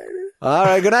high. All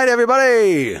right. Good night,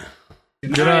 everybody.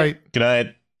 Good night. Good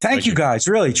night. Thank you, guys.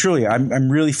 Really, truly.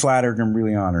 I'm really flattered and I'm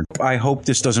really honored. I hope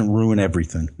this doesn't ruin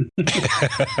everything.